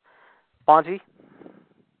 Bonji?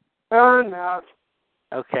 No.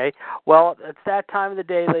 Okay. Well, it's that time of the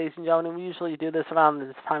day, ladies and gentlemen. We usually do this around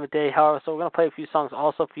this time of day, however, so we're going to play a few songs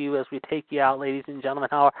also for you as we take you out, ladies and gentlemen.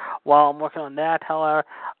 However, while I'm working on that, however,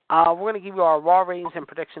 we're going to give you our Raw ratings and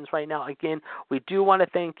predictions right now. Again, we do want to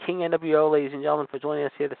thank King NWO, ladies and gentlemen, for joining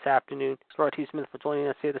us here this afternoon. Gerard T. Smith for joining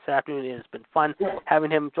us here this afternoon. It has been fun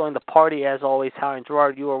having him join the party, as always. However, and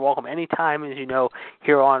Gerard, you are welcome anytime, as you know,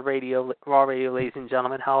 here on Raw Radio, ladies and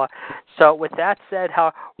gentlemen. However, so with that said,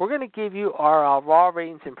 we're going to give you our Raw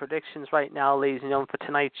ratings and predictions right now, ladies and gentlemen, for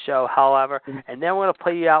tonight's show, however, and then we're going to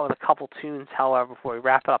play you out with a couple tunes, however, before we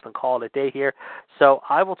wrap it up and call it a day here. So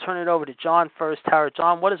I will turn it over to John first. However,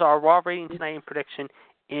 John, what is our Raw rating tonight and prediction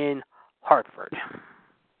in Hartford?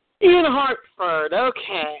 In Hartford,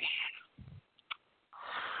 okay.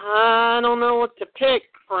 I don't know what to pick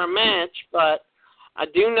for a match, but I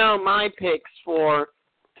do know my picks for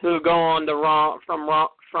who go on to Raw from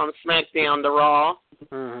SmackDown to Raw.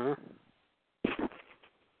 Mm-hmm.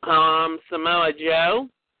 Samoa Joe.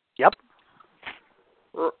 Yep.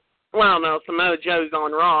 Well, no, Samoa Joe's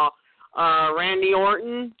on Raw. Randy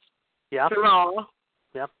Orton. Yep. To Raw.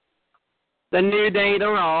 Yep. The New Day to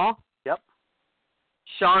Raw. Yep.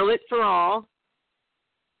 Charlotte to Raw.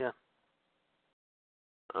 Yeah.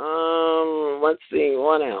 Let's see,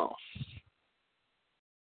 what else?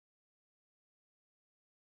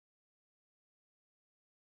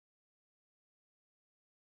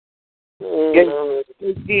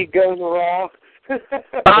 Indeed, going Raw.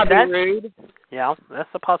 Bobby Roode. Yeah, that's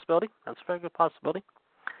a possibility. That's a very good possibility.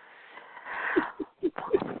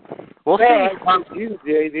 We'll see. I'm you,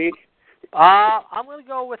 JD. I'm going to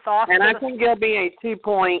go with Austin. And I think it'll be a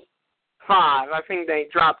 2.5. I think they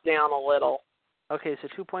dropped down a little. Okay, so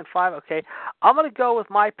 2.5. Okay. I'm going to go with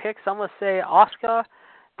my picks. I'm going to say Asuka,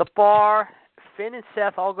 The Bar, Finn and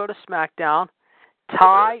Seth all go to SmackDown.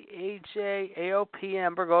 Ty, AJ, AOP,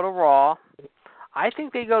 Ember go to Raw. I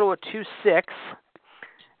think they go to a 2-6.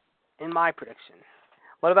 in my prediction.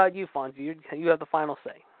 What about you, Fonzie? You have the final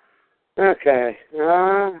say. Okay.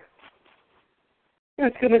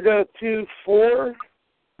 It's going to go 2-4.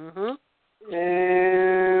 Mm-hmm.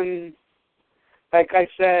 And like I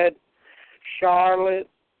said, Charlotte,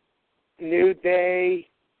 New Day.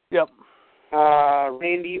 Yep.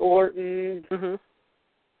 Randy Orton. Mm-hmm.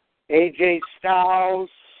 AJ Styles.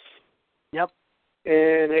 Yep.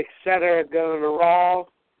 And etc. going to Raw.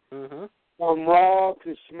 Mm-hmm. From Raw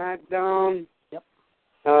to SmackDown. Yep.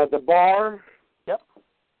 The Bar. Yep.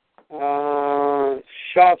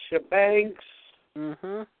 Sasha Banks.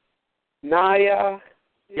 Mm-hmm. Nia.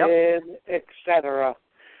 Yep. And etc.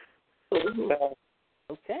 So,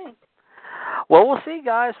 okay. Well, we'll see,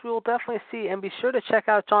 guys. We will definitely see. And be sure to check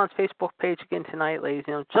out John's Facebook page again tonight, ladies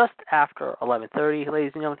and gentlemen, just after 11:30.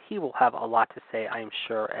 Ladies and gentlemen, he will have a lot to say, I'm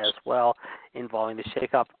sure, as well, involving the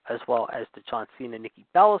shakeup, as well as the John Cena, Nikki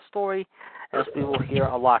Bella story, as we will hear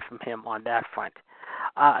a lot from him on that front.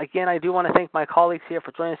 Again, I do want to thank my colleagues here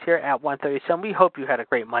for joining us here at 1:37. We hope you had a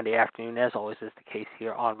great Monday afternoon, as always is the case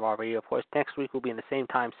here on Raw Radio. Of course, next week we'll be in the same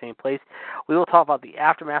time, same place. We will talk about the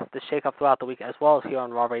aftermath of the shakeup throughout the week, as well as here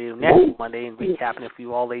on Raw Radio next Monday, and recapping it for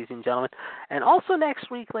you all, ladies and gentlemen. And also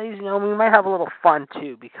next week, ladies and gentlemen, we might have a little fun,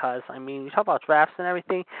 too, because, I mean, we talk about drafts and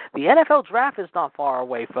everything. The NFL draft is not far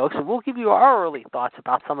away, folks, and we'll give you our early thoughts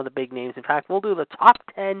about some of the big names. In fact, we'll do the top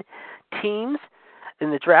 10 teams in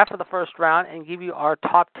the draft for the first round and give you our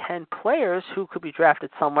top 10 players who could be drafted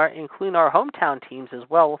somewhere, including our hometown teams as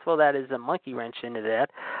well. We'll throw that as a monkey wrench into that.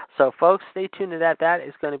 So, folks, stay tuned to that. That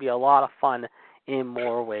is going to be a lot of fun in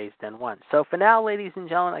more ways than one. So, for now, ladies and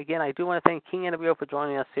gentlemen, again, I do want to thank King NWO for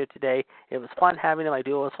joining us here today. It was fun having him. I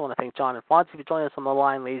do also want to thank John and Fonzie for joining us on the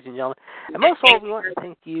line, ladies and gentlemen. And most of all, we want to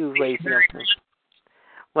thank you, ladies and gentlemen.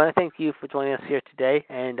 I want to thank you for joining us here today.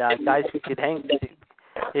 And, guys, if you could hang...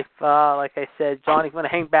 If, like I said, John, if you want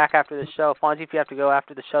to hang back after the show, Fonzie, if you have to go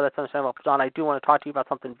after the show, that's understandable. John, I do want to talk to you about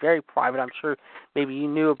something very private. I'm sure maybe you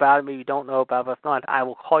knew about it, maybe you don't know about it, but if not, I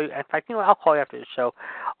will call you. In fact, you know, I'll call you after the show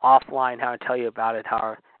offline, how I tell you about it,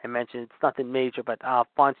 how I mentioned it's nothing major, but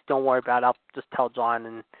Fonzie, don't worry about it. I'll just tell John,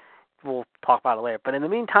 and we'll talk about it later. But in the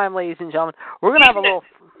meantime, ladies and gentlemen, we're going to have a little...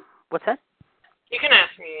 What's that? You can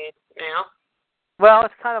ask me now. Well,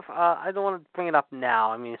 it's kind of, I don't want to bring it up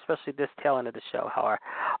now, I mean, especially this tail end of the show, however.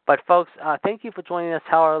 But, folks, thank you for joining us,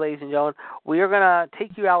 however, ladies and gentlemen. We are going to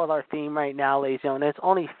take you out with our theme right now, ladies and gentlemen. It's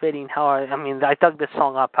only fitting, however, I mean, I dug this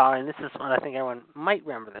song up, however, and this is one I think everyone might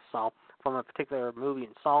remember this song from a particular movie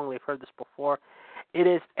and song. They've heard this before. It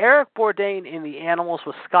is Eric Bourdain in The Animals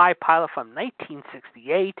with Sky Pilot from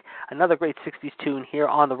 1968. Another great 60s tune here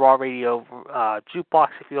on the Raw Radio jukebox,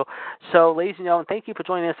 if you will. So, ladies and gentlemen, thank you for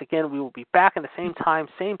joining us again. We will be back in the same time,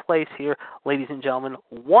 same place here, ladies and gentlemen,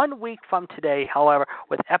 1 week from today, however,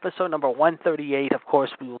 with episode number 138. Of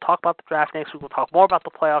course, we will talk about the draft next week. We'll talk more about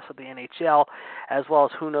the playoffs of the NHL, as well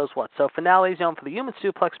as who knows what. So, for now, ladies and gentlemen, for the Human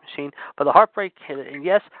Suplex Machine, for the Heartbreak Kid, and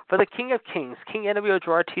yes, for the King of Kings, King NWO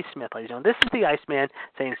Gerard T. Smith, ladies and gentlemen, this is the Iceman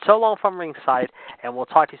saying so long from ringside, and we'll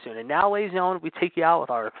talk to you soon. And now, ladies and gentlemen, we take you out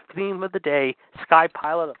with our theme of the day, Sky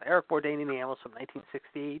Pilot of Eric Bourdain in the Animals from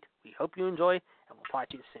 1968. We hope you enjoy, and we'll talk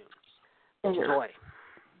to you soon. Enjoy.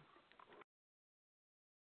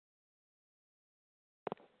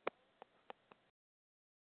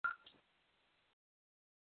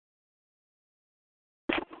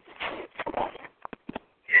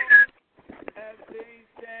 As they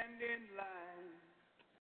stand in line.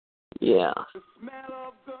 Yeah. The smell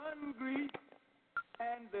of gun grease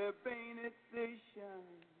and the painted station.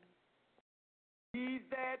 He's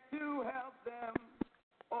there to help them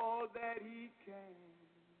all that he can.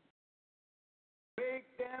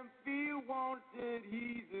 Make them feel wanted.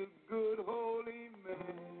 He's a good holy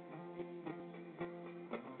man.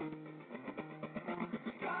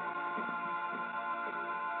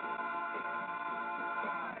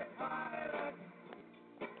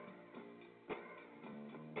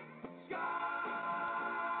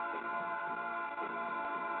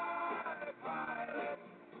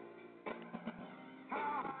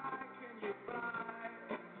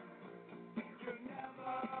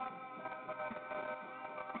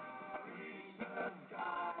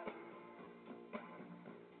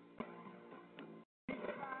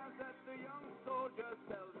 Just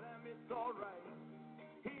tell them it's all right.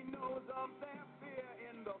 He knows of their fear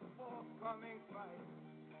in the forthcoming fight.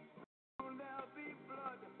 Soon there'll be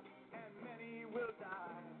blood and many will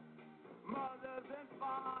die. Mothers and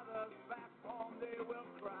fathers back home they will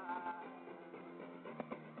cry.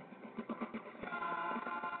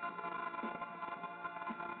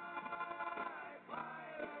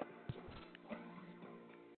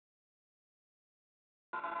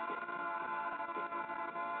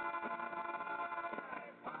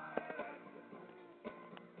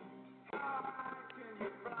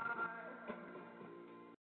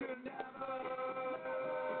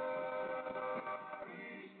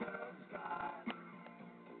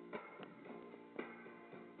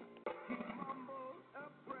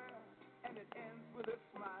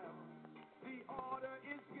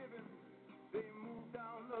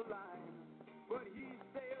 the line, but he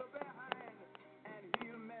stayed behind and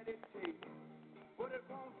he'll meditate. But it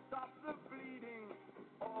won't stop the bleeding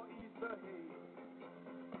or ease the hate.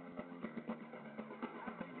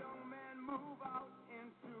 As the young man move out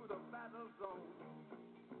into the battle zone,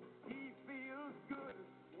 he feels good.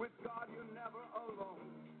 With God you're never alone.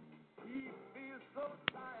 He feels so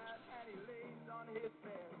tired and he lays on his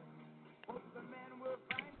bed. Hope the man will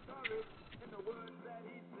find courage in the words that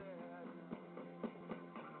he said.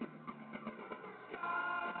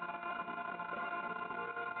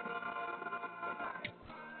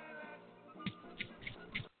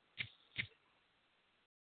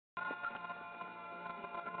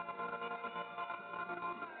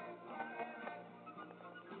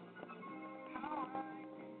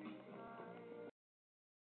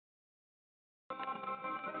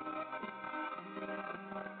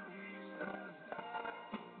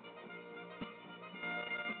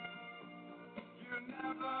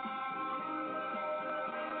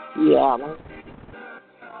 Yeah, man.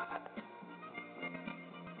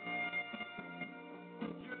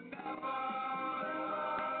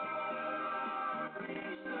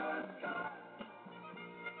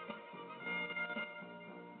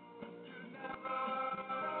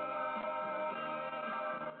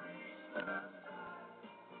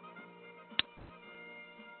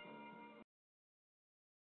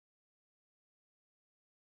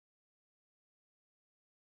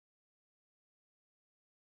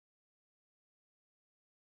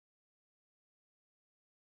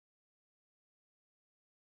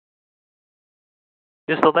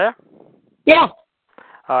 You still there? Yeah.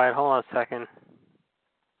 All right, hold on a second.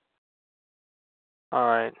 All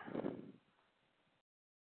right.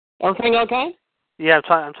 Everything okay? Yeah,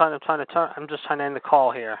 I'm just trying to end the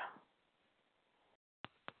call here.